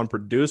be the one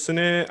producing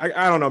it?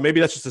 I don't know. Maybe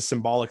that's just a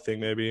symbolic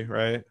thing, maybe,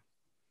 right?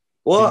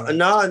 Well,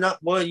 no.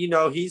 Well, you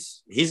know,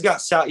 he's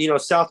got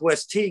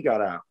Southwest T got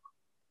out,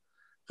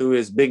 who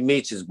is Big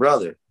Meech's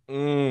brother.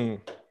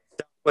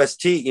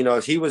 Southwest T, you know,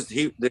 he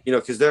you know,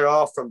 because they're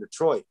all from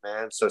Detroit,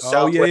 man. So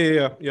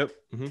Southwest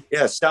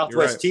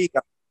T,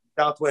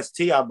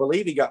 I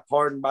believe he got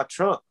pardoned by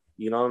Trump.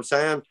 You know what I'm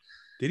saying?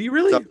 Did he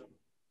really? So,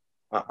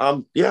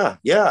 yeah.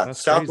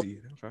 That's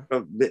crazy.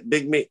 Okay.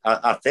 Big Meech,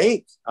 I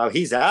think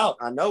he's out.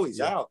 I know he's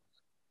out.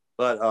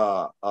 But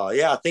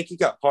I think he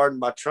got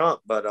pardoned by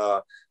Trump.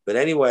 But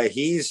anyway,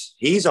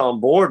 he's on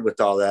board with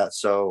all that.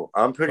 So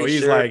I'm pretty sure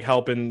he's like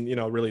helping, you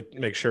know, really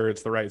make sure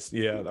it's the right.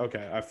 Yeah.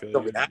 Okay. I feel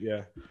you.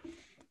 Yeah.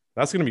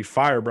 That's gonna be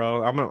fire,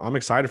 bro. I'm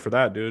excited for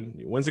that,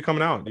 dude. When's it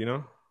coming out? Do you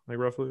know? Like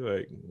roughly,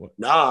 like what?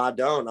 No, I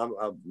don't.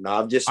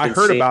 I've just I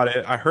heard about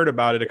it. I heard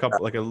about it a couple,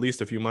 like at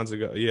least a few months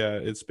ago. Yeah,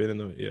 it's been in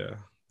the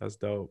that's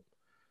dope.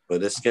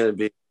 But it's gonna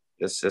be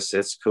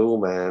it's cool,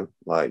 man.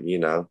 Like, you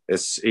know,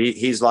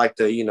 he's like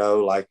the, you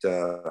know, like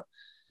the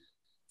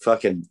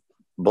fucking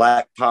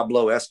Black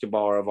Pablo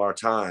Escobar of our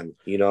time.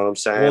 You know what I'm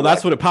saying? Well,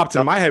 that's what it popped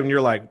in my head when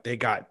you're like, they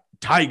got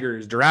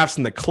tigers, giraffes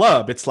in the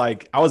club. It's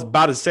like, I was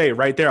about to say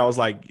right there, I was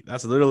like,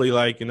 that's literally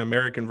like an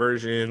American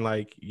version,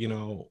 like, you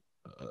know,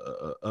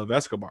 of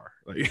Escobar.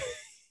 Like,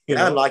 you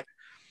know? Like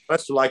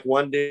that's like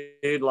one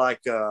dude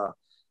like bought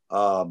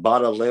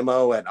a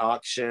limo at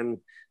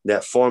auction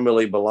that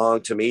formerly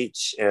belonged to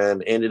Meech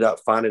and ended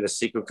up finding a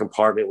secret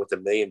compartment with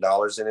 $1 million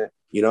in it.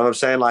 You know what I'm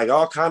saying? Like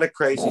all kind of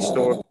crazy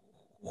stories,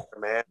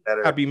 man.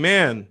 Happy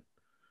man.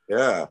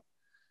 Yeah.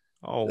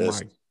 Oh my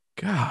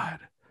God.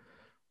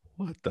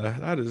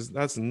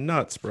 That's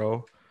nuts,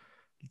 bro.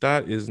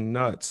 That is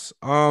nuts.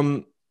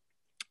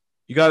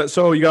 You got it.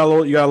 So you got a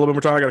little bit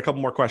more time. I got a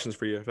couple more questions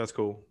for you, if that's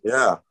cool.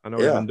 Yeah. I know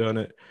we've been doing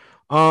it.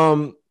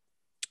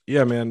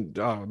 Yeah, man.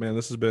 Oh man,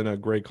 this has been a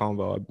great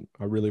convo.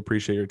 I really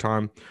appreciate your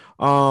time.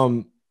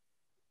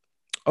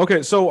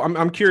 Okay, so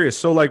I'm curious.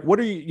 So like, what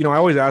are you know, I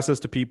always ask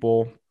this to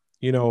people,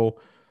 you know,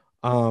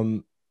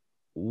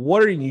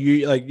 what are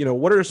you like, you know,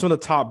 what are some of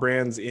the top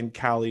brands in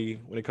Cali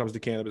when it comes to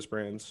cannabis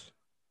brands,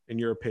 in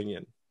your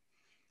opinion?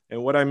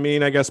 And what I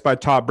mean, I guess, by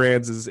top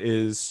brands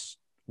is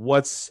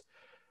what's,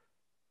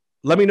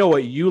 let me know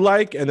what you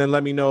like, and then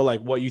let me know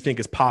like what you think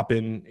is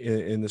popping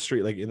in the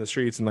street, like in the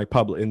streets and like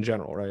public in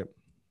general, right?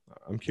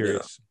 I'm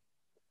curious.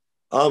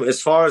 Yeah.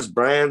 As far as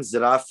brands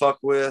that I fuck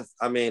with,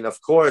 I mean,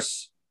 of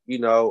course, you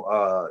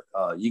know,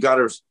 you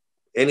gotta,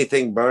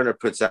 anything Burner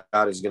puts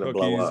out is gonna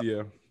blow up.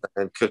 Yeah.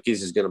 And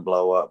Cookies is gonna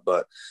blow up.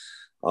 But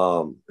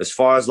as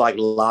far as like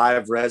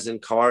live resin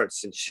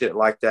carts and shit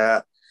like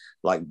that,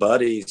 like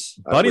Buddies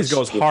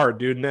goes hard,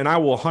 dude, and I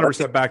will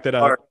 100% back that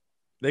up.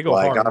 They go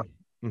like, hard.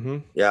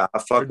 Yeah, I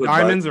fuck with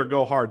diamonds or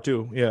go hard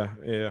too. Yeah.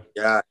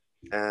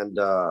 And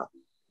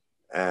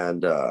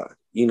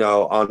you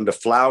know, on the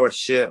flower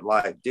shit,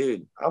 like,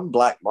 dude, I'm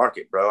black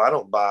market, bro. I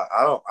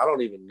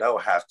don't even know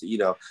half to, you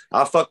know,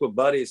 I fuck with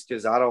Buddies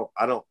because I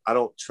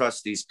don't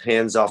trust these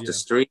pens off the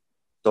street.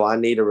 So I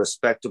need a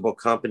respectable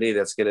company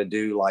that's gonna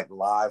do like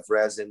live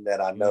resin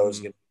that I know is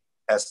gonna be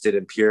tested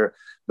and pure.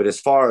 But as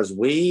far as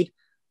weed,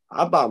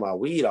 I buy my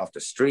weed off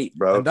the street,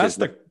 bro. And that's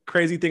the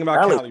crazy thing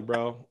about Cali,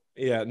 bro.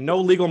 Yeah, no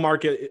legal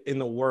market in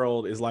the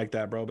world is like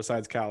that, bro,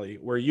 besides Cali,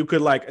 where you could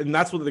like, and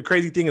that's what the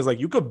crazy thing is, like,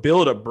 you could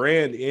build a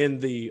brand in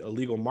the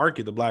illegal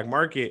market, the black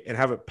market, and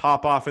have it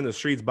pop off in the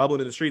streets, bubbling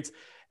in the streets.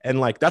 And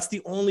like, that's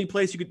the only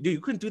place you could do.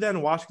 You couldn't do that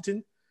in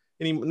Washington.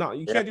 No,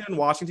 you can't do that in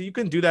Washington. You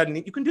couldn't do that.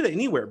 You can do that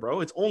anywhere,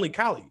 bro. It's only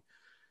Cali,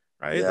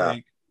 right? Yeah.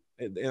 Like,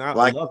 and I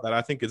love that.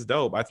 I think it's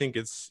dope. I think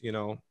it's, you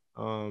know,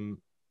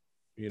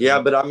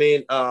 yeah, but I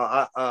mean,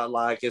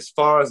 like as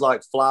far as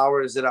like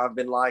flowers that I've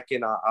been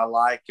liking, I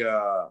like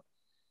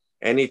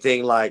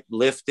anything like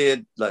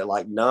lifted,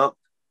 like Nump,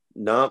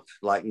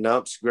 like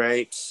Nump's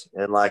grapes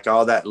and like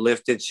all that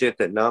lifted shit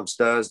that Numps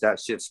does.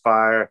 That shit's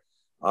fire.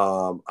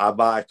 I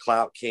buy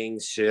Clout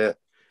King's shit.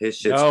 His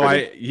shit's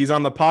he's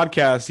on the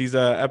podcast. He's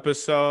a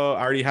episode.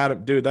 I already had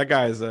him, dude. That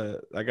guy's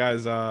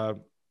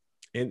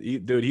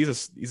dude. He's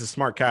a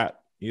smart cat.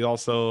 He's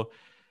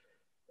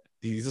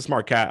a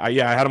smart cat. I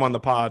had him on the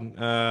pod.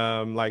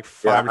 Like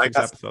 5 or 6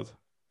 episodes.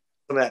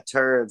 On that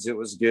turds, it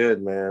was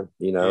good, man.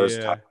 You know.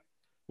 Yeah.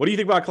 What do you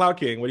think about Clout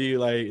King? What do you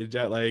like? Is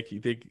that like, you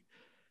think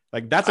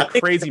like that's a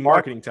crazy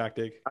marketing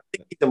tactic? I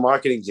think he's a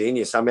marketing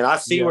genius. I mean, I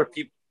see where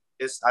people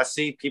I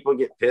see people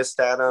get pissed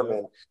at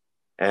him,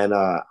 and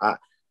I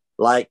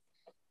like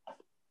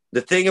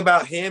the thing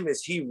about him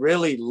is he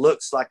really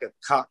looks like a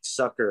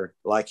cocksucker.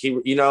 Like he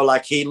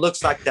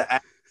looks like the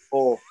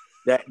asshole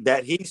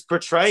that he's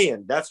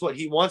portraying. That's what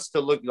he wants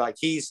to look like.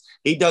 He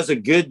does a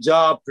good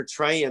job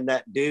portraying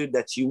that dude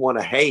that you want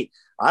to hate.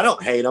 I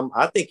don't hate him.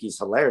 I think he's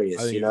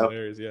hilarious, you know.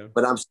 Hilarious, yeah.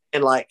 But I'm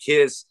saying like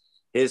his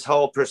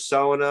whole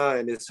persona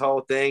and his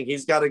whole thing,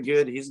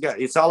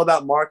 it's all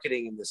about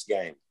marketing in this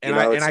game. And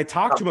I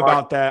talked to him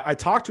about that. I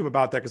talked to him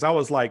about that because I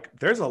was like,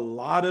 there's a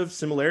lot of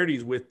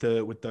similarities with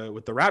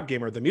the rap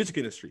game or the music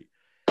industry.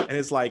 And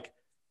it's like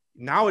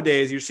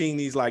nowadays you're seeing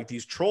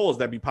these trolls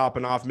that be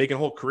popping off, making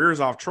whole careers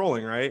off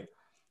trolling, right?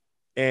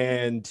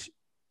 And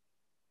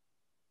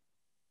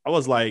I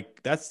was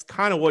like, that's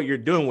kind of what you're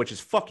doing, which is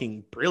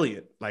fucking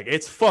brilliant. Like,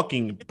 it's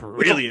fucking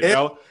brilliant,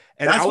 bro.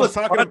 And I was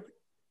talking to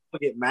people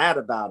get mad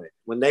about it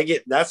when they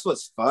get, that's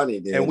what's funny,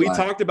 dude. And we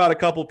talked about a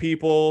couple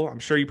people. I'm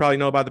sure you probably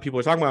know about the people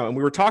we're talking about. And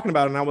we were talking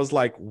about it, and I was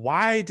like,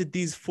 why did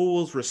these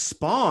fools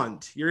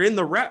respond? You're in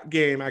the rap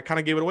game. I kind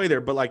of gave it away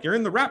there, but like, you're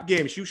in the rap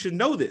game. You should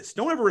know this.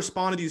 Don't ever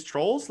respond to these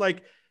trolls.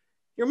 Like,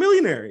 you're a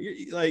millionaire.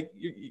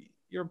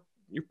 You're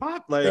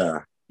pop.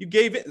 Like, you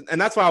gave it.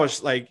 And that's why I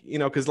was like, you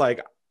know, because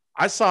like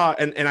I saw,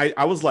 and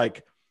I was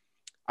like,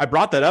 I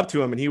brought that up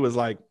to him, and he was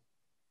like,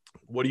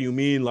 what do you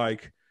mean?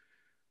 Like,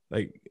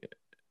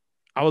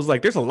 I was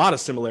like, there's a lot of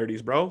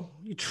similarities, bro.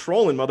 You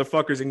trolling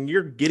motherfuckers, and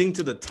you're getting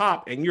to the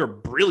top, and you're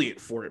brilliant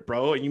for it,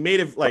 bro. And you made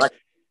it like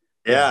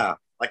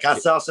like I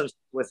saw some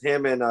with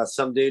him and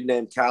some dude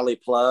named Cali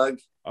Plug.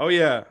 Oh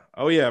yeah,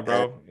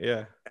 bro.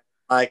 Yeah.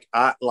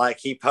 Like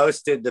he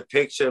posted the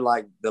picture,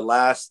 like the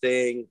last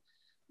thing,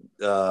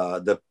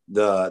 the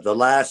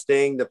last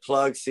thing the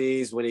Plug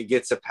sees when he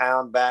gets a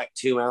pound back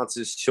 2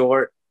 ounces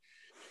short.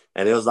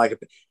 And it was like,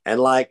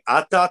 and like,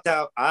 I thought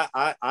that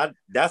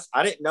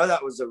I didn't know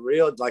that was a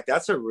real, like,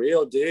 that's a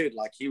real dude.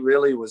 Like, he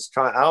really was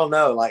trying, I don't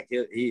know. Like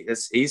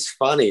he's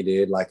funny,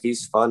 dude. Like,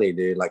 he's funny,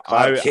 dude. Like,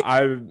 I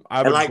would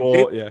like,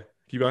 dude, yeah.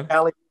 Keep going.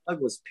 Cali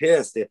was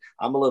pissed.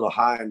 I'm a little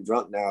high and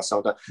drunk now.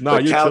 Sometimes. No,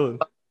 you're chilling.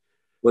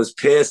 Was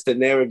pissed,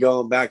 and they were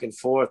going back and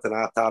forth, and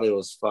I thought it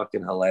was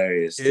fucking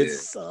hilarious. Dude.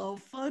 It's so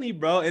funny,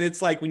 bro. And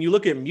it's like, when you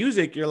look at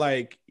music, you're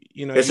like,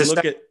 you know, you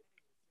look at,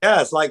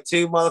 Yeah, it's like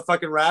two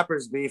motherfucking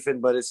rappers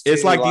beefing, but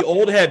it's like the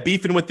old head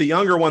beefing with the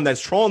younger one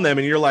that's trolling them,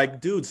 and you're like,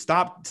 dude,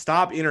 stop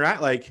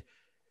interact. Like,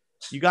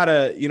 you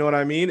gotta, you know what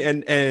I mean?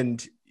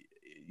 And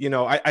you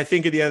know, I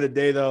think at the end of the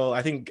day, though,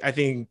 I think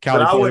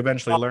Cali Plug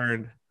eventually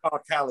learned. Call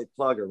Cali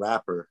Plug a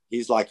rapper.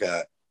 He's like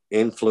a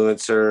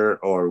influencer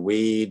or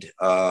weed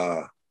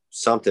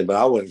something, but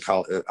I wouldn't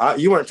call it.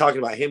 You weren't talking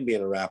about him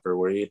being a rapper,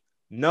 were you?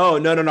 No.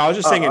 I was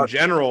just saying in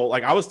general.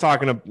 Like, I was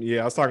talking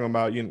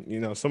about you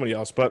know, somebody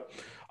else, but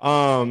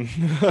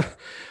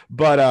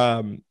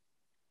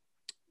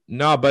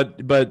no,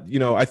 but you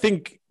know, I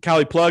think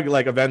Cali Plug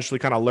like eventually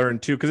kind of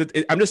learned too, because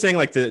I'm just saying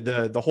like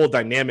the whole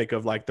dynamic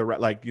of like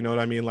like, you know what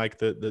I mean, like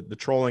the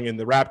trolling in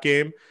the rap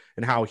game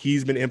and how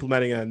he's been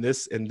implementing it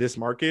in this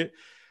market.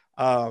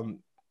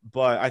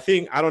 But I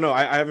think, I don't know,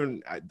 I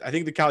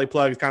think the Cali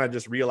Plug has kind of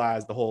just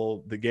realized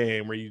the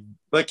game where you.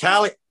 But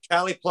Cali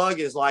Plug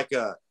is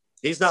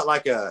he's not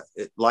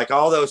like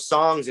all those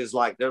songs is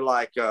like they're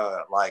like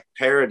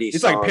parody. It's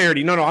songs. like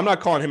parody. No, I'm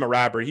not calling him a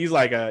rapper. He's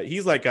like a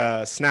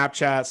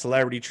Snapchat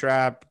celebrity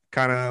trap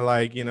kind of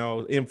like, you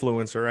know,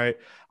 influencer, right?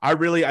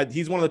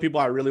 He's one of the people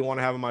I really want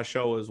to have on my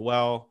show as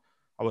well.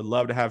 I would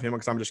love to have him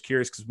because I'm just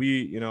curious because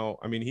you know,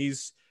 I mean,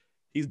 he's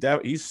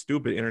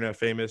stupid internet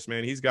famous,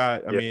 man. He's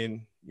got, I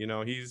mean, you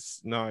know,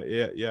 he's not,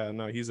 he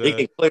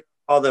can click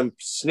all them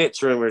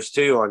snitch rumors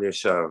too on your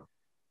show.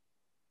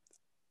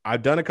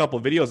 I've done a couple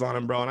of videos on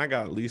him, bro, and I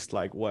got at least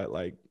like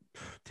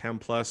 10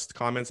 plus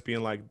comments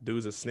being like,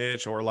 dude's a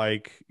snitch, or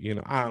like, you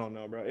know, I don't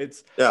know, bro.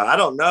 I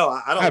don't know.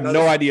 I have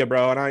no idea,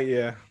 bro. And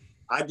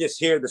I just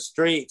hear the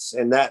streets,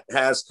 and that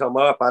has come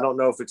up. I don't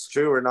know if it's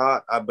true or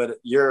not, but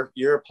your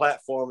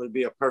platform would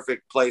be a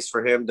perfect place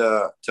for him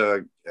to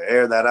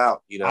air that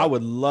out. You know, I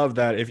would love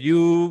that. If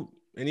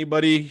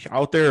anybody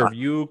out there, if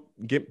you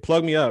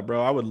plug me up,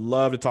 bro, I would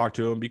love to talk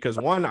to him because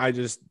one, I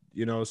just,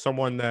 you know,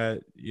 someone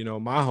that, you know,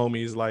 my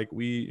homies, like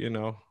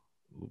my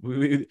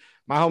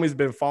homie's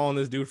been following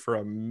this dude for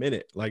a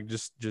minute, like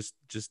just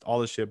all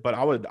this shit. But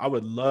I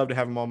would love to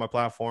have him on my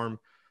platform.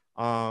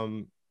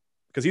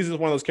 Because he's just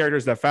one of those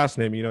characters that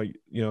fascinate me,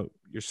 you know,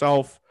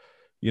 yourself,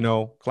 you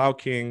know, Cloud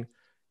King,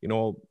 you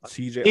know,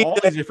 CJ, all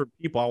these different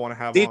people I want to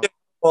have on.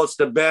 Well, it's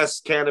the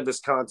best cannabis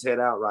content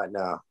out right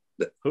now.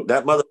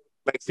 That mother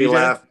makes me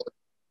laugh.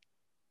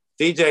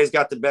 CJ's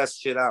got the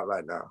best shit out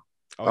right now.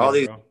 All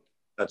these,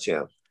 touch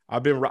him.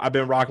 I've been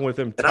rocking with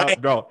him, tough,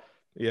 bro.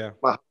 Yeah,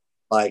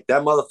 like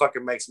that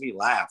motherfucker makes me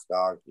laugh,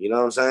 dog. You know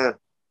what I'm saying,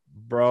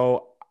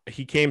 bro?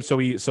 He came, so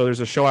there's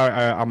a show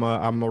I'm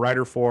a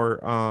writer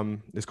for.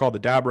 It's called the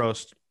Dab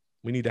Roast.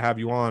 We need to have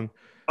you on.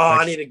 Oh,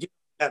 I need to get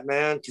that,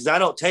 man, because I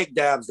don't take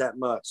dabs that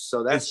much.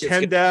 So that's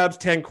 10 dabs,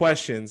 10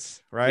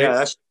 questions, right? Yeah,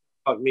 that's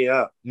fucked me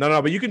up.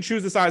 No, but you can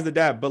choose the size of the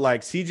dab. But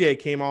like CJ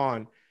came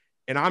on,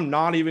 and I'm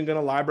not even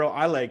gonna lie, bro.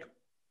 I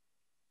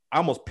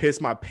almost pissed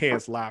my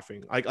pants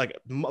laughing. Like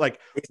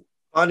it's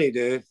funny,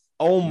 dude.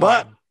 Oh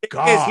my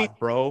god,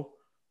 bro.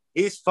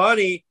 He's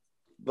funny,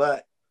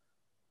 but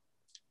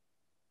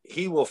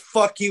he will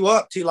fuck you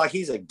up too. Like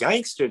he's a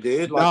gangster,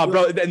 dude. Like,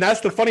 bro, and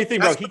that's the funny thing,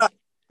 bro.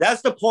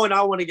 That's the point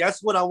I want to.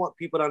 That's what I want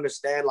people to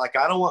understand. Like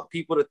I don't want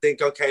people to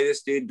think, okay,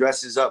 this dude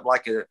dresses up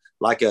like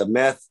a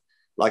meth,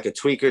 like a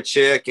tweaker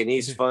chick, and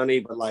he's funny.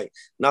 But like,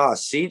 nah,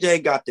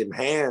 CJ got them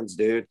hands,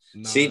 dude.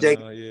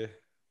 CJ,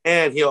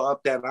 and he'll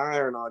up that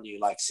iron on you.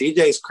 Like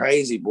CJ's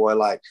crazy, boy.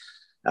 Like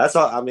that's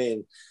all. I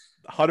mean,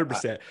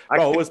 100%.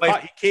 Bro,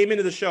 he came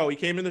into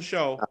the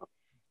show,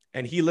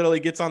 and he literally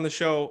gets on the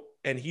show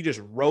and he just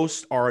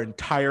roasts our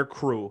entire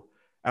crew.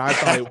 And I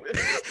thought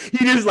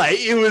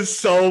it was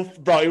so,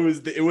 bro. It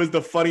was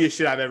the funniest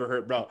shit I've ever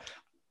heard, bro.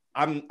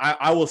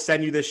 I will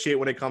send you this shit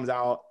when it comes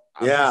out.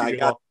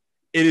 It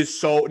is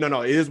so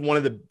it is one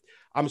of the.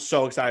 I'm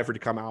so excited for it to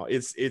come out.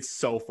 It's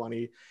so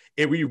funny.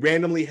 We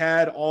randomly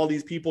had all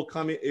these people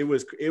coming.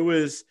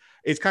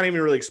 It's kind of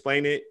even really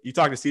explain it. You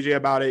talk to CJ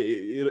about it.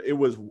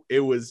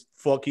 It was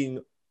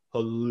fucking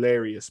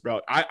hilarious, bro.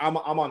 I'm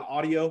on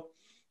audio,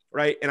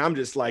 right? And I'm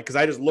just like, because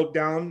I just look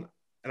down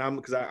and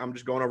I'm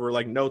just going over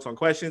like notes on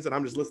questions and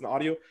I'm just listening to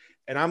audio.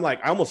 And I'm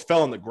like, I almost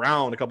fell on the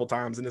ground a couple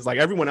times. And it's like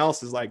everyone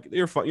else is like,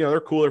 they're fun, you know, they're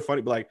cool, they're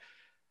funny, but like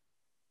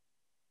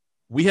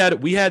we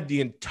had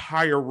the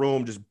entire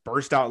room just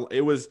burst out.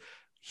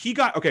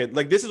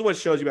 Like this is what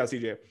shows you about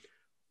CJ.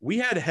 We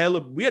had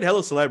hella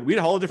celebrities. We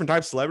had all different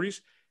types of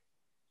celebrities.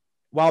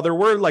 While there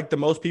were like the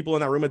most people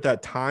in that room at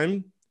that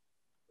time,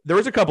 there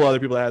was a couple other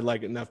people that had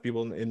like enough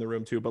people in the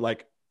room too. But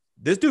like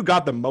this dude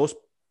got the most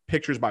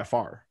pictures by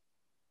far.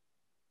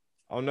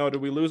 Oh no,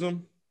 did we lose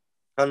him?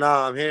 Oh no,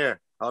 I'm here.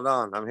 Hold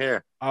on, I'm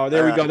here. Oh,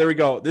 there we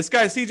go. This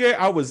guy CJ,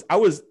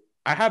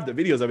 I have the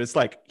videos of it. It's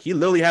like he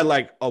literally had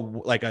like a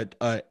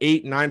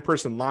 8-9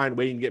 person line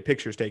waiting to get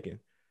pictures taken.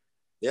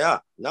 Yeah,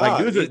 no,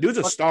 like dude's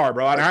a star,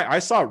 bro. And I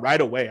saw it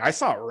right away.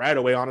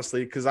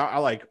 Honestly, because I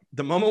like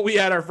the moment we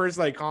had our first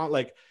that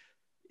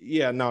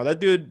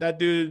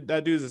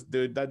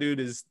dude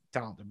is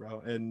talented, bro.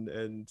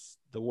 And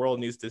the world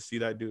needs to see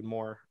that dude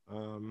more.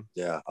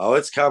 Yeah. Oh,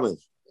 it's coming.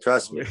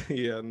 Trust me.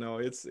 Yeah, no,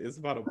 it's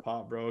about to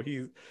pop, bro.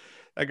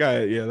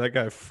 That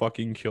guy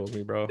fucking kills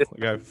me, bro. That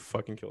guy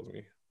fucking kills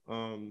me.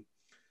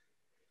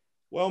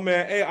 Well,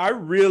 man, hey, I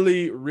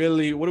really,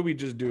 what did we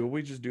just do?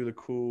 We just do the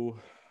cool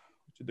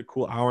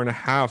hour and a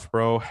half,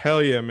 bro.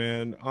 Hell yeah,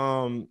 man.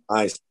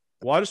 Nice.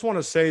 Well, I just want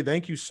to say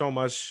thank you so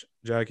much,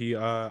 Jackie.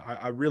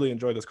 I really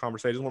enjoyed this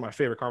conversation. It's one of my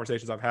favorite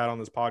conversations I've had on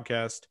this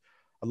podcast.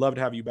 I'd love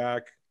to have you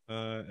back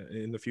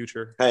in the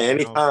future. Hey,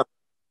 anytime.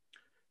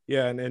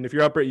 Yeah, and if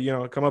you're up,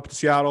 come up to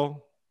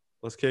Seattle.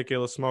 Let's kick it.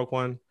 Let's smoke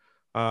one.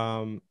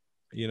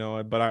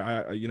 But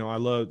I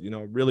love,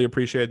 really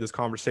appreciate this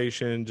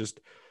conversation. Just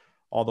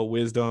all the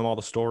wisdom, all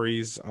the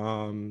stories,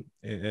 and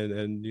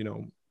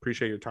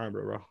appreciate your time,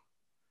 bro.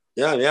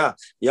 Yeah.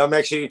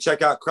 Make sure you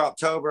check out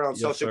Croptober on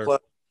social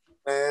club,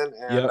 man.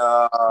 And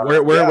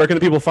where can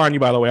the people find you,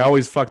 by the way? I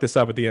always fuck this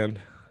up at the end.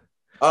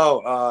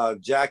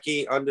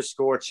 Jackie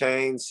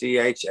 _Chain,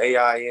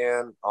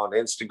 CHAIN on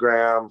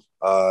Instagram,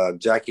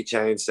 Jackie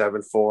Chain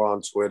 74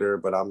 on Twitter,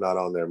 but I'm not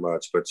on there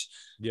much. But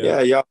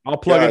yeah. I'll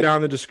plug it down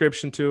in the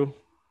description too.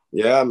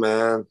 Yeah,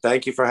 man.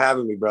 Thank you for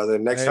having me, brother.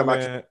 Next time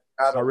I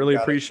really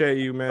appreciate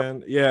you,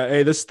 man. Yeah,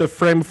 hey, this is the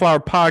Frame of Flower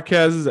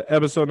podcast. This is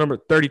episode number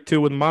 32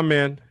 with my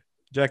man,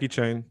 Jackie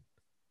Chain.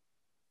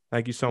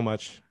 Thank you so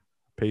much.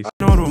 Peace.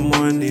 I know the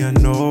money, I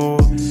know.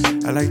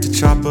 I like to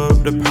chop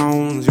up the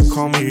pounds. You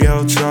call me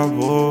El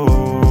Chavo.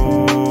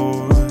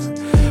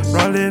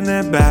 Rolling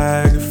that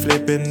bag,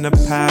 flipping the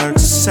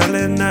packs,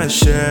 selling that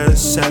shit,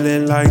 sell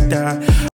it like that.